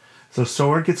experience. So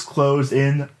Sora gets closed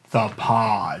in the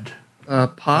pod.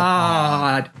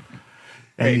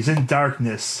 And he's in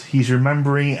darkness. He's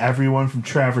remembering everyone from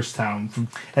Traverse Town.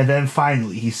 And then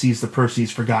finally, he sees the person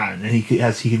he's forgotten. And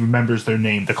he remembers their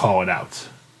name to call it out.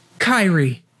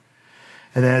 Kairi.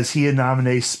 And as he and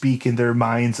Namine speak in their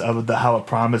minds of the how a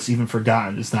promise, even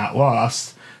forgotten, is not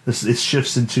lost, it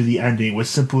shifts into the ending with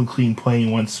simple and clean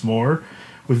playing once more,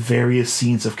 with various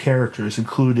scenes of characters,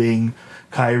 including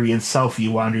Kairi and Selphie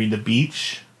wandering the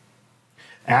beach,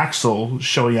 Axel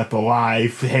showing up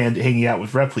alive, hanging out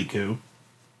with Repliku,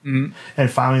 and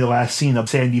finally the last scene of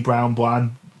Sandy Brown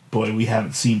blonde boy we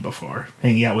haven't seen before,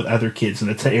 hanging out with other kids in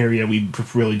an area we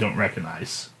really don't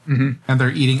recognize. And they're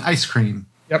eating ice cream.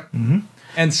 Yep.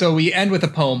 And so we end with a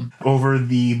poem. Over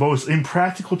the most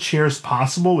impractical chairs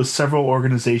possible, with several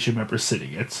organization members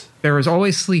sitting it. There is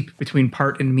always sleep between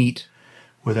part and meet.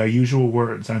 With our usual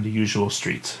words on the usual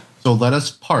street. So let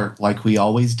us part like we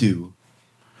always do.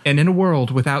 And in a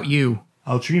world without you,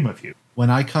 I'll dream of you. When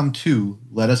I come to,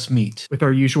 let us meet. With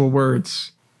our usual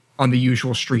words on the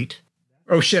usual street.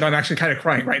 Oh shit, I'm actually kind of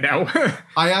crying right now.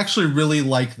 I actually really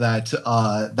like that.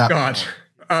 God.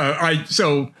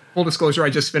 So, full disclosure, I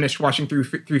just finished watching through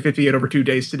 358 over 2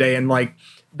 days today, and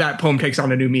that poem takes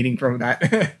on a new meaning from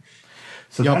that.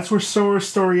 So that's where Sora's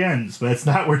story ends, but it's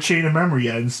not where Chain of Memory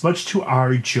ends, much to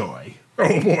our joy.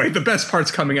 Oh boy, the best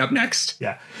part's coming up next.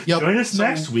 Yeah. Join us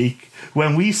next week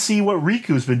when we see what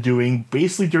Riku's been doing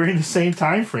basically during the same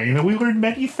time frame, and we learn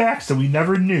many facts that we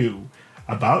never knew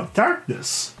about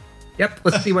darkness. Yep,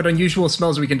 let's see what unusual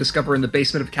smells we can discover in the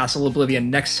basement of Castle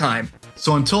Oblivion next time.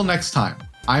 So until next time,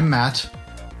 I'm Matt.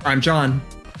 I'm John.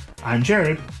 I'm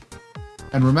Jared.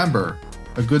 And remember,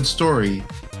 a good story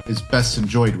is best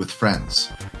enjoyed with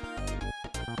friends.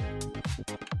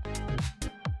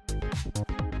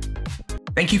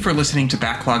 Thank you for listening to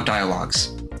Backlog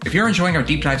Dialogues. If you're enjoying our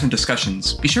deep dives and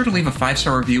discussions, be sure to leave a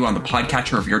 5-star review on the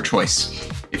podcatcher of your choice.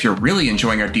 If you're really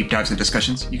enjoying our deep dives and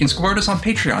discussions, you can support us on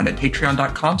Patreon at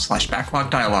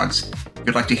patreon.com/backlogdialogues. If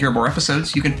you'd like to hear more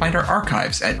episodes, you can find our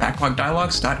archives at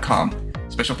backlogdialogues.com.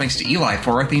 Special thanks to Eli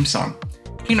for our theme song.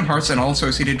 Kingdom Hearts and all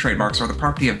associated trademarks are the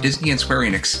property of Disney and Square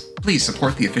Enix. Please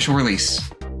support the official release.